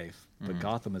Bruce's life. But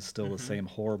Gotham is still the same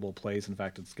horrible place. In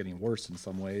fact, it's getting worse in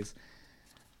some ways.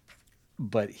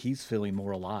 But he's feeling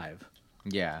more alive,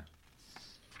 Yeah.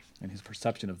 and his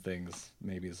perception of things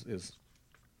maybe is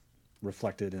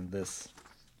reflected in this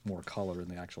more color in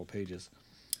the actual pages.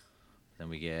 Then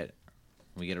we get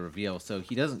a reveal. So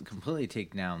he doesn't completely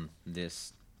take down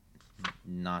this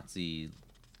Nazi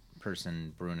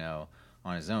person Bruno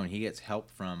on his own. He gets help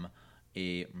from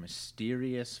a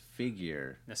mysterious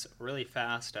figure, This really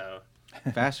fast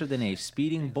faster than a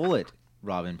speeding bullet.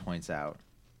 Robin points out.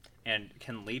 and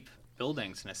can leap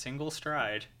buildings in a single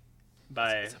stride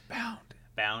by It's a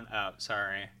bound. Oh,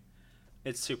 sorry.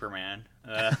 It's Superman.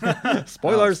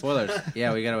 Spoilers. Spoilers.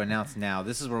 Yeah, we got to announce now.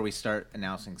 This is where we start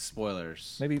announcing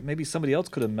spoilers. Maybe somebody else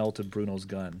could have melted Bruno's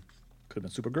gun. Could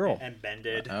have been Supergirl. and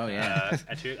bended. Oh, yeah.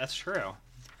 That's true.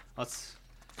 Let's.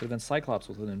 Could have been Cyclops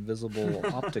with an invisible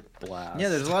optic blast. Yeah,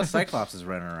 there's a lot of Cyclopses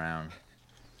running around.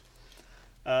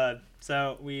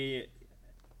 So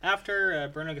after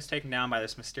Bruno gets taken down by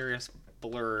this mysterious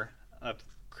blur of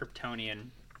Kryptonian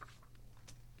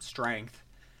strength,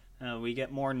 we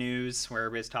get more news where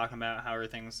everybody's talking about how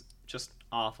everything's just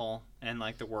awful in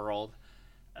like the world,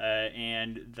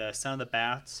 and the Son of the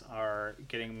Bats are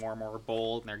getting more and more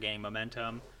bold and they're gaining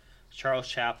momentum. Charles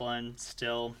Chaplin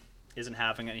still isn't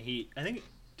having it. I think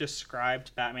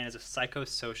described Batman as a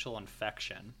psychosocial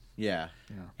infection, Yeah.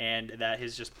 and that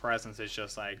his just presence is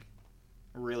just like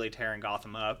really tearing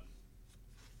Gotham up.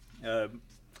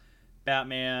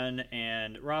 Batman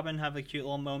and Robin have a cute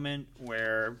little moment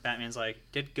where Batman's like,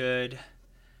 did good,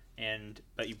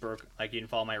 but you didn't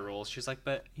follow my rules. She's like,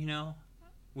 but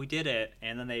we did it.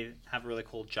 And then they have a really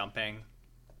cool jumping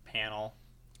panel.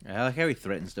 I like how he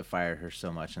threatens to fire her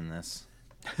so much in this.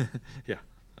 Yeah.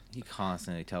 He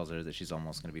constantly tells her that she's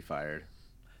almost going to be fired.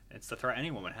 It's the threat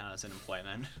any woman has in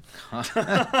employment.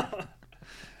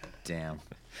 Damn.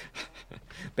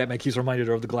 Batman keeps reminded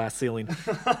her of the glass ceiling.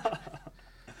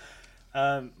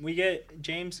 We get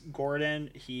James Gordon.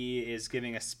 He is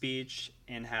giving a speech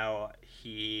in how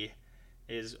he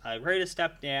is ready to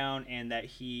step down, and that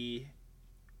he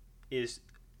views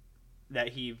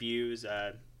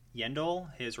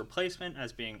Yendel, his replacement,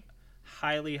 as being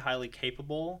highly, highly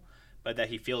capable, but that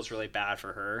he feels really bad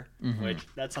for her. Which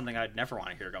that's something I'd never want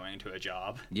to hear going into a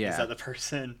job. Yeah. Is that the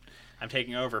person I'm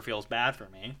taking over feels bad for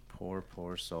me.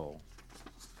 Poor soul.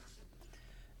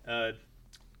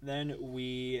 Then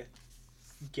we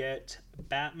get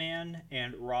Batman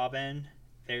and Robin.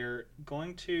 They're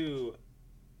going to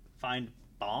find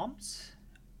bombs.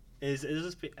 Is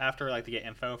this after like they get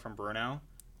info from Bruno?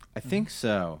 I think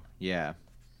so. Yeah.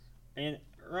 And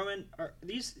Roman, are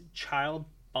these child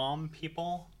bomb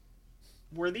people?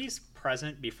 Were these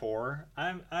present before?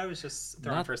 I was just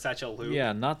thrown for such a loop.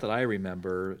 Yeah, not that I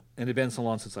remember. And it's been so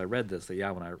long since I read this that,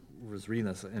 when I was reading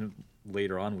this, and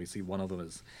later on we see one of them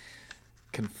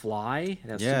can fly. It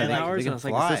has Yeah, superpowers. they can And I was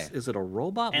fly. like, is it a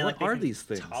robot? And What like, they are can these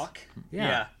things? Talk?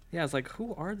 Yeah. It's like,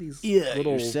 who are these Yeah,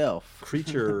 little yourself.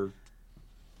 creature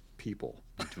people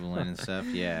Dueling and stuff.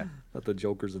 Yeah. that the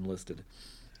Joker's enlisted?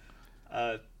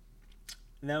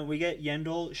 Then we get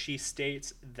Yendel. She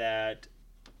states that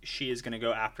she is going to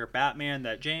go after Batman.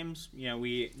 That James,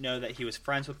 we know that he was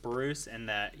friends with Bruce and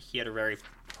that he had a very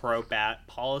pro-Bat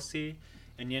policy.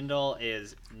 And Yendel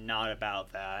is not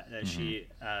about that. That she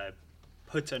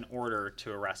puts an order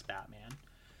to arrest Batman.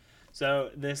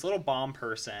 So this little bomb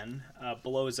person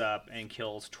blows up and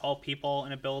kills 12 people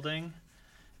in a building.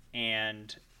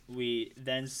 And we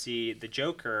then see the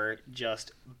Joker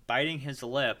just biting his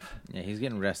lip. Yeah, he's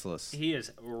getting restless. He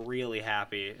is really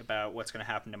happy about what's going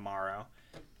to happen tomorrow.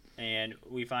 And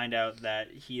we find out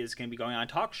that he is going to be going on a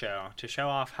talk show to show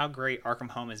off how great Arkham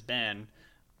Home has been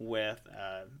with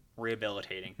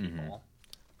rehabilitating people.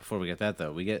 Before we get that,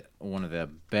 though, we get one of the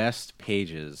best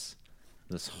pages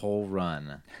this whole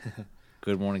run.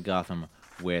 Good Morning Gotham,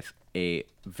 with a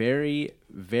very,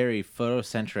 very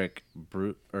photocentric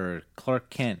Clark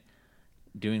Kent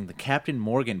doing the Captain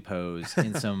Morgan pose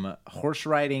in some horse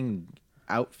riding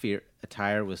outfit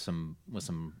attire with some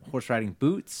horse riding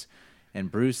boots, and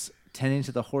Bruce tending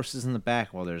to the horses in the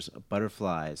back while there's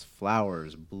butterflies,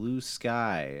 flowers, blue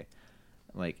sky,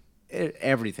 like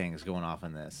everything's going off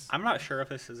in this. I'm not sure if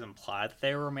this is implied that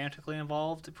they were romantically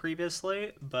involved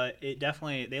previously, but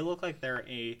they look like they're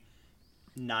a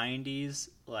 90s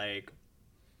like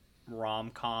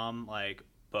rom-com like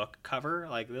book cover.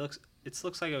 Like it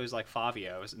looks like it was like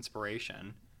Fabio's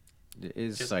inspiration. It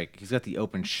is Just- like he's got the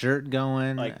open shirt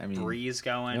going. Like I mean, breeze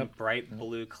going, Yep. bright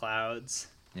blue clouds.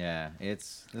 yeah,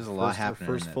 there's a lot happening.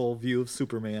 First in it. full view of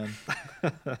Superman.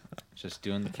 Just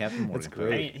doing the Captain Morgan. That's pose.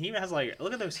 great. I mean, he even has like,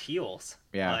 look at those heels.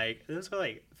 Yeah. Like those are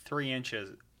like 3 inches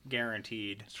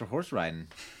guaranteed. It's for horse riding.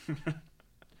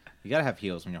 You gotta have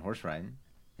heels when you're horse riding.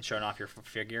 And showing off your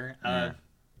figure. Yeah.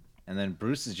 And then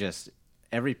Bruce is just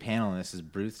every panel in this is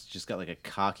Bruce just got like a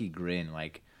cocky grin,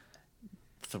 like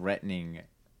threatening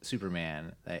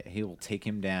Superman that he will take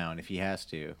him down if he has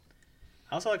to.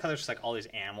 I also like how there's just like all these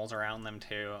animals around them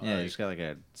too. Yeah, like, he's got like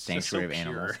a just sanctuary so of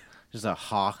animals. pure. There's a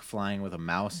hawk flying with a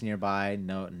mouse nearby.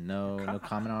 No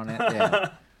comment on it. Yeah,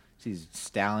 these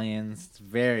stallions. It's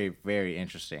very, very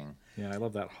interesting. Yeah, I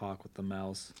love that hawk with the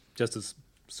mouse. Just as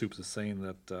Soups is saying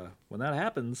that when that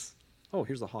happens, oh,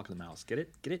 here's the hawk and the mouse. Get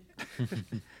it? Get it?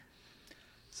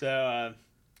 So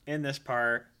in this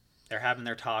part, they're having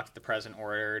their talk that the president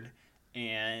ordered,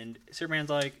 and Superman's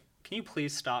like, "Can you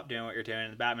please stop doing what you're doing?"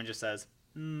 And Batman just says,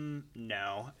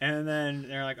 "No." And then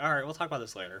they're like, "All right, we'll talk about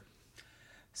this later."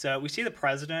 So we see the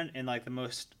president in like the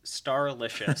most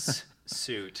starlicious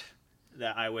suit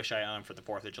that I wish I owned for the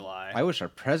 4th of July. I wish our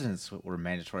presidents were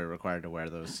mandatory required to wear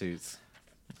those suits.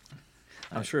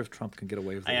 I'm sure if Trump can get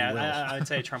away with it, he will. I would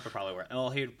say Trump would probably wear. Well,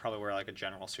 he'd probably wear like a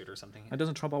general suit or something. And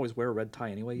doesn't Trump always wear a red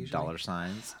tie anyway? Usually. Dollar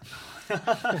signs.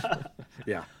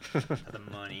 Yeah. The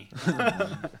money.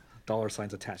 Dollar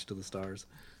signs attached to the stars.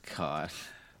 God.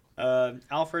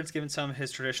 Alfred's giving some of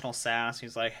his traditional sass.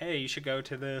 He's like, "Hey, you should go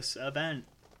to this event."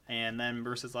 And then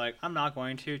Bruce is like, "I'm not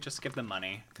going to. Just give them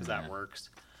money because that works."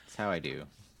 That's how I do.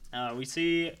 We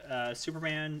see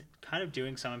Superman kind of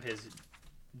doing some of his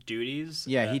duties.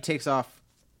 Yeah, he takes off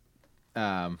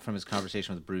from his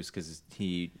conversation with Bruce because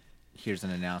he hears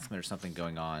an announcement or something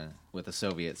going on with the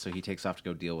Soviets, so he takes off to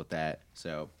go deal with that.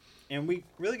 So, and we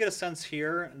really get a sense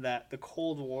here that the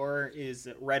Cold War is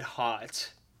red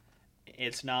hot.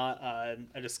 It's not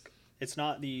it's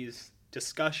not these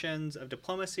discussions of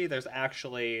diplomacy. There's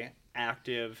actually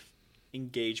active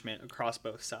engagement across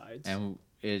both sides. and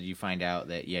you find out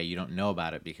that you don't know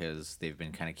about it because they've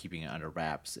been kind of keeping it under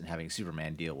wraps and having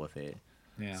Superman deal with it.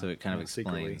 Yeah. So it kind of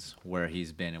secretly. explains where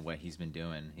he's been and what he's been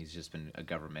doing. He's just been a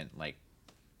government like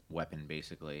weapon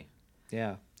basically.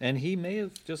 Yeah, and he may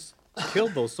have just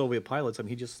killed those Soviet pilots. I mean,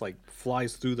 he just like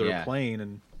flies through their Yeah. plane,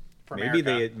 and For maybe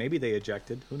America. maybe they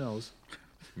ejected. Who knows?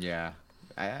 Yeah.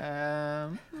 I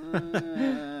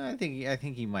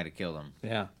think he might have killed him.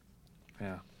 Yeah,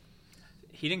 yeah.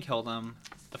 He didn't kill them.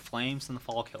 The flames and the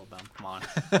fall killed them. Come on.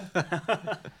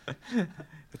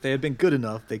 If they had been good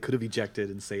enough, they could have ejected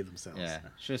and saved themselves. Yeah.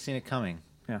 Should have seen it coming.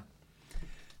 Yeah.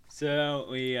 So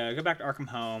we go back to Arkham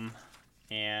Home,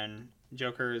 and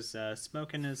Joker's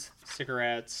smoking his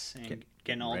cigarettes and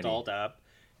getting all ready. dolled up.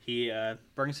 He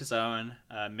brings his own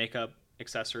makeup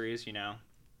accessories,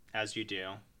 as you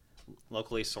do,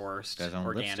 locally sourced, Guy's own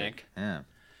organic. lipstick. Yeah.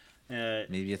 Uh,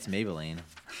 Maybe it's Maybelline.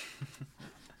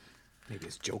 Maybe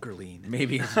it's Joker lean.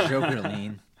 Maybe it's Joker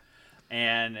lean.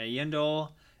 And Yindel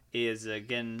is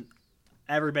getting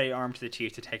everybody armed to the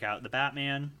teeth to take out the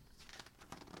Batman.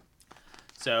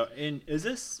 So,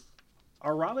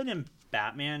 are Robin and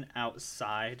Batman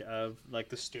outside of like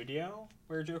the studio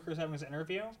where Joker's having his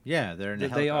interview? Yeah, they're in the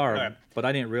They are, Okay. but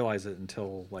I didn't realize it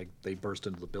until like they burst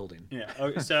into the building. Yeah.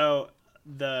 Okay, so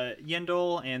the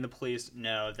Yindel and the police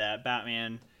know that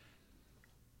Batman,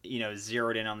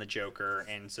 zeroed in on the Joker,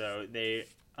 and so they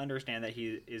understand that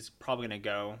he is probably going to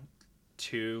go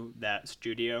to that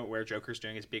studio where Joker's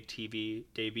doing his big TV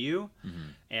debut,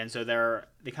 and so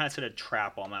they kind of set a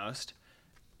trap almost,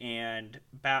 and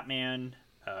Batman,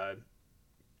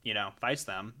 fights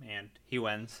them, and he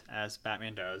wins as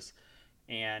Batman does,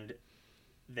 and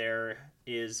there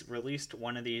is released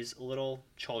one of these little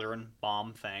children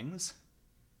bomb things.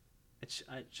 It's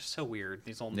just so weird.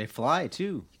 These little They fly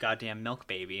too. goddamn milk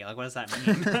baby. Like, what does that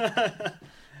mean?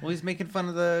 Well, he's making fun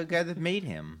of the guy that made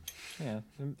him. Yeah,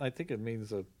 I think it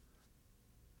means a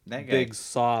That guy. big,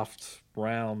 soft,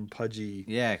 round, pudgy.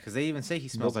 Yeah, because they even say he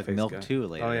smells like milk-faced milk guy. too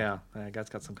later. Oh yeah, that guy's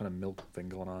got some kind of milk thing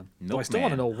going on. Though I still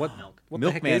Milkman. want to know what Milk.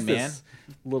 the heck is Milkman,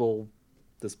 this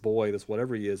this boy, this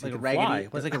whatever he is. Like he a can raggedy.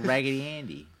 fly. It's like a Raggedy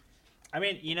Andy. I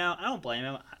mean, I don't blame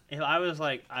him. If I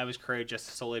was created just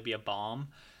to solely be a bomb,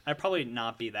 I'd probably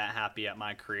not be that happy at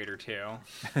my creator too,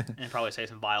 and probably say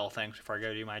some vile things before I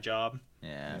go do my job.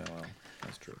 Yeah. Yeah, well,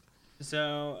 that's true.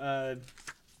 So,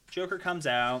 Joker comes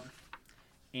out,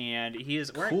 and he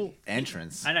is wearing Cool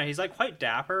entrance. I know, he's like quite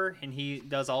dapper, and he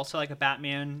does also like a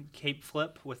Batman cape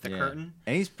flip with the Yeah. curtain.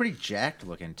 And he's pretty jacked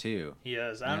looking too. He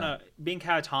is. I don't Yeah. know. Being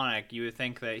catatonic, you would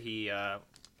think that he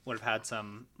would have had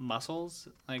some muscles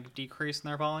like decrease in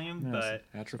their volume, Yeah, but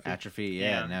atrophy. Atrophy.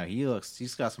 Yeah. Yeah. No,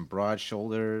 he's got some broad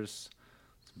shoulders,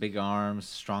 big arms,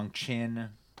 strong chin.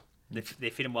 they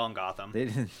feed him well in Gotham. They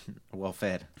didn't well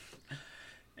fed.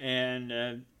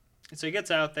 And so he gets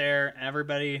out there,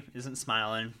 everybody isn't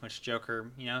smiling, which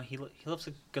Joker, he loves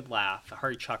a good laugh, a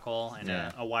hearty chuckle, and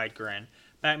Yeah. a wide grin.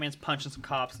 Batman's punching some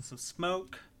cops and some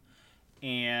smoke,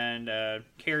 and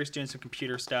Carrie's doing some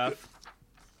computer stuff.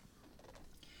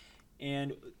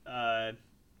 And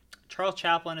Charles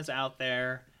Chaplin is out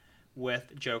there,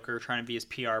 with Joker, trying to be his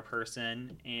PR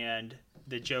person, and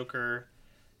the Joker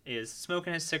is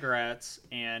smoking his cigarettes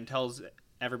and tells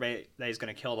everybody that he's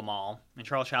going to kill them all. And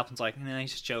Charles Chaplin's like, no,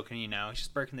 he's just joking, he's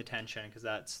just breaking the tension because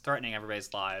that's threatening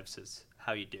everybody's lives is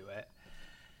how you do it.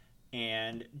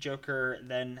 And Joker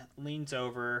then leans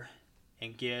over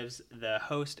and gives the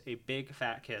host a big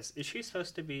fat kiss. Is she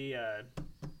supposed to be,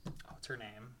 what's her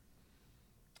name?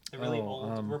 The really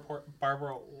old report,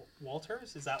 Barbara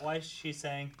Walters? Is that why she's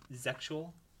saying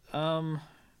sexual? I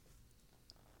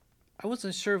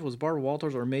wasn't sure if it was Barbara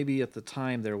Walters or maybe at the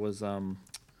time there was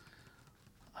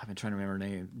I've been trying to remember her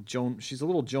name. Joan. She's a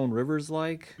little Joan Rivers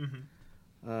like,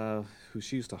 who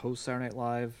she used to host Saturday Night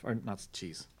Live, or not?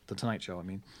 The Tonight Show. I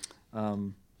mean,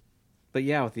 but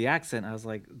yeah, with the accent, I was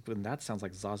like, but that sounds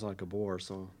like Zsa Zsa Gabor.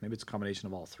 So maybe it's a combination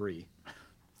of all three.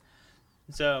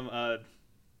 So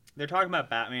they're talking about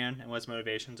Batman and what his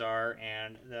motivations are,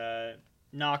 and the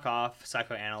knockoff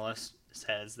psychoanalyst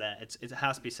says that it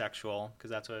has to be sexual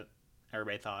because that's what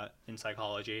everybody thought in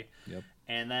psychology. Yep.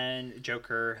 And then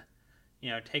Joker,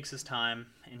 takes his time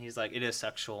and he's like, it is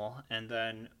sexual, and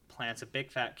then plants a big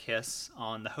fat kiss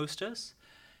on the hostess,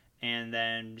 and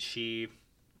then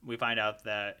we find out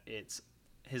that it's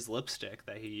his lipstick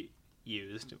that he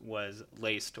used was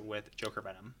laced with Joker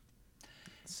venom.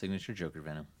 Signature Joker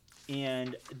venom.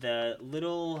 And the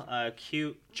little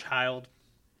cute child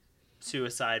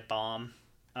suicide bomb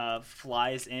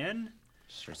flies in.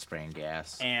 Starts spraying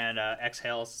gas. And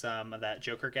exhales some of that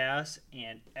Joker gas.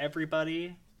 And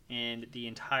everybody in the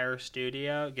entire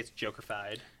studio gets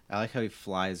Joker-fied. I like how he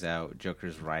flies out.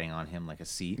 Joker's riding on him like a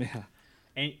seat. Yeah.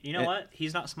 And you know what?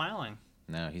 He's not smiling.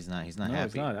 No, he's not. He's not No, happy.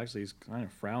 he's not. Actually, he's kind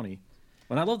of frowny.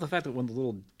 But I love the fact that when the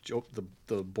little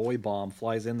the boy bomb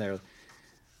flies in there,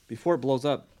 before it blows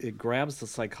up, it grabs the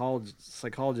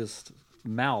psychologist's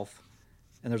mouth,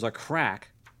 and there's a crack,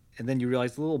 and then you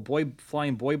realize the little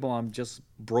flying boy bomb just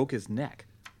broke his neck.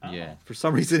 Yeah. For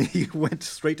some reason, he went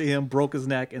straight to him, broke his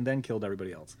neck, and then killed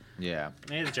everybody else. Yeah.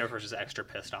 Maybe the Joker's just extra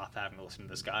pissed off having to listen to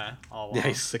this guy all along. Yeah,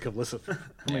 he's sick of listening.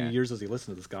 How many years has he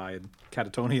listened to this guy in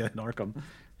Catatonia and Arkham?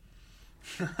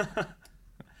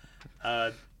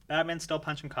 Batman's still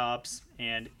punching cops,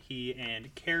 and he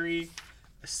and Carrie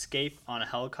escape on a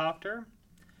helicopter,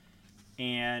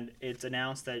 and it's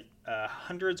announced that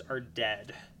hundreds are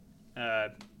dead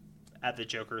at the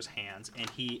Joker's hands, and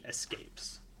he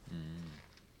escapes.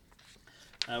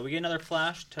 We get another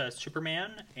flash to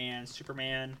Superman, and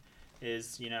Superman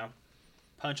is,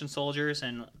 punching soldiers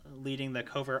and leading the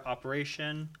covert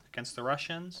operation against the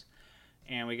Russians.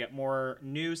 And we get more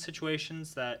news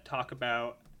situations that talk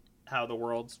about how the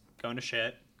world's going to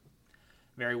shit.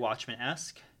 Very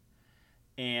Watchmen-esque.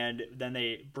 And then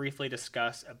they briefly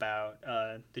discuss about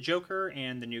the Joker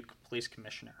and the new police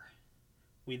commissioner.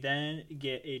 We then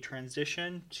get a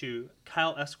transition to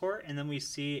Kyle Escort, and then we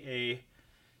see a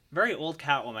very old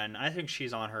Catwoman. I think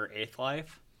she's on her 8th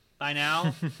life by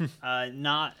now.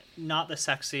 Not the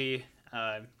sexy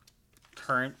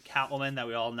current Catwoman that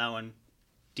we all know and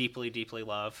deeply, deeply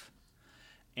love.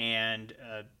 And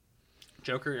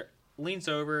Joker leans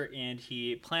over and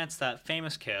he plants that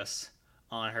famous kiss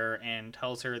on her and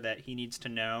tells her that he needs to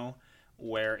know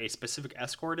where a specific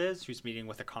escort is who's meeting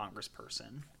with a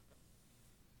congressperson.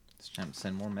 It's trying to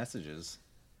send more messages.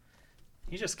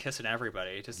 He's just kissing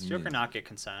everybody. Does Joker not get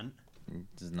consent?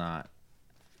 Does not.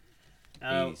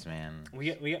 80s, man. We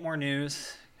get more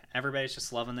news. Everybody's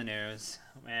just loving the news.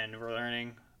 And we're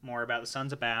learning more about the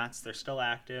Sons of Bats. They're still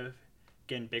active,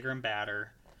 getting bigger and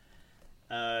badder.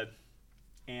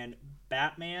 And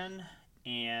Batman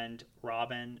and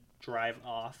Robin drive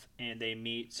off, and they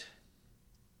meet.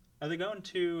 Are they going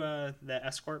to the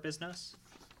escort business?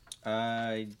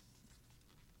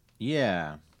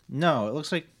 Yeah. No, it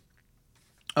looks like.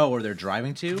 Oh, where they're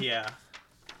driving to? Yeah.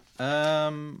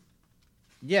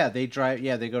 Yeah, they drive.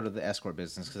 Yeah, they go to the escort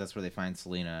business because that's where they find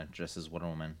Selina dressed as Wonder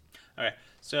Woman. Okay.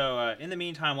 So in the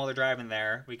meantime, while they're driving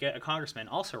there, we get a congressman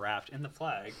also wrapped in the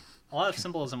flag. A lot of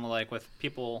symbolism, with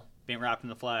people being wrapped in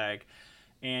the flag,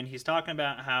 and he's talking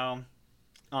about how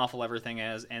awful everything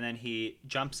is, and then he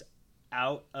jumps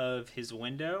out of his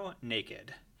window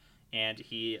naked, and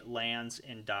he lands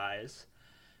and dies.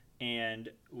 And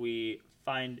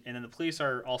then the police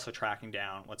are also tracking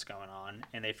down what's going on,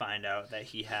 and they find out that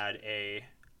he had a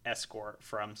escort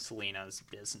from Selina's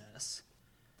business.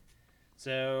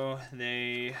 So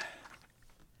they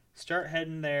start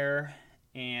heading there,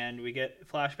 and we get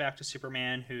flashback to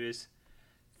Superman, who's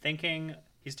thinking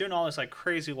he's doing all this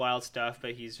crazy wild stuff,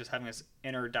 but he's just having this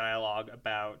inner dialogue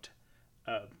about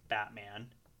Batman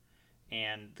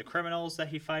and the criminals that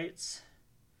he fights.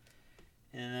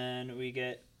 And then we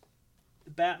get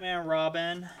Batman and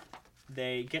Robin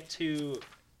they get to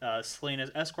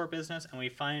Selena's escort business, and we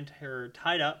find her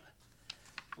tied up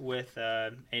with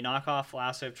a knockoff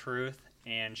lasso of truth,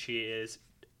 and she is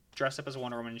dressed up as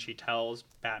Wonder Woman. She tells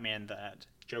Batman that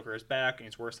Joker is back and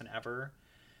he's worse than ever,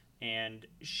 and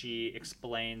she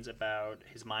explains about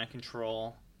his mind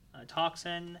control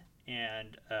toxin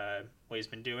and what he's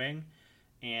been doing,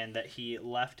 and that he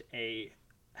left a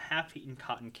half-eaten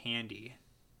cotton candy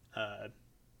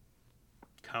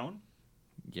cone.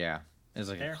 Yeah, as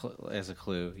like as a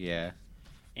clue. Yeah.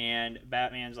 And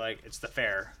Batman's like, "It's the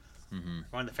fair. Mm-hmm.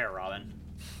 We're on the fair, Robin."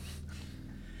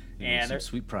 And And some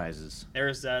sweet prizes.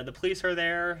 there's the police are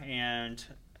there, and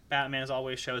Batman as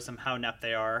always shows them how inept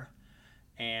they are,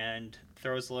 and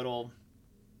throws a little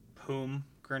poom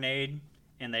grenade,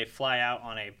 and they fly out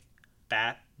on a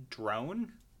bat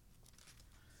drone.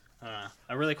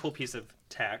 A really cool piece of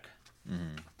tech.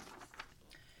 Mm-hmm.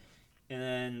 And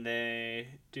then they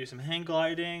do some hang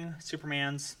gliding.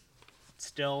 Superman's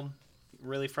still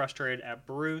really frustrated at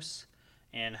Bruce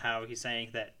and how he's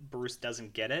saying that Bruce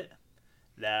doesn't get it.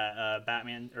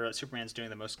 That Superman's doing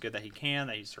the most good that he can,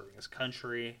 that he's serving his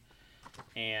country,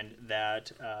 and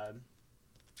that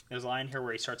there's a line here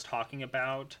where he starts talking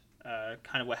about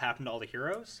kind of what happened to all the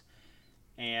heroes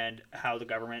and how the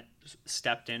government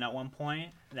stepped in at one point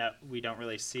that we don't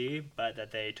really see, but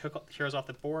that they took heroes off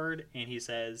the board, and he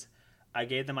says, "I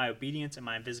gave them my obedience and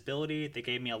my invisibility. They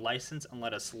gave me a license and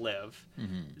let us live."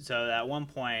 Mm-hmm. So at one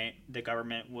point, the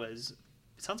government was,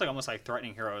 it sounds like almost like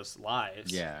threatening heroes'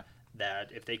 lives. Yeah.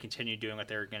 That if they continue doing what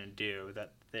they're going to do,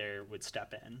 that they would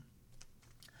step in.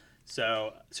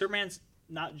 So Superman's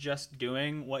not just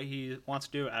doing what he wants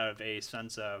to do out of a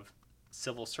sense of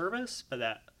civil service, but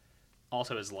that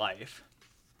also his life.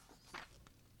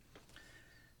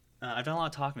 I've done a lot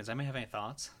of talking. Does anybody have any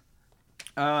thoughts?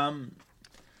 Well,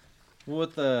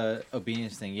 with the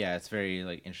obedience thing, yeah, it's very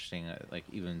like interesting. Like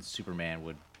even Superman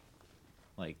would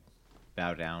like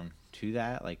bow down to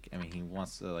that. Like I mean, he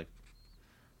wants to like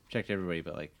protect everybody,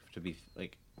 but like to be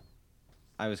like,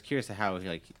 I was curious to how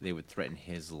like they would threaten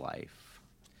his life.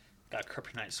 Got a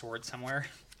kryptonite sword somewhere.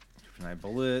 Kryptonite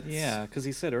bullets. Yeah, because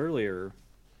he said earlier,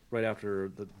 right after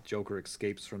the Joker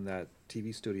escapes from that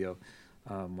TV studio,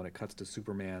 when it cuts to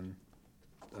Superman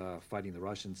fighting the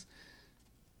Russians,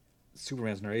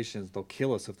 Superman's narration is, "They'll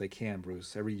kill us if they can,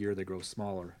 Bruce. Every year they grow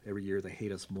smaller. Every year they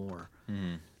hate us more."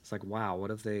 Mm-hmm. It's like, wow,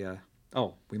 what if they...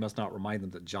 we must not remind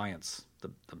them that giants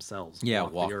themselves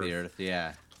Walk the earth.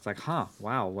 Yeah. It's like,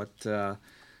 wow, what...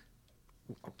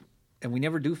 and we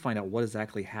never do find out what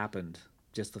exactly happened.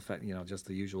 Just the fact, just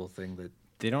the usual thing that...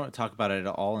 They don't talk about it at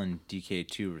all in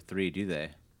DK2 or 3, do they?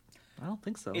 I don't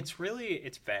think so. It's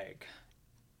vague.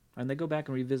 And they go back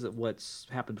and revisit what's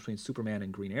happened between Superman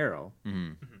and Green Arrow,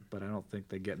 Mm-hmm. but I don't think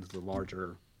they get into the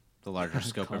larger scope of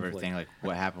conflict. everything, like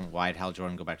what happened. Why did Hal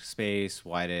Jordan go back to space?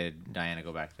 Why did Diana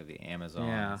go back to the Amazons?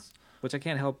 Yeah, which I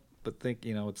can't help but think,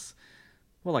 it's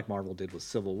well, like Marvel did with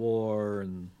Civil War,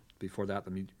 and before that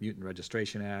the Mutant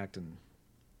Registration Act, and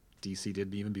DC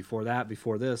did even before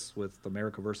this with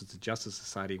America versus the Justice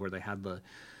Society, where they had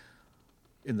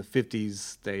in the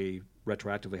 50s, they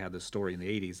retroactively had this story in the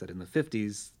 80s that in the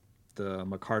 50s, the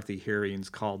McCarthy hearings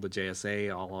called the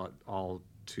JSA all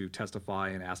to testify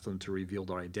and asked them to reveal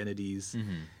their identities.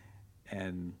 Mm-hmm.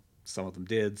 And some of them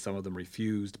did, some of them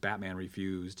refused. Batman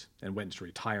refused and went into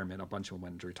retirement. A bunch of them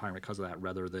went into retirement because of that,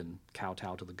 rather than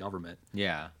kowtow to the government.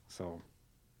 Yeah. So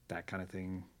that kind of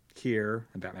thing here,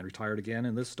 and Batman retired again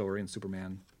in this story, and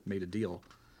Superman made a deal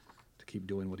to keep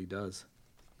doing what he does.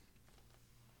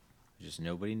 Just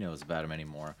nobody knows about him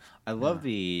anymore. I love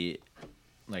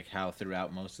like how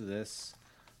throughout most of this,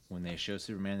 when they show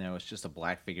Superman, there was just a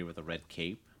black figure with a red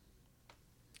cape.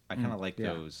 I kind of like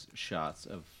those shots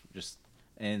of just,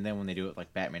 and then when they do it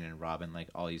like Batman and Robin, like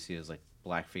all you see is like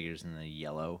black figures in the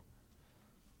yellow.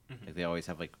 Mm-hmm. Like they always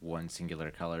have like one singular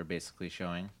color basically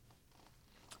showing.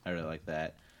 I really like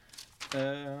that.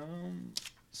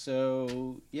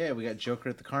 So yeah, we got Joker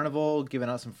at the carnival giving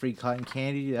out some free cotton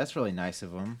candy. That's really nice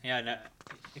of him. Yeah, no,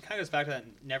 it kind of goes back to that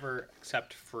never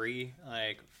accept free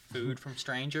like food from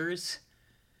strangers.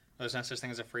 There's no such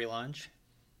thing as a free lunch.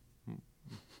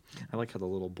 I like how the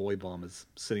little boy bum is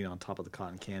sitting on top of the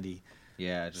cotton candy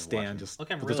just stand, watching. just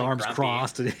Looking with his really arms grumpy.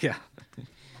 crossed. Yeah,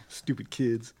 stupid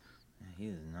kids. He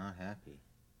is not happy.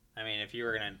 I mean, if you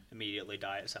were gonna immediately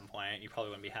die at some point, you probably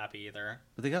wouldn't be happy either.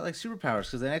 But they got like superpowers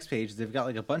because the next page they've got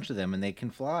like a bunch of them and they can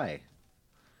fly.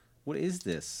 What is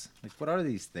this? Like, what are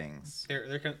these things?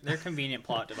 They're convenient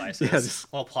plot devices. Yeah,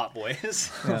 just- Well, plot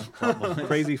boys. Yeah,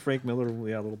 crazy Frank Miller,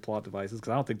 little plot devices,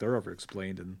 because I don't think they're ever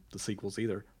explained in the sequels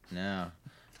either. No.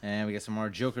 And we get some more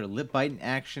Joker lip biting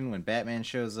action when Batman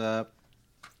shows up.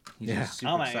 He's Yeah. just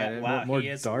super Oh my excited. god! Wow, More he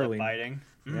is darling. lip biting.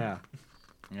 Yeah.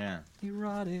 Yeah.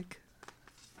 Erotic.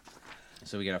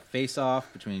 So we got a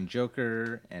face-off between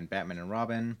Joker and Batman and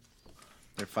Robin.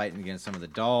 They're fighting against some of the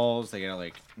dolls. They gotta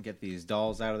like get these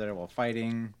dolls out of there while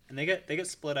fighting. And they get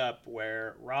split up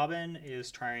where Robin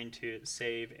is trying to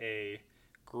save a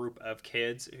group of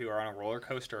kids who are on a roller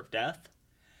coaster of death,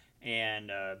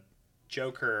 and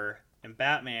Joker and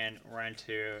Batman run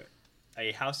to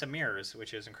a house of mirrors,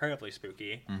 which is incredibly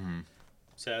spooky. Mm-hmm.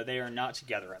 So they are not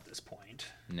together at this point.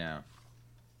 No.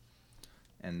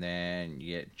 And then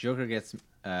you get Joker gets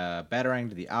batarang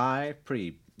to the eye.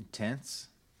 Pretty intense.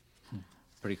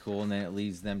 Pretty cool. And then it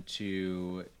leads them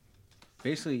to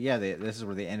basically, yeah, this is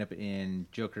where they end up in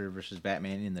Joker versus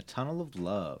Batman in the Tunnel of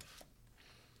Love.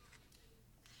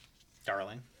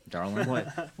 Darling. Darling.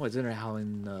 What is it?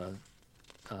 Howling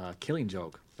Killing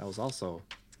Joke. That was also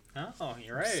Oh,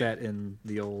 you're right. set in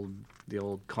the old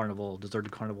carnival,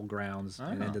 deserted carnival grounds,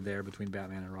 and Oh. ended there between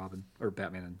Batman and Robin, or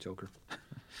Batman and Joker.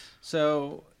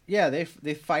 So yeah, they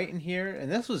fight in here,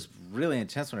 and this was really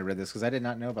intense when I read this because I did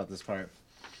not know about this part.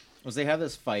 Was they have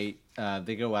this fight,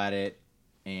 they go at it,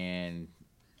 and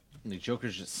the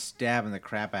Joker's just stabbing the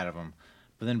crap out of him,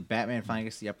 but then Batman finally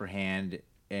gets the upper hand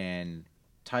and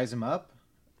ties him up,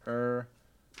 or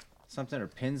something, or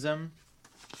pins him,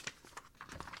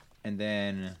 and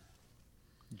then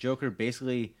Joker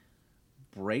basically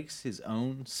breaks his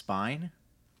own spine.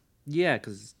 Yeah,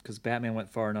 because Batman went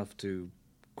far enough to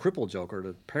cripple Joker,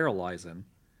 to paralyze him,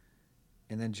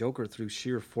 and then Joker, through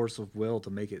sheer force of will, to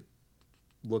make it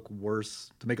look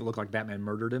worse, to make it look like Batman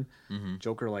murdered him,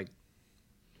 Joker like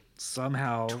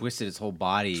somehow Twisted his whole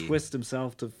body. twist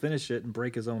himself to finish it and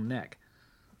break his own neck.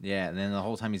 Yeah, and then the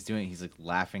whole time he's doing it, he's like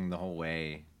laughing the whole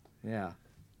way. Yeah.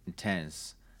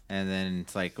 Intense. And then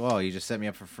it's like, oh, you just set me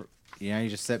up for you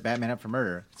just set Batman up for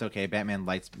murder. It's okay. Batman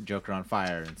lights Joker on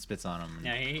fire and spits on him.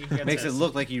 Yeah, he gets Makes it his-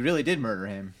 look like he really did murder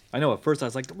him. I know. At first, I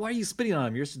was like, "Why are you spitting on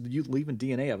him? You leaving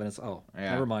DNA evidence." Oh,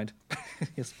 Yeah. never mind.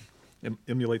 Yes,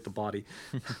 emulate the body.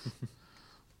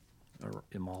 Or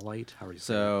immolate. How are you?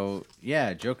 So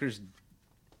yeah, Joker's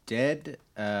dead.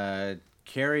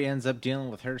 Carrie ends up dealing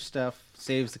with her stuff.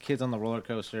 Saves the kids on the roller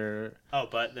coaster. Oh,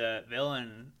 but the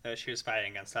villain that she was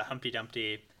fighting against, the Humpty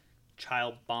Dumpty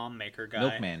child bomb maker guy,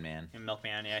 Milkman man. and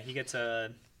Milkman, yeah, he gets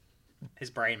his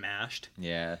brain mashed,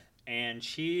 Yeah. and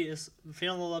she is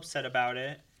feeling a little upset about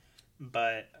it,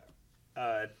 but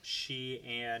she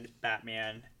and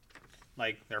Batman,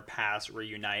 like, their paths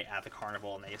reunite at the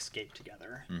carnival and they escape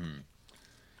together.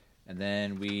 And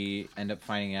then we end up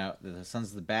finding out that the Sons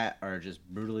of the Bat are just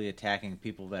brutally attacking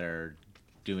people that are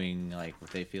doing like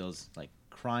what they feel is like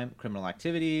criminal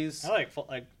activities. I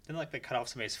didn't they cut off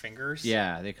somebody's fingers?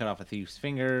 Yeah, they cut off a thief's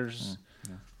fingers.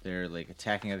 yeah. They're like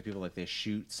attacking other people, like they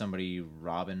shoot somebody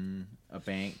robbing a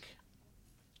bank.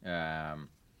 Yeah,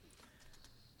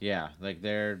 like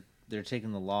they're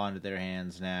taking the law into their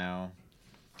hands now.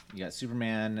 You got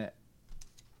Superman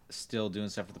still doing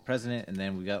stuff for the president, and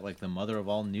then we got like the mother of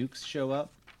all nukes show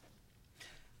up.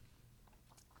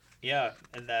 Yeah,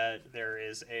 and that there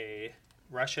is a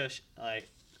Russia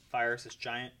fires this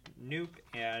giant nuke,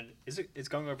 and it's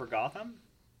going over Gotham?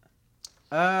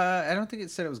 I don't think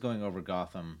it said it was going over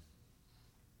Gotham.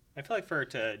 I feel like for it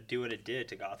to do what it did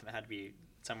to Gotham, it had to be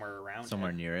somewhere around Somewhere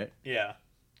it. near it. Yeah.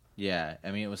 Yeah,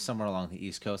 I mean it was somewhere along the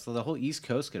East Coast. So the whole East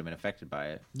Coast could have been affected by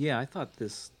it. Yeah, I thought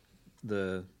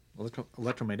the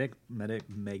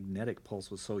electromagnetic pulse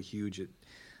was so huge.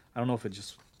 I don't know if it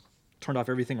just turned off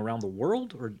everything around the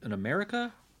world or in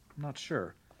America. I'm not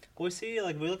sure. Well, we see,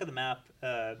 we look at the map,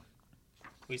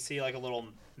 we see, like, a little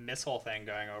missile thing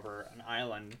going over an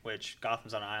island, which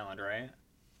Gotham's on an island, right?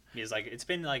 Because, it's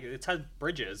been, it's had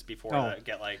bridges before that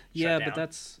get, shut Yeah, down.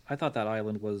 but I thought that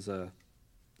island was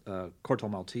Corto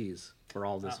Maltese, where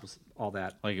all this was, all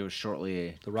that. Like it was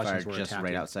shortly The Russians fired were just right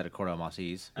attacking. outside of Corto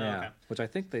Maltese. Oh, Yeah, okay. which I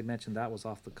think they mentioned that was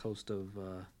off the coast of.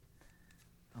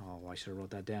 I should have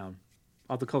wrote that down.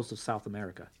 Off the coast of South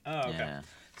America. Oh, okay. Yeah.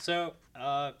 So,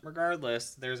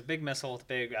 regardless, there's a big missile with a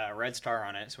big red star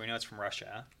on it, so we know it's from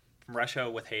Russia. From Russia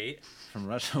with hate. From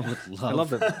Russia with love. I love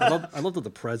that. I love that the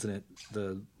president,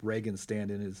 the Reagan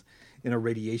stand-in, is in a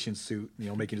radiation suit,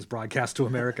 making his broadcast to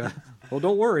America. Well,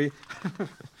 don't worry.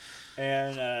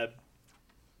 And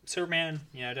Superman,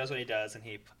 does what he does, and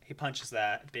he punches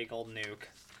that big old nuke,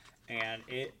 and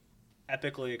it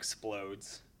epically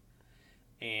explodes.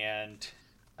 And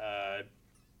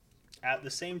at the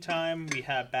same time, we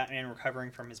have Batman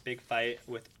recovering from his big fight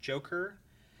with Joker.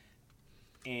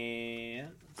 And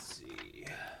let's see,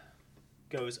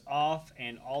 goes off,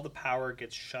 and all the power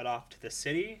gets shut off to the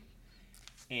city.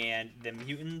 And the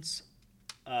mutants,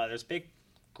 there's a big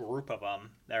group of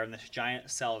them that are in this giant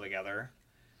cell together,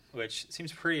 which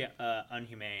seems pretty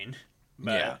unhumane.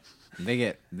 But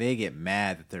Yeah, they get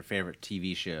mad that their favorite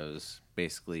TV shows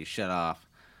basically shut off,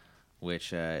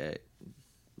 which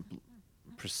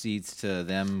proceeds to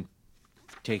them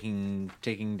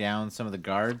taking down some of the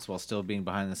guards while still being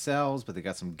behind the cells, but they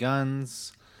got some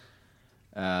guns.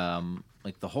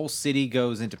 Like the whole city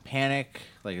goes into panic,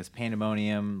 like it's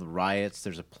pandemonium, the riots.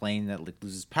 There's a plane that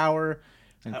loses power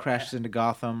and crashes into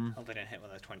Gotham. Oh, they didn't hit one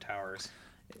of the Twin Towers.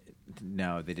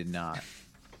 No, they did not.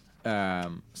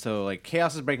 So like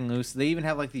chaos is breaking loose. They even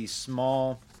have like these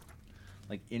small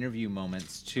like interview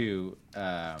moments too,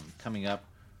 coming up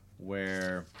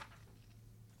where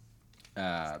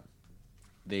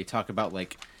they talk about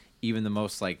like even the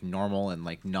most like normal and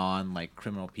like non like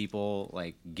criminal people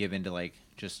like give into like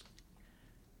just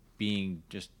being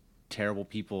just terrible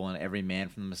people and every man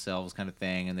for themselves kind of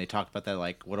thing. And they talk about that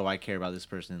like, what do I care about this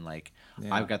person? Like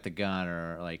I've got the gun,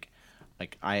 or like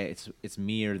it's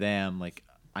me or them. Like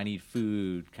I need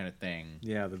food kind of thing.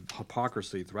 Yeah, the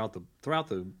hypocrisy throughout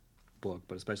the book,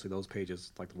 but especially those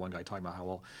pages, like the one guy talking about how,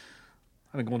 well,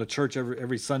 I've been going to church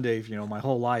every Sunday, my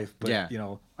whole life, but Yeah.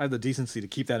 I have the decency to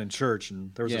keep that in church,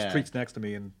 and there was this priest next to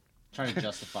me, and Trying to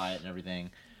justify it and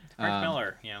everything. Frank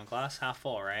Miller, glass half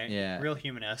full, right? Yeah. Real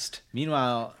humanist.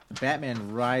 Meanwhile,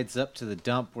 Batman rides up to the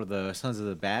dump where the Sons of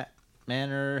the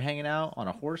Batman are hanging out on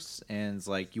a horse, and it's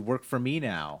like, "You work for me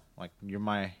now. Like you're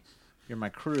my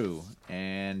crew,"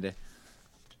 and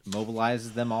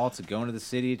mobilizes them all to go into the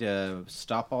city to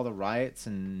stop all the riots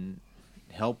and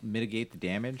help mitigate the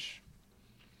damage.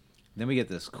 Then we get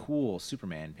this cool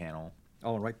Superman panel.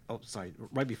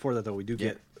 right before that though, we do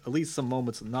get at least some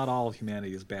moments. Not all of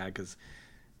humanity is bad, because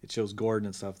it shows Gordon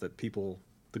and stuff that people,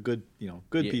 the good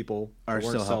people are that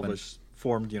weren't still helping. selfish,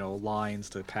 formed lines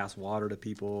to pass water to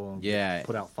people, and Yeah.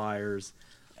 put out fires.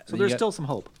 So Then there's you got- still some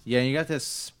hope. Yeah, and you got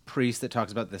this priest that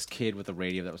talks about this kid with the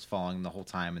radio that was following the whole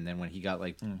time, and then when he got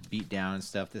like beat down and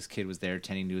stuff, this kid was there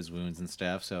tending to his wounds and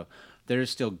stuff. So there's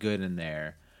still good in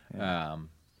there.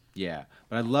 Yeah,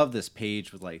 but I love this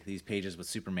page with like these pages with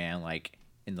Superman like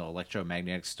in the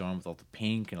electromagnetic storm with all the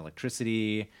pink and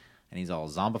electricity, and he's all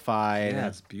zombified. Yeah,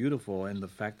 it's beautiful, and the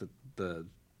fact that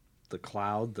the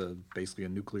cloud, basically a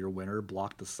nuclear winter,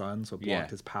 blocked the sun, so it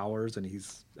blocked his powers, and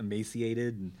he's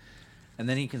emaciated. And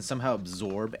then he can somehow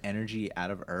absorb energy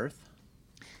out of Earth.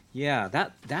 Yeah,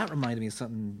 that reminded me of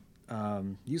something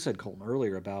you said, Colton,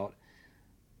 earlier about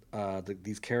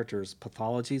these characters'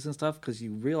 pathologies and stuff, because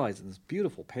you realize in this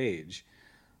beautiful page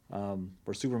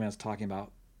where Superman's talking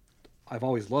about, "I've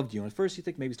always loved you," and at first you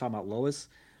think maybe he's talking about Lois.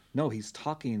 No, he's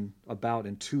talking about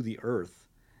into the Earth,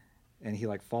 and he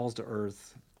like falls to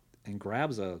Earth and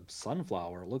grabs a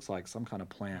sunflower. It looks like some kind of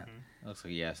plant. Looks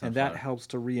like And that helps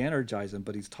to re-energize him,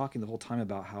 but he's talking the whole time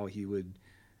about how he would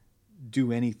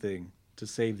do anything to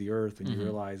save the Earth, and you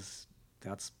realize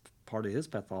that's part of his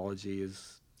pathology,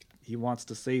 is he wants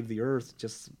to save the Earth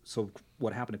just so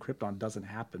what happened to Krypton doesn't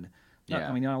happen. Not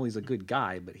only is he a good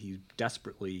guy, but he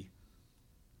desperately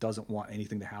doesn't want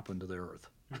anything to happen to the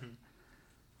Earth.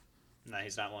 No,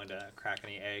 he's not willing to crack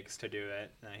any eggs to do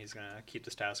it. No, he's going to keep the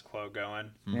status quo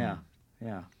going. Yeah.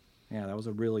 That was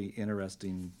a really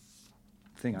interesting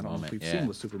thing. I don't know if we've seen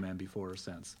with Superman before or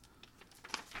since.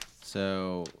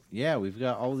 So yeah, we've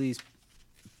got all these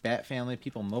Bat family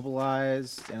people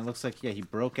mobilized, and it looks like he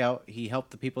broke out. He helped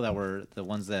the people that were the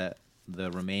ones that the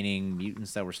remaining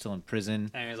mutants that were still in prison.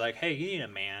 And he's like, "Hey, you need a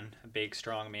man, a big,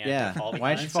 strong man Yeah, to follow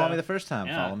why didn't you follow me the first time?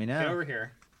 Yeah, Follow me now. Get over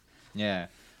here." Yeah,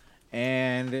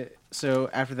 and so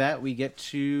after that, we get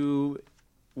to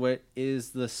what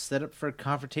is the setup for a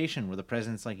confrontation where the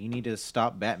president's like, "You need to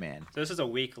stop Batman." So this is a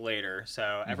week later,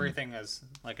 so everything is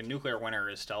like a nuclear winter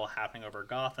is still happening over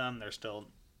Gotham.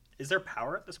 Is there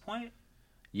power at this point?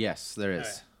 Yes, there is.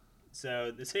 Okay.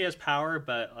 So the city has power,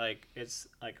 but like it's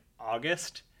like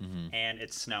August and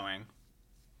it's snowing.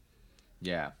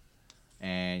 Yeah,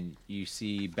 and you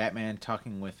see Batman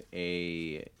talking with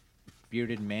a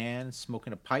bearded man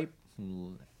smoking a pipe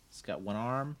who's got one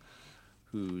arm,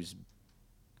 whose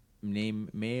name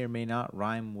may or may not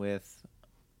rhyme with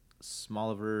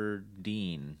Smoliver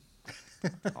Dean.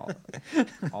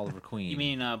 Oliver Queen. You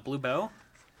mean Blue Bow?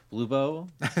 Blue Bow?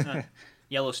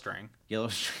 Yellow String. Yellow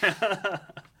String.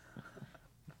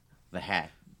 The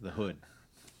hat. The hood.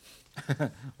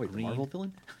 Wait, the Marvel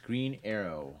villain? Green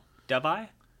Arrow. Dub Eye?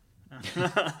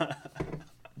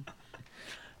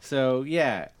 So,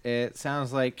 yeah, it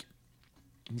sounds like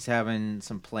he's having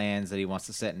some plans that he wants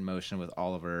to set in motion with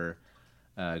Oliver,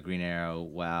 Green Arrow,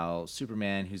 while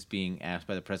Superman, who's being asked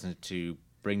by the president to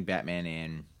bring Batman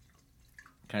in,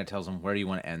 kind of tells him, "Where do you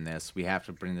want to end this? We have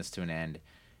to bring this to an end."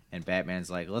 And Batman's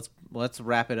like, let's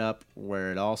wrap it up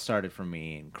where it all started for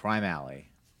me in Crime Alley.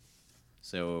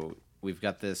 So we've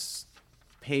got this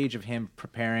page of him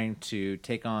preparing to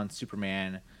take on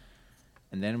Superman,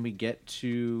 and then we get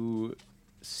to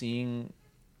seeing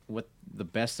what the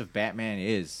best of Batman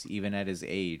is, even at his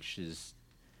age, is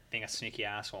Being a sneaky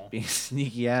asshole. being a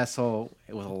sneaky asshole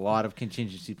with a lot of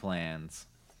contingency plans.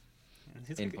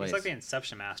 He's in like, place. he's like the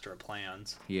Inception master of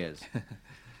plans. He is.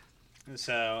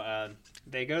 So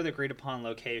they go to the agreed upon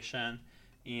location,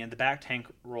 and the back tank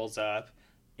rolls up,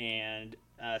 and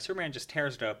Superman just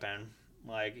tears it open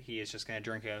like he is just going to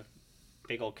drink a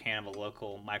big old can of a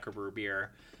local microbrew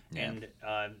beer. Yeah. And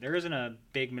there isn't a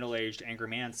big middle-aged angry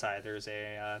man side. There's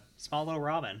a small little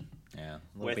Robin. Yeah,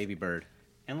 little With- baby bird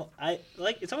And I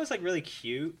like it's always like really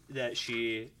cute that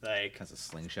she like has a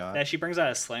slingshot. that she brings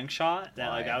out a slingshot that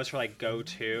like Why? that was her like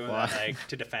go-to Why? that, like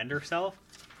to defend herself.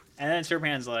 And then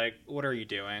Superman's like, "What are you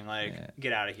doing? Like, Yeah.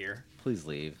 get out of here." Please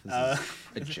leave. This Uh,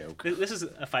 is a joke. This is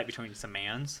a fight between some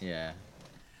mans. Yeah.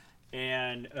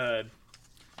 And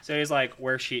so he's like,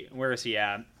 where is he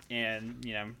at? And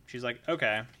she's like,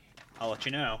 okay, I'll let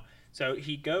you know. So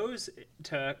he goes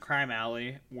to Crime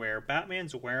Alley where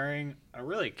Batman's wearing a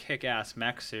really kick-ass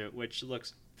mech suit, which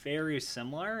looks very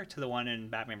similar to the one in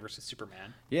Batman vs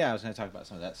Superman. Yeah, I was going to talk about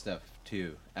some of that stuff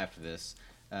too after this.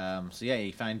 So yeah,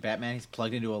 you find Batman. He's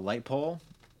plugged into a light pole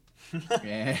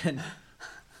and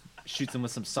shoots him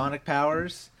with some sonic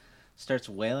powers. Starts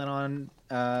wailing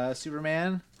on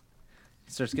Superman.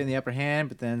 Starts getting the upper hand,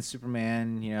 but then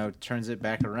Superman, turns it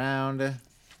back around.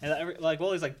 And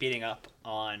while he's like beating up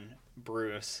on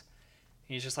Bruce,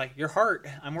 he's just like, your heart,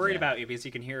 I'm worried Yeah. about you, because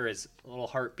you can hear his little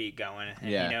heartbeat going,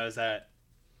 and Yeah. he knows that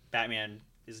Batman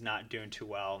is not doing too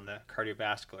well in the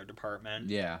cardiovascular department.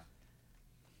 Yeah.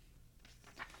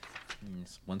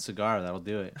 Just one cigar, that'll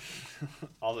do it.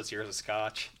 All those years of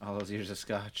scotch, All those years of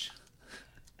scotch.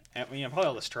 and probably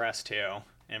all the stress too,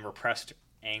 and repressed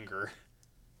anger.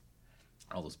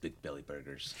 All those big belly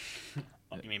burgers.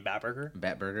 You mean Batburger?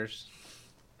 Bat burgers.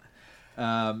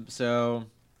 So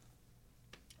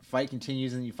fight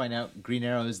continues, and you find out Green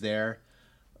Arrow is there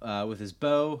with his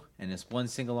bow and his one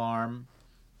single arm,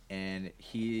 and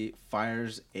he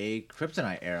fires a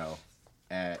kryptonite arrow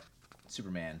at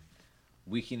Superman,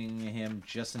 weakening him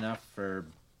just enough for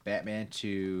Batman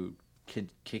to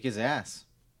kick his ass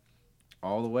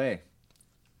all the way.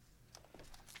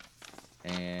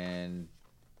 And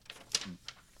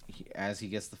as he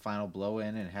gets the final blow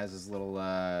in and has his little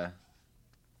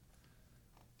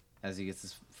as he gets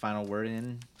his final word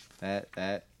in,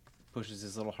 that pushes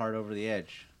his little heart over the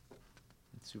edge.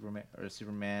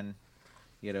 Superman,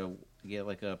 you get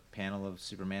like a panel of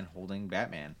Superman holding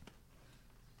Batman,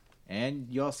 and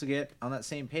you also get on that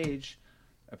same page,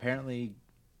 apparently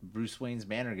Bruce Wayne's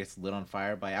banner gets lit on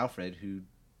fire by Alfred, who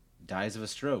dies of a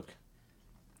stroke.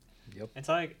 Yep. It's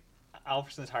like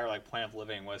Alfred's entire like plan of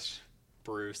living was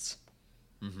Bruce,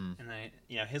 Mm-hmm. and then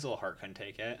his little heart couldn't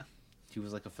take it. He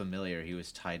was like a familiar. He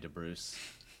was tied to Bruce.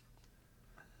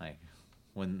 Like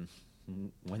when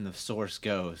the source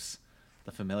goes,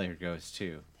 the familiar goes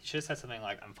too. He should have said something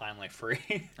like, "I'm finally free.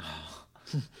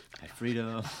 My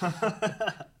freedom.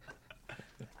 I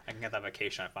can get that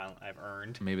vacation I've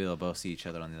earned." Maybe they'll both see each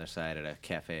other on the other side at a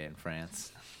cafe in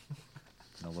France.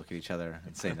 They'll look at each other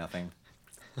and say nothing.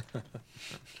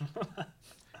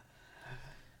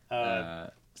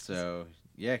 So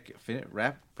yeah,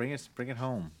 bring it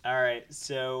home. All right,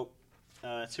 so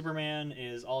Superman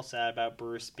is all sad about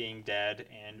Bruce being dead,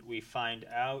 and we find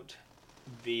out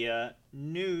via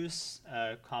news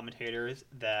commentators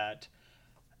that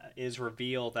is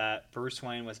revealed that Bruce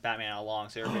Wayne was Batman all along,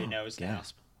 so everybody knows now.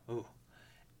 Gasp. Ooh.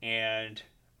 And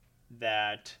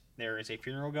that there is a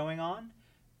funeral going on,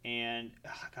 and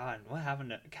God, what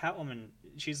happened to Catwoman?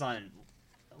 She's on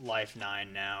Life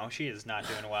 9 now. She is not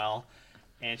doing well.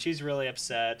 And she's really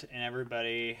upset, and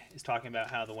everybody is talking about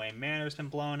how the Wayne Manor's been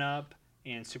blown up,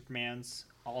 and Superman's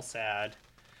all sad.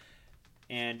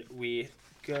 And we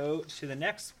go to the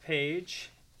next page,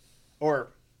 or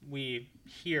we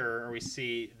hear or we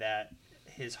see that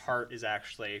his heart is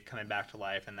actually coming back to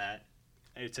life, and that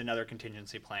it's another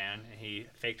contingency plan. And he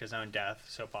faked his own death,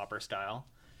 soap opera style.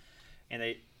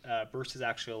 And Bruce is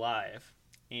actually alive.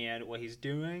 And what he's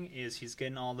doing is he's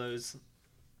getting all those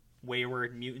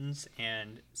wayward mutants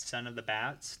and Son of the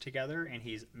Bats together, and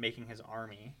he's making his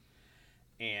army,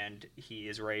 and he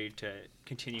is ready to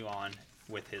continue on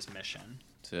with his mission.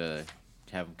 To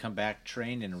have him come back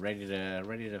trained and ready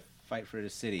to fight for the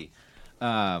city.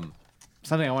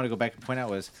 Something I want to go back and point out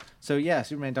was, so yeah,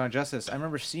 Superman Dawn of Justice, I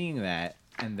remember seeing that,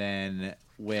 and then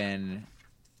when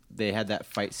they had that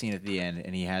fight scene at the end,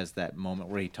 and he has that moment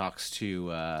where he talks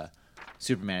to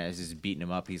Superman as he's beating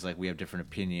him up. He's like, "We have different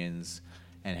opinions,"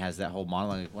 and has that whole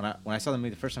monologue. When I saw the movie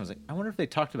the first time, I was like, I wonder if they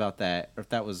talked about that, or if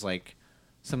that was like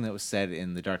something that was said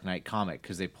in the Dark Knight comic,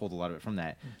 because they pulled a lot of it from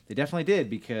that. They definitely did,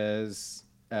 because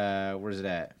where's it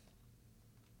at?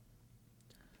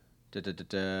 The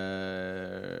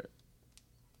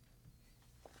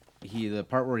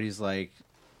part where he's like,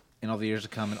 in all the years to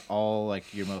come, and all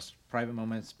like your most private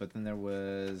moments, but then there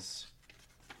was,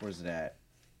 where's it at?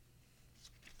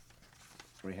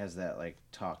 Where he has that like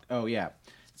talk. Oh yeah,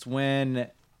 it's when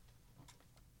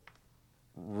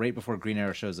right before Green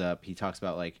Arrow shows up, he talks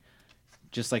about like,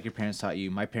 just like your parents taught you,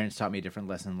 my parents taught me a different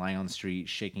lesson, lying on the street,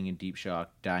 shaking in deep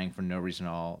shock, dying for no reason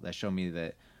at all. That showed me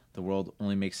that the world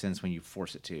only makes sense when you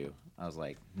force it to. I was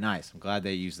like, nice. I'm glad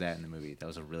they used that in the movie. That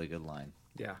was a really good line.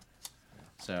 Yeah.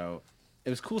 So it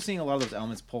was cool seeing a lot of those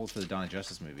elements pulled for the Dawn of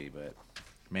Justice movie, but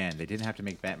man, they didn't have to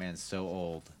make Batman so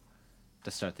old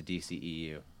to start the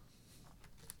DCEU.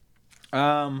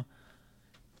 I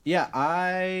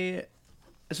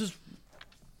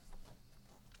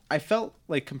felt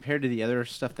like, compared to the other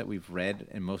stuff that we've read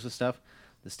and most of the stuff,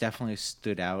 this definitely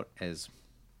stood out as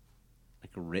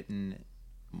like written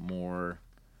more.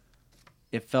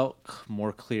 It felt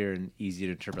more clear and easy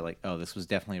to interpret. Like, oh, this was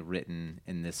definitely written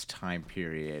in this time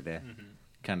period,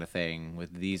 kind of thing,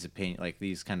 with these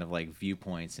these kind of like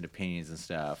viewpoints and opinions and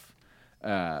stuff.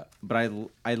 But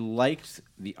I liked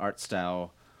the art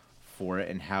style for it,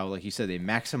 and how, like you said, they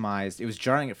maximized. It was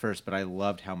jarring at first, but I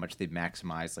loved how much they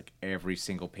maximized like every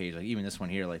single page. Like even this one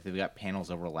here, like they've got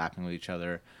panels overlapping with each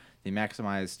other. They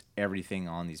maximized everything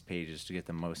on these pages to get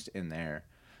the most in there.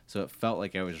 So it felt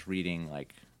like I was reading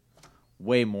like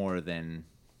way more than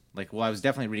I was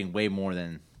definitely reading way more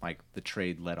than like the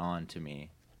trade led on to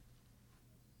me.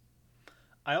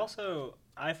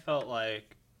 I felt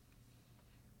like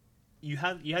you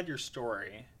had your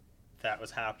story that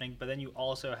was happening, but then you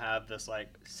also have this like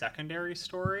secondary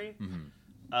story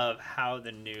of how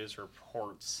the news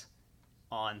reports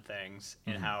on things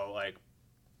and how like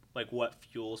what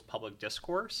fuels public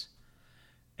discourse.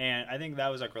 And I think that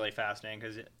was like really fascinating,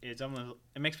 because it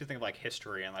makes me think of like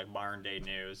history and like modern day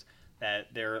news,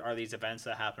 that there are these events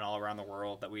that happen all around the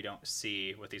world that we don't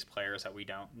see with these players, that we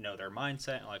don't know their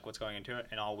mindset and like what's going into it,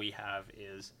 and all we have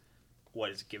is what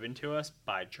is given to us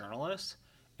by journalists,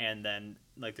 and then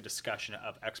like the discussion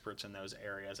of experts in those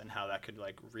areas, and how that could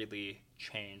like really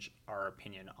change our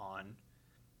opinion on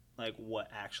like what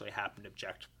actually happened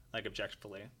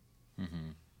objectively.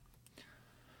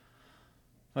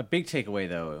 My big takeaway,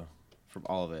 though, from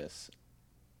all of this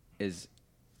is,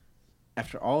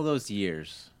 after all those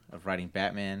years of writing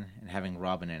Batman and having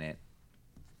Robin in it,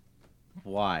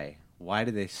 why? Why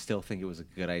did they still think it was a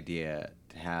good idea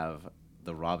to have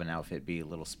the Robin outfit be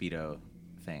little Speedo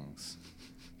things?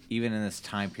 Even in this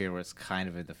time period where it's kind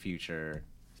of in the future,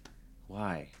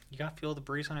 why? You gotta feel the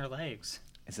breeze on her legs.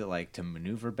 Is it like to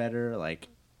maneuver better? Like,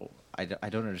 I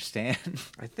don't understand.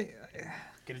 I think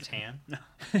Get a tan.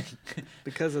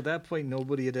 because at that point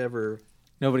nobody had ever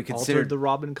Nobody altered considered the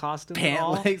Robin costume at pant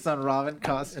all. legs on Robin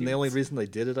costumes. And the only reason they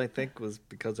did it, I think, was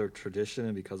because of tradition,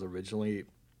 and because originally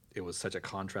it was such a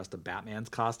contrast to Batman's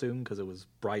costume, because it was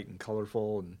bright and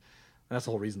colorful, and that's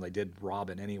the whole reason they did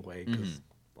Robin anyway, because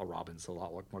a Robin's a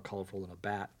lot more colorful than a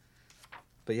bat.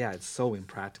 But yeah, it's so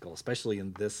impractical, especially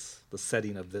in the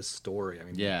setting of this story. I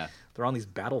mean, Yeah. they're on these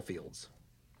battlefields,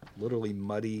 literally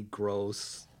muddy,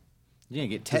 gross, You're gonna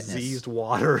get tetanus. diseased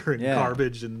water and Yeah.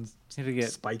 garbage and You're gonna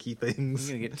get spiky things.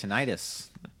 You're gonna get tinnitus,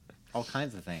 all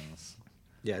kinds of things.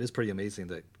 Yeah, it is pretty amazing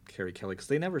that Carrie Kelly, because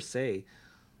they never say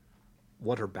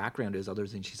what her background is, other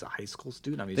than she's a high school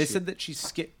student. I mean, They said that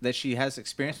that she has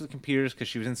experience with computers because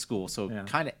she was in school. So Yeah.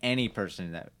 kind of any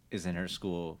person that is in her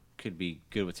school could be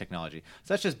good with technology.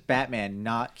 So that's just Batman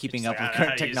not keeping Just up like, with I don't know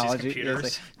current how to use these technology. It's computers.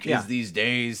 like, kids Yeah. these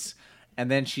days. And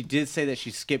then she did say that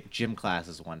she skipped gym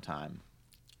classes one time.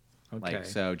 okay. Like,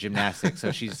 so gymnastics.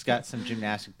 So she's got some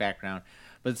gymnastic background.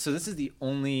 But so this is the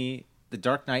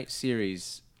Dark Knight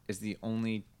series is the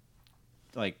only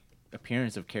like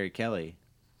appearance of Carrie Kelly.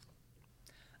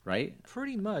 Right?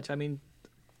 Pretty much. I mean,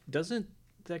 doesn't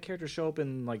that character show up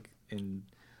in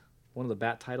one of the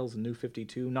Bat titles in New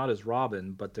 52? Not as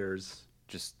Robin, but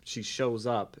she shows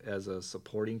up as a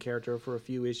supporting character for a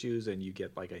few issues, and you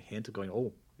get like a hint of going,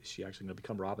 oh, is she actually going to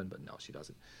become Robin? But no, she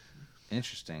doesn't.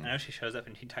 Interesting. I know she shows up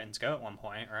in Teen Titans Go at one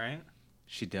point, right?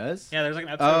 She does? Yeah, there's like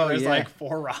an episode where there's yeah. like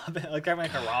 4 Robin, like they're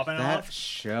like a Robin That off.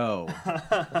 show.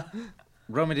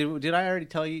 Roman, did I already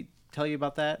tell you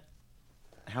about that?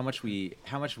 How much we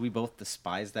both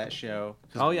despise that show?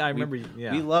 'Cause Oh yeah, I remember.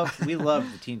 Yeah, We loved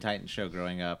the Teen Titans show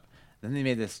growing up. Then they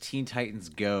made this Teen Titans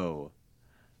Go.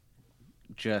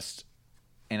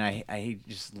 And I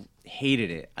just hated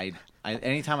it. I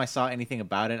anytime I saw anything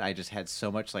about it, I just had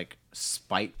so much like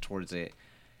spite towards it.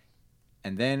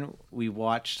 And then we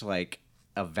watched like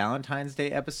a Valentine's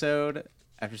Day episode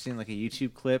after seeing like a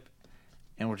YouTube clip,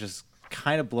 and we're just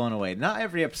kind of blown away. Not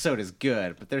every episode is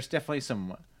good, but there's definitely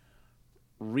some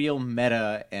real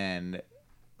meta and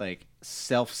like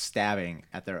self-stabbing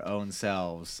at their own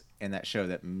selves in that show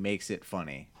that makes it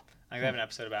funny. Like they have an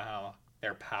episode about how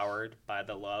they're powered by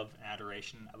the love and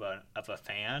adoration of a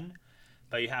fan,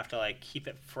 but you have to like keep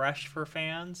it fresh for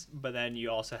fans, but then you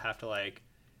also have to like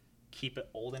keep it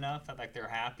old enough that like they're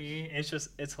happy.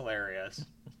 It's hilarious.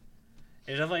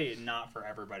 It's definitely not for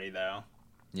everybody though.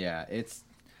 Yeah, it's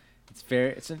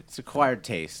acquired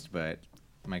taste, but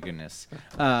my goodness.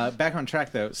 Back on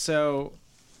track though. So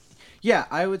yeah,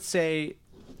 I would say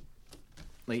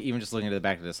like even just looking at the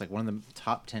back of this, like one of the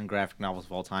top 10 graphic novels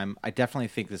of all time. I definitely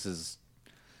think this is.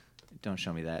 Don't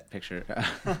show me that picture.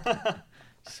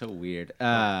 So weird.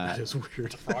 That is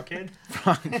weird. Frog Kid?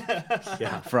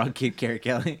 Yeah. Frog Kid, Carrie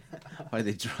Kelly. Why did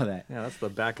they draw that? Yeah, that's the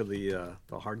back of the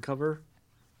hardcover.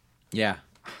 Yeah.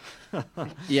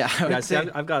 Yeah.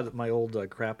 I've got my old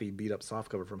crappy beat up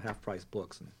softcover from Half Price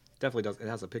Books, and definitely does. It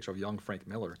has a picture of young Frank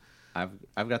Miller.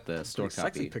 I've got the store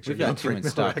Sexy copy. picture We've of young got two in Frank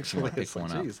stock. Miller, If you want to actually. pick It's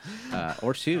one like, up,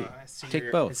 or two.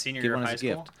 Take both. Senior Give year one of as a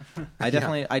high gift. school?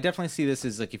 I definitely see this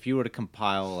as like if you were to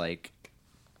compile like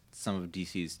some of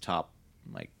DC's top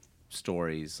like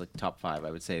stories, like top 5,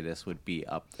 I would say this would be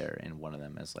up there in one of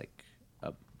them as like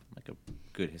a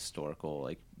good historical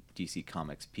like DC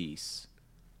Comics piece.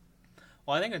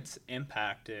 Well, I think it's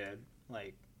impacted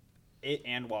like it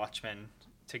and Watchmen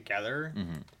together.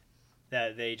 Mm-hmm.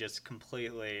 That they just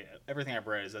completely everything I've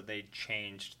read is that they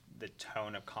changed the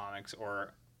tone of comics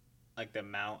or like the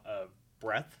amount of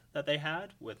breadth that they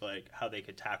had with like how they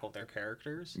could tackle their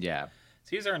characters. Yeah. So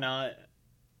these are not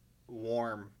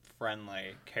warm,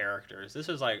 friendly characters. This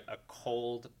is like a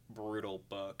cold, brutal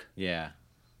book, Yeah.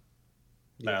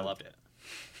 but I loved it.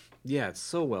 Yeah, it's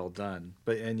so well done.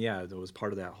 But yeah, it was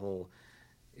part of that whole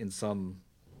in some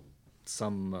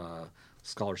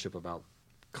scholarship about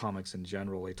comics in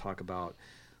general. They talk about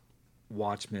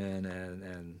Watchmen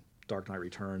and Dark Knight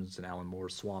Returns and Alan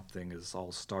Moore's Swamp Thing is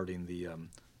all starting the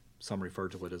some refer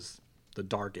to it as the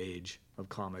Dark Age of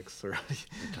comics, or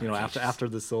after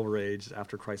the Silver Age,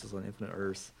 after Crisis on Infinite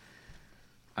Earths.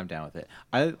 I'm down with it.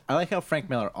 I like how Frank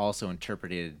Miller also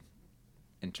interpreted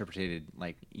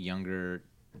like younger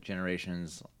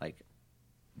generations like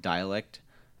dialect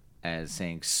as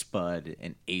saying spud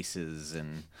and aces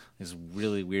and this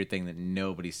really weird thing that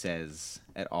nobody says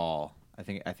at all. I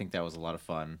think that was a lot of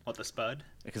fun. What, the Spud?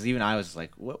 Because even I was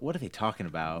like, what are they talking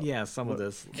about? Yeah, some of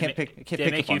this. Can't Did it pick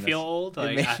make up you on feel this. old? It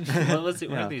Like, made- what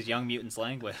Yeah. are these young mutants'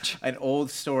 language? An old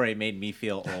story made me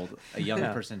feel old. A young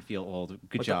Yeah. person feel old.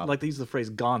 Good Like, job. like they use the phrase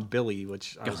 "gone Billy,"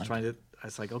 which I was Gone. trying to. I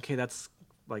was like, okay, that's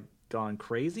like gone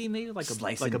crazy, maybe like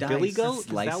Slice a and Billy dice. goat. Is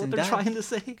Slice that what and they're dice. trying to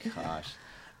say? Gosh.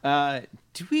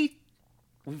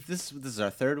 This is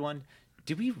our third one.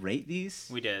 Did we rate these?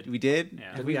 We did. We did? Yeah.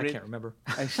 Did Did we we? I rate- can't remember.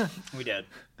 We did.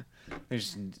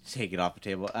 Just take it off the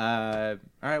table. All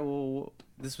right. Well,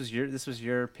 this was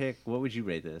your pick. What would you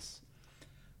rate this?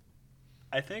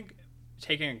 I think,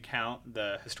 taking into account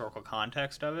the historical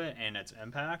context of it and its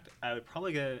impact, I would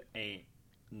probably give it a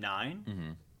 9.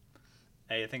 Mm-hmm.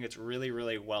 I think it's really,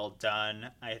 really well done.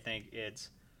 I think it's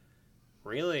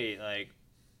really like,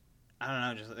 I don't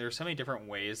know, just there's so many different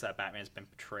ways that Batman's been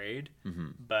portrayed. Mm-hmm.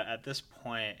 But at this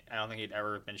point, I don't think he'd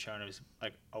ever been shown as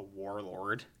like a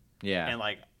warlord Yeah. and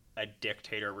like a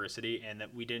dictator over a city, and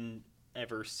that we didn't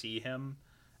ever see him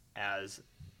as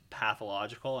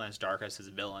pathological and as dark as his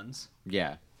villains.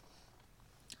 Yeah.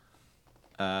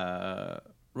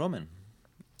 Roman.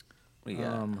 What do you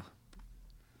got?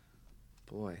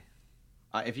 Boy.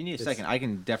 If you need a it's- second, I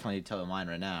can definitely tell mine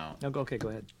right now. No, okay, go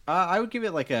ahead. I would give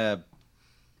it like a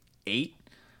 8.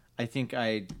 I think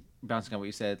bouncing on what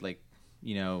you said, like,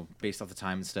 based off the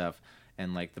time and stuff,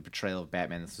 and like the portrayal of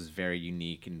Batman, this was very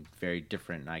unique and very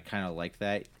different. And I kind of like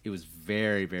that. It was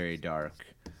very, very dark.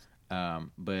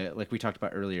 But like we talked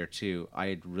about earlier too,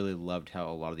 I really loved how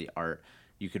a lot of the art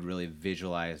you could really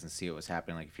visualize and see what was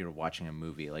happening. Like if you were watching a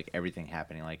movie, like everything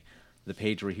happening, like the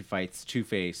page where he fights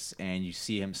Two-Face and you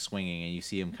see him swinging and you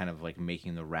see him kind of like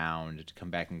making the round to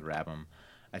come back and grab him.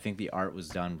 I think the art was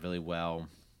done really well.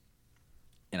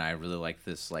 And I really like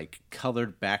this like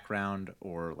colored background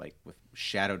or like with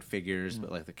shadowed figures,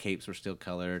 but like the capes were still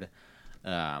colored.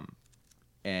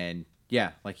 And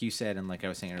yeah, like you said, and like I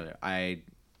was saying earlier,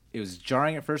 it was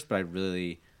jarring at first, but I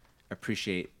really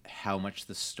appreciate how much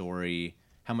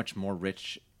how much more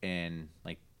rich and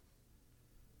like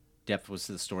depth was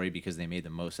to the story because they made the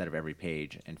most out of every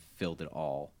page and filled it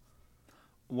all.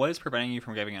 What is preventing you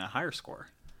from giving it a higher score?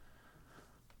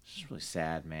 It's just really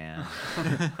sad, man.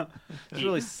 It's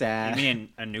really sad. You mean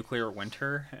a nuclear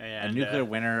winter? And, a nuclear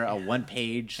winter, a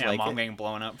one-page, yeah, like mom getting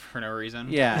blown up for no reason.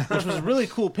 yeah, which was a really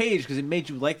cool page because it made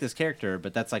you like this character.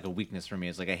 But that's like a weakness for me.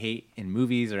 It's like I hate in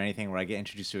movies or anything where I get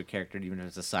introduced to a character, even if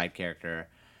it's a side character,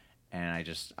 and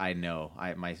I know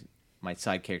my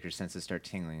side character senses start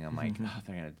tingling. I'm like, oh,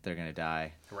 they're gonna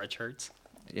die. Red shirts.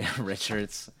 Yeah, red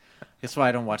shirts. That's why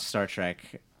I don't watch Star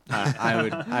Trek.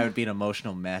 I would be an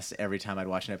emotional mess every time I'd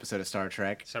watch an episode of Star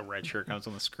Trek. So red shirt comes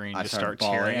on the screen, I just start start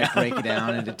bawling. tearing. I break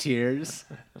down into tears.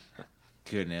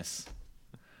 Goodness.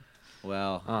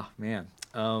 Well, Oh man.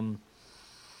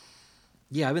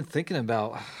 Yeah, I've been thinking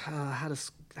about how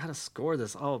to score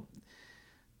this. Oh,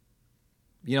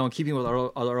 in keeping with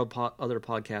our other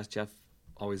podcast, Jeff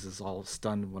always is all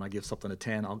stunned when I give something a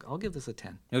 10. I'll give this a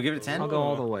 10. you'll give it a 10? I'll go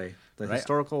all the way. The Right.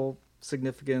 historical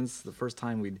significance, the first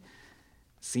time we'd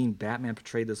seen Batman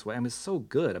portrayed this way. I mean, it's so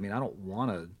good. I mean, I don't want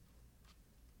to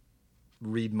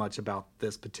read much about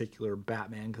this particular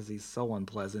Batman because he's so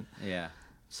unpleasant, Yeah.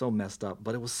 so messed up,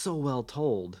 but it was so well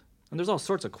told. And there's all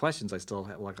sorts of questions I still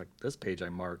have, like this page I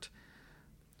marked.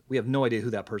 We have no idea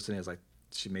who that person is. Like,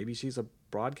 maybe she's a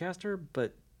broadcaster,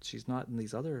 but she's not in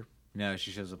these other. No,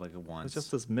 she shows up like once. It's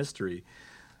just this mystery.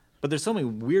 But there's so many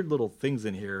weird little things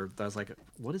in here that I was like,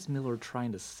 what is Miller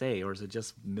trying to say? Or is it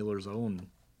just Miller's own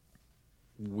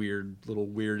weird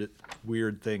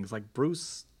things? Like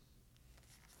Bruce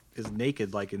is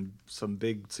naked like in some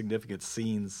big significant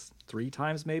scenes 3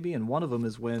 times maybe. And one of them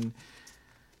is when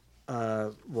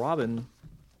Robin,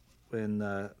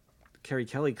 when Carrie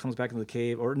Kelly comes back into the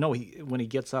cave, or no, when he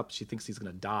gets up, she thinks he's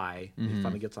going to die. Mm-hmm. He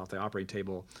finally gets off the operating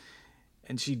table.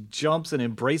 And she jumps and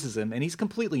embraces him, and he's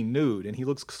completely nude, and he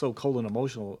looks so cold and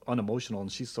unemotional,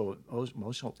 and she's so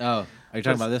emotional. Oh, are you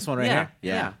talking about this one right Yeah,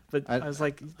 here? yeah. But I was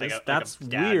like, that's like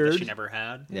a dad weird. that she never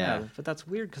had. Yeah. But that's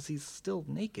weird because he's still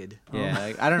naked. Yeah,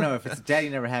 like, I don't know if it's a dad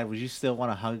you never had. Would you still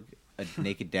want to hug a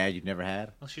naked dad you've never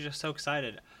had? Well, she's just so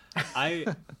excited. I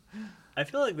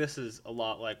feel like this is a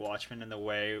lot like Watchmen in the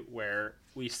way where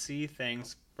we see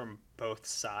things from both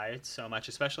sides so much,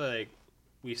 especially like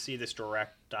we see this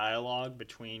direct dialogue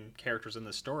between characters in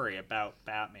the story about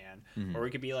Batman, or we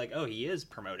could be like, oh, he is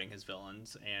promoting his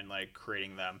villains and like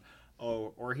creating them,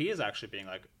 or he is actually being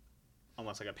like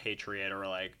almost like a patriot or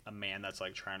like a man that's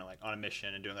like trying to like on a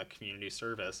mission and doing like community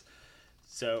service.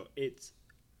 So it's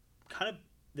kind of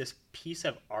this piece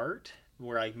of art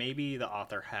where like maybe the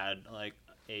author had like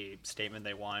a statement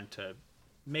they wanted to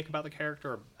make about the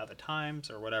character or at the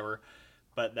times or whatever,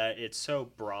 but that it's so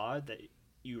broad that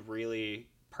you really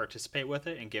participate with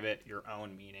it and give it your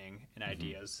own meaning and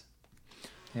ideas.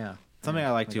 Yeah. Something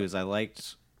I liked too is I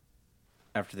liked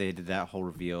after they did that whole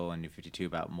reveal in New 52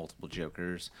 about multiple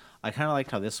Jokers. I kind of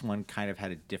liked how this one kind of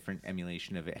had a different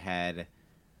emulation of it. Had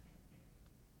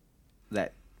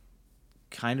that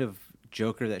kind of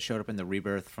Joker that showed up in the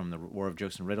Rebirth from the War of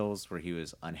Jokes and Riddles, where he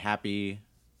was unhappy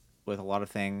with a lot of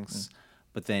things,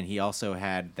 but then he also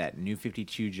had that New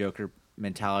 52 Joker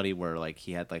mentality where like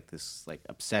he had like this like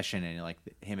obsession and like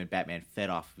him and Batman fed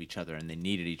off of each other and they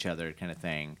needed each other kind of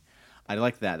thing. I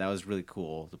liked that. That was really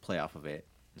cool to play off of it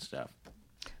and stuff.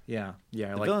 Yeah. I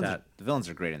The like villains, that. the villains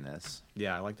are great in this.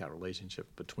 Yeah, I like that relationship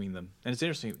between them. And it's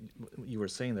interesting you were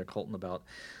saying there, Colton, about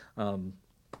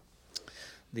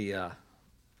the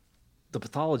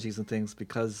pathologies and things,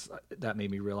 because that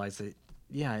made me realize that,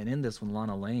 yeah, and in this when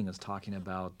Lana Lang is talking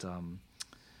about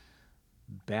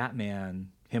Batman,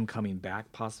 him coming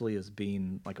back possibly as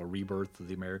being like a rebirth of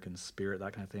the American spirit,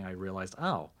 that kind of thing, I realized,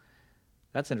 oh,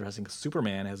 that's interesting, because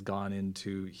Superman has gone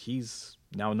into, he's,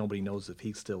 now nobody knows if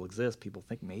he still exists. People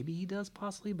think maybe he does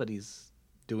possibly, but he's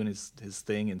doing his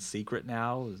thing in secret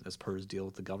now as per his deal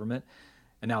with the government.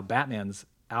 And now Batman's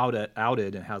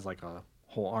outed and has like a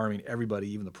whole army, everybody,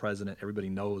 even the president, everybody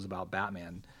knows about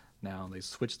Batman now. They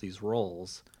switch these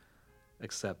roles,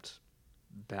 except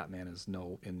Batman is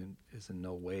in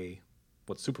no way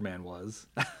what Superman was.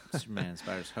 Superman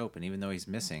inspires hope, and even though he's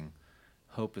missing,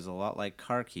 hope is a lot like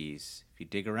car keys. If you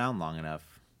dig around long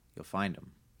enough, you'll find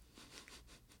them.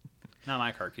 Not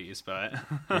my car keys, but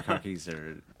Your car keys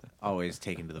are always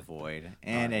taken to the void,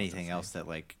 and anything else that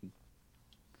like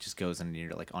just goes in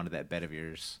your like onto that bed of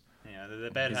yours. yeah,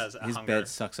 the bed has a his hunger. bed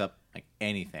sucks up like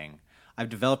anything. I've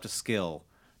developed a skill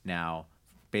now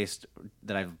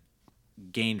that I've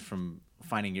gained from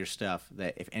finding your stuff,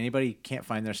 that if anybody can't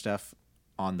find their stuff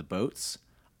on the boats,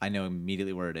 I know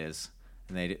immediately where it is.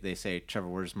 And they say, Trevor,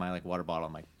 where's my like water bottle?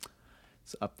 I'm like,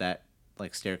 it's up that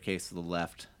like staircase to the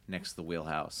left next to the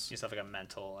wheelhouse. You just have like a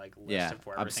mental like list Yeah, of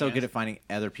where I'm everything so good is. at finding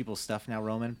other people's stuff now,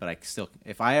 Roman. But I still,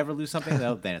 if I ever lose something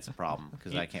though, then it's a problem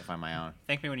because I can't find my own.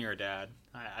 Thank me when you're a dad.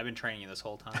 I've been training you this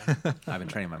whole time. I've been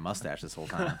training my mustache this whole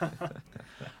time.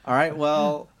 All right,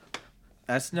 well,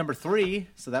 that's number 3.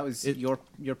 So that was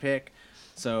your pick.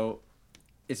 So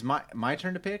it's my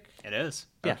turn to pick. It is.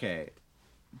 Yeah. Okay,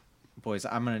 boys,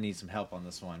 I'm gonna need some help on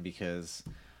this one because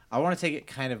I want to take it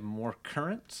kind of more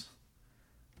current,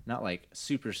 not like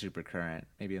super current.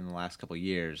 Maybe in the last couple of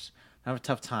years, I have a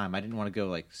tough time. I didn't want to go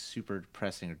like super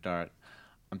depressing or dark.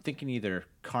 I'm thinking either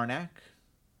Karnak,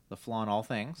 the Flaw in All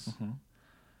Things,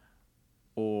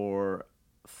 or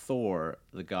Thor,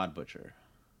 the God Butcher,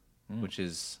 which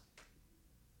is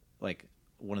like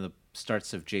one of the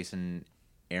starts of Jason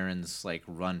Aaron's like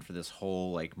run for this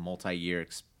whole like multi-year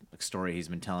story he's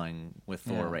been telling with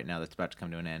Thor right now that's about to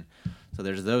come to an end. So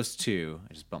there's those two.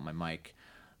 I just bumped my mic.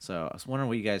 So I was wondering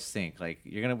what you guys think. Like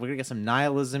we're gonna get some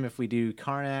nihilism if we do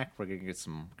Karnak. We're gonna get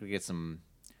some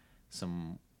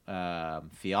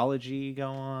theology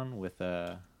going on with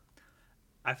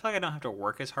I feel like I don't have to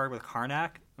work as hard with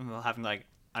Karnak. Having like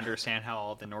understand how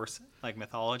all the Norse like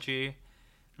mythology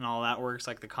and all that works,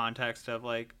 like the context of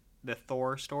like the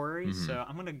Thor story. So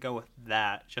I'm gonna go with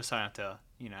that, just so I don't have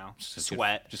to,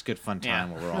 sweat. Just good fun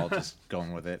time where we're all just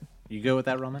going with it. You go with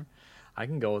that, Roman? I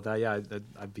can go with that. Yeah,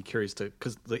 I'd be curious to,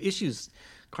 because the issues,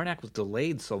 Karnak was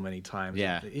delayed so many times.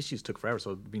 Yeah. The issues took forever,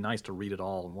 so it'd be nice to read it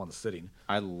all in one sitting.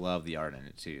 I love the art in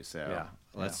it too. So Yeah.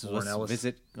 let's Warren Ellis.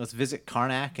 visit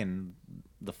Karnak and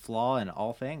the Flaw in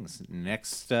All Things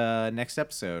next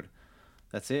episode.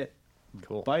 That's it.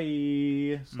 Cool.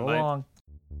 Bye. So Bye. long.